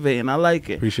motivating. I like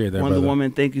it. Appreciate that, Wonder brother.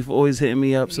 Woman, thank you for always hitting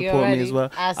me up, support me as well.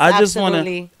 I just want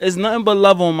to, it's nothing but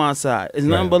love on my side. It's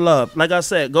nothing but love. Like I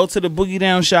said, go to the Boogie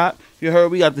Down shop. You heard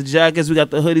we got the jackets, we got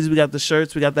the hoodies, we got the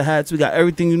shirts, we got the hats, we got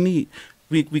everything you need.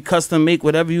 We custom make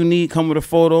whatever you need. Come with a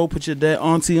photo. Put your dead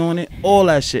auntie on it. All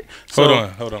that shit. So,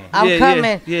 hold on. I'm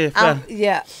coming.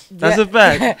 Yeah. That's a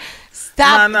fact.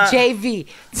 Stop JV.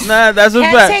 Nah, that's a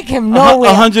Can't fact. take him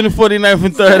nowhere. 149th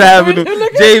and 3rd Avenue.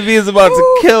 JV is about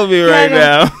to kill me right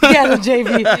now. Get him,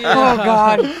 JV. Oh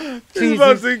God. He's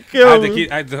about to kill me.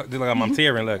 I'm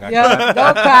tearing. Look, don't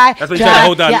cry. That's what you try to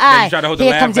hold the laugh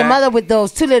Here comes your mother with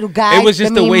those two little guys. It was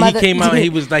just the way he came out. He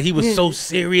was so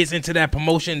serious into that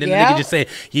promotion. Then the nigga just said,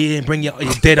 "Yeah, bring your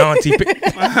dead auntie." We do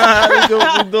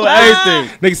everything.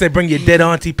 Nigga said, "Bring your dead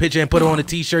auntie picture and put it on a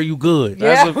t-shirt. You good?"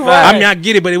 That's a fact. I mean, I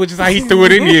get it, but it was just how he threw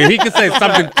it in here. He could say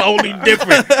something totally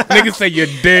different. Nigga say your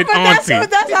dead auntie.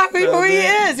 That's how who he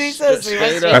is. He's so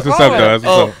That's what's up,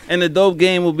 though. And the Dope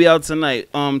Game will be out tonight.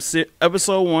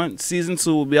 episode 1, season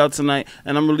 2 will be out tonight,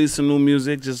 and I'm releasing new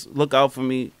music. Just look out for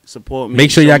me, support me.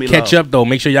 Make sure y'all catch up though.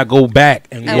 Make sure y'all go back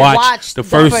and watch the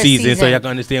first season so y'all can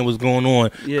understand what's going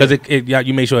on. Because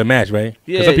you make sure it match, right?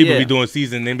 Because some people be doing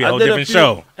season, then be a whole different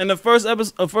show. In the first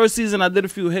season, I did a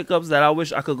few hiccups that I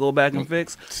wish I could go back and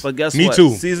fix. But guess what? Me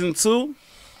too. Season 2,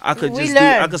 I could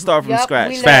I could start from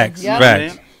scratch. Facts.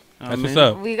 Facts. That's what's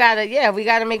up. We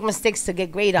gotta make mistakes to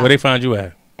get greater. Where they find you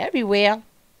at? Everywhere.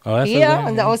 Oh, that's here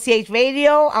on the O.C.H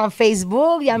radio, on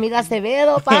Facebook, Yamila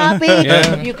Acevedo, papi.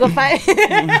 Yeah. You can find.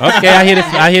 Okay, I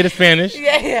hear the Spanish.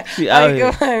 Yeah.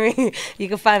 You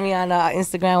can find me on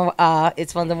Instagram.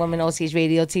 It's Wonder Woman O.C.H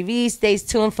Radio TV. Stay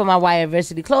tuned for my Wire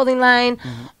Varsity clothing line.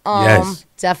 Yes.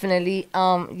 Definitely.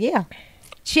 Yeah.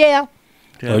 Cheer.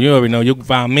 So you already know. You can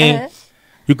find me.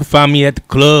 You can find me at the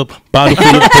club, bottle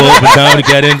full of club, but down to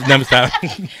get in. Let me stop.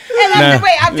 Wait,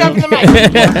 I'm dropping the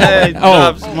mic.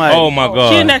 Oh my God.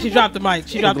 She didn't actually drop the mic.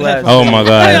 She dropped the headphones. Oh my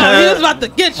God. He was about to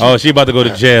get you. Oh, she about to go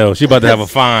to jail. She about to have a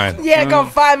fine. Yeah, come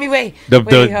find me. Wait.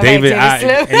 David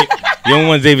you don't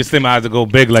want David Slim eyes to go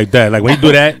big like that. Like when he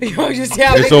do that,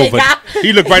 it's over.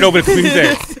 He looked right over the screen. He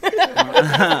said,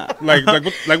 like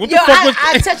what the fuck was?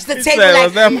 I touched the table said, like,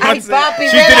 was that ay, papi,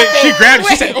 she did it. She grabbed it.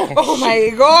 She said, oh my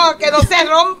God, que no se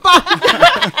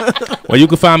rompa. Well, you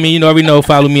can find me. You already know.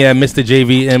 Follow me at Mr.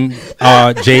 JVMRJAYV.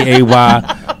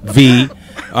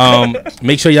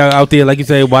 Make sure y'all out there, like you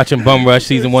say, watching Bum Rush.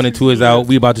 Season 1 and 2 is out.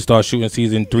 We about to start shooting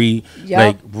season 3,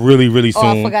 like really soon.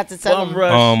 Oh, I forgot to tell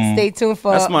them. Stay tuned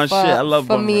for that's my shit. I love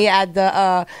for Bum me Rush. at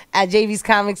the at JV's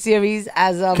comic series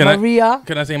as Maria.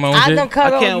 Can I say my own shit? I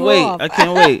can't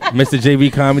wait. Mr.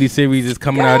 JV comedy series is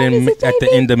coming out at the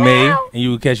end of May, and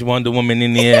you will catch Wonder Woman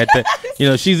in there. At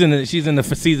the, she's in the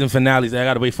season finales. I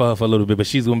gotta wait for her for a little bit, but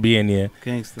she's gonna be in there.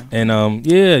 Gangsta. And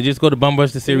just go to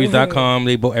bumrushtheseries.com.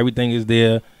 Everything is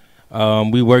there.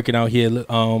 We working out here.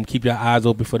 Keep your eyes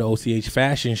open for the O.C.H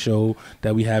fashion show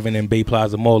that we having in Bay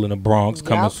Plaza Mall in the Bronx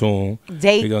coming soon.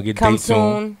 Date we're gonna get come date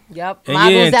soon. Yep. And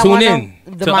models that tune in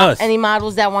to us. Any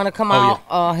models that want to come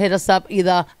out, hit us up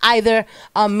either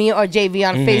me or JV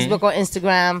on Facebook or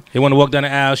Instagram. They want to walk down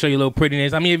the aisle, show you a little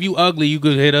prettiness. I mean, if you ugly, you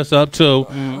could hit us up too.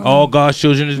 All God's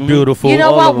children is beautiful. You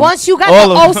know what? Once you got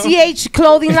the O.C.H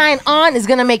clothing line on, it's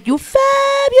gonna make you fabulous.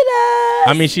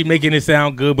 I mean, she making it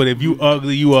sound good, but if you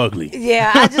ugly, you ugly.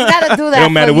 Yeah, I just gotta do that. It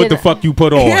don't matter what the fuck you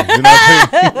put on. You know what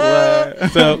I'm saying?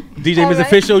 So, DJ Miss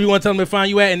Official, you want to tell them to find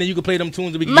you at, and then you can play them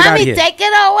tunes and we can get out of here. Mommy, take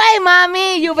it away,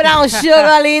 mommy. You brown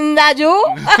sugar, linda, you.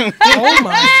 Oh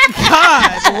my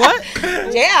God! What?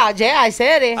 Yeah, I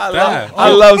said it. I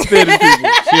love spitting people.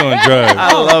 She on drugs.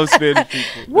 I love spitting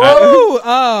people. Woo!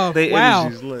 Oh, they wow.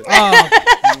 energy's lit.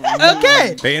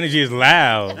 Okay. The energy is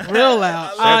loud. Real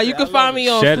loud. You can find me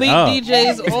on Fleet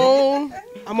DJ's own.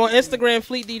 I'm on Instagram,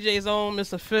 Fleet DJ's own,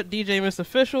 DJ Miss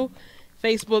Official.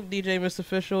 Facebook, DJ Miss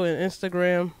Official. And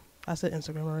Instagram. I said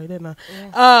Instagram already, didn't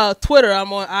I? Twitter,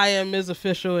 I'm on I Am Ms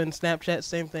Official. And Snapchat,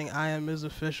 same thing, I Am Ms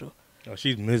Official. Oh,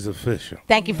 she's Ms. Official.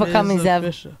 Thank you for coming,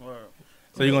 Zev.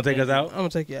 So you gonna take us out? I'm gonna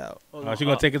take you out. She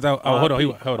gonna take us out. Oh, hold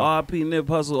on. R.P. Nip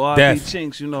Hustle, R.P.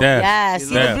 Chinks, you know. Yeah,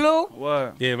 see the blue?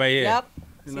 Word. Yeah, right here. Yep.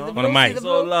 You know? On the mic. It's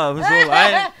all love. It's all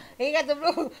love. He got the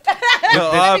blue. Yo,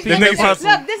 R.P. Nip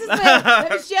Hustle. Look, this is me.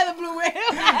 Let me share the blue with him.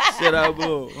 Shit out,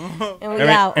 blue. And we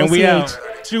out. And we out.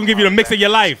 She gonna give you the mix of your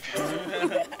life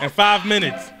in 5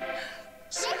 minutes.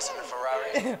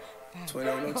 20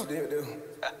 on what you do.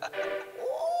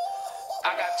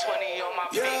 I got 20 on my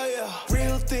feet. Yeah.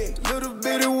 Real thick, little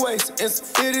bitty waist, and some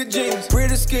fitted jeans.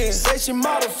 Pretty skin, say she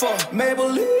model for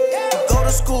Maybelline. Go to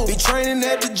school, be training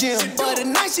at the gym. But at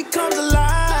night she comes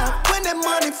alive when that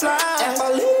money flies.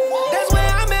 That's where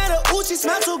I met her. Ooh, she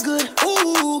smells so good.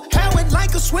 Ooh, hair went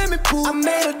like a swimming pool. I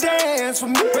made her dance for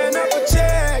me. Ran up a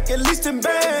check, at least in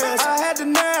bands. I had to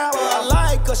now. I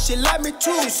like her, she like me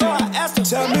too. So I asked her,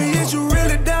 tell me, is you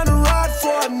really down to ride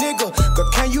for a nigga? Cause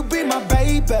can you be my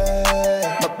baby?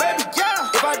 My baby, yeah.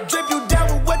 If I drip you down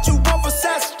with what you want for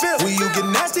sex, will you get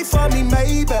nasty for me,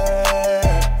 maybe?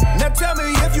 Now tell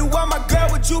me if you want my girl,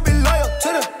 would you be loyal to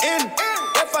the end?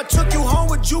 If I took you home,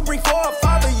 would you bring 4 or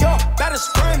 5 of your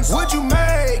baddest friends? Would you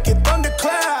make it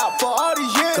thundercloud for all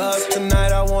these years? Cause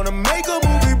tonight I wanna make a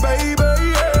movie, baby,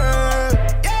 yeah.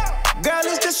 Girl,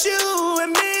 it's just you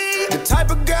and me. The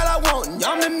type of girl I want,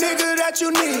 I'm the nigga that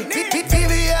you need.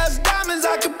 VVS diamonds,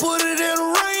 I can put it in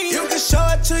a ring. You can show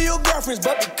it to your girlfriends,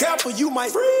 but be careful, you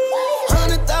might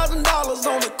 $100,000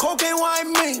 on the cocaine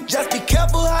wine mean. Just be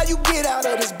careful how you get out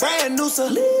of this brand new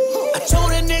salute. I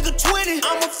told that nigga 20,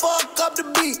 I'ma fuck up the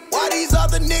beat. Why these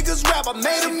other niggas rap? I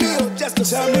made a meal just to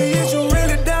tell me, is you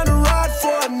really down to ride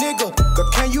for a nigga? Cause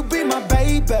can you be my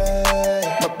baby?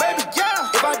 My baby, yeah.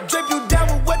 If I drip you down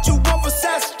with what you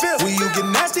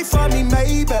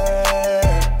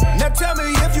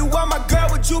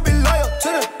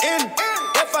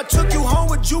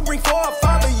you bring 4 or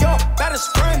 5 of your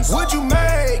baddest friends? Would you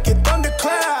make it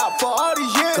thundercloud for all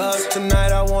these years? Cause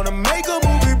tonight I wanna make a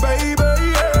movie, baby,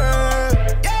 yeah.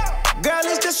 Girl,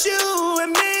 it's just you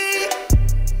and me.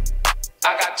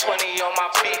 I got 20 on my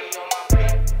feet.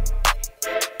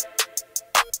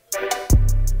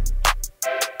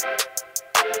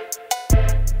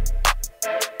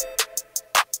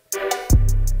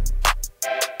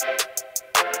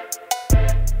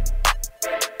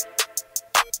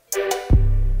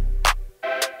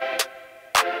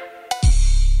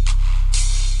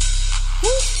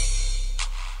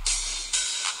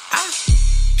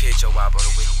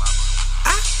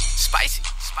 Spicy.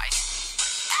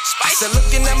 I said,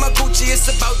 looking at my Gucci, it's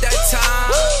about that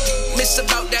time. Miss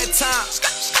about that time.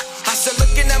 I said,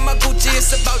 looking at my Gucci,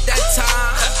 it's about that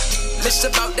time. Miss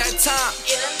about that time.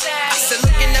 I said,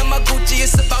 looking at my Gucci,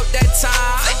 it's about that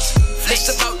time. Miss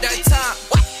about that time.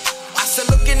 I said,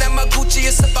 looking at my Gucci,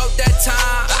 it's about that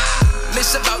time.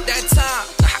 Miss about that time.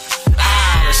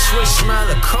 The switch smell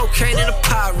of cocaine in a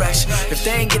Pyrex. If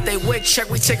they ain't get they weight check,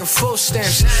 we taking full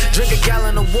stamps. Drink a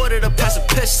gallon of water to pass a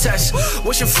piss test.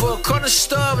 Wishing for a corner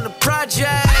store in the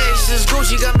projects. This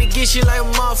Gucci got me geeky like a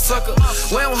motherfucker.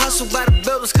 We don't hustle by the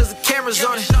buildings cause the camera's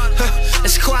on it.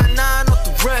 It's quite 9 off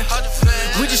the red.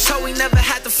 We just told we never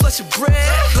had to flush a bread.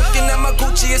 Looking at my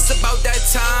Gucci, it's about that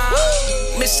time.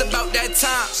 Miss about that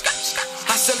time.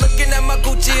 I said, looking at my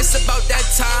Gucci, it's about that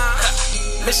time.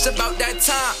 Miss about that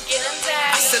time.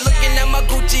 I said, looking at my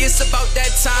Gucci, it's about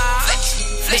that time.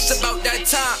 Miss about that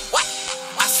time.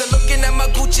 I said, looking at my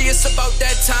Gucci, it's about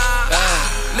that time.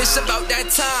 Miss about that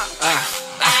time.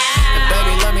 And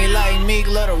baby, love me like Meek,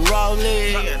 let her roll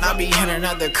it. And I be handing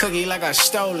out the cookie like I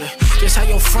stole it. Just how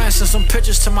your friends send some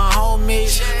pictures to my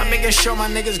homies. I'm making sure my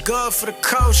niggas good for the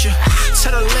culture.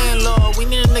 Tell the landlord we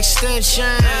need an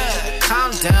extension.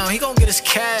 Calm down, he gon' get his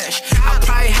cash. I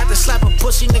probably have to slap a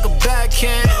pussy nigga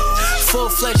backhand.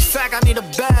 Full-fledged fact, I need a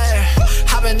bag.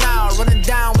 Hopping out, running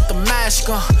down with the mask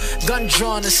on. Gun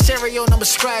drawn, the stereo number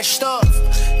scratched up.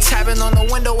 Tapping on the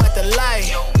window at the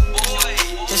light.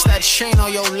 It's that chain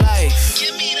on your life.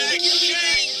 Give me that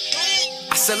chain.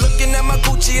 I said, looking at my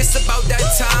Gucci, it's about that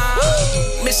time.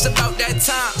 Miss about that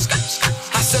time.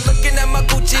 I said, looking at my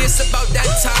Gucci, it's about that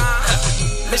time.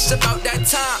 Miss about that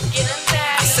time.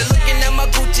 I said, looking at my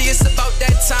Gucci, it's about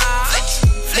that time.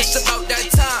 Miss about that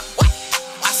time.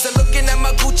 I said, looking at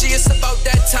my Gucci, it's about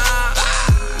that time.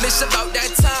 Miss about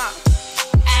that time.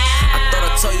 I thought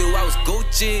I told you I was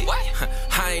Gucci.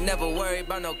 I ain't never worried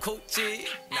about no coochie.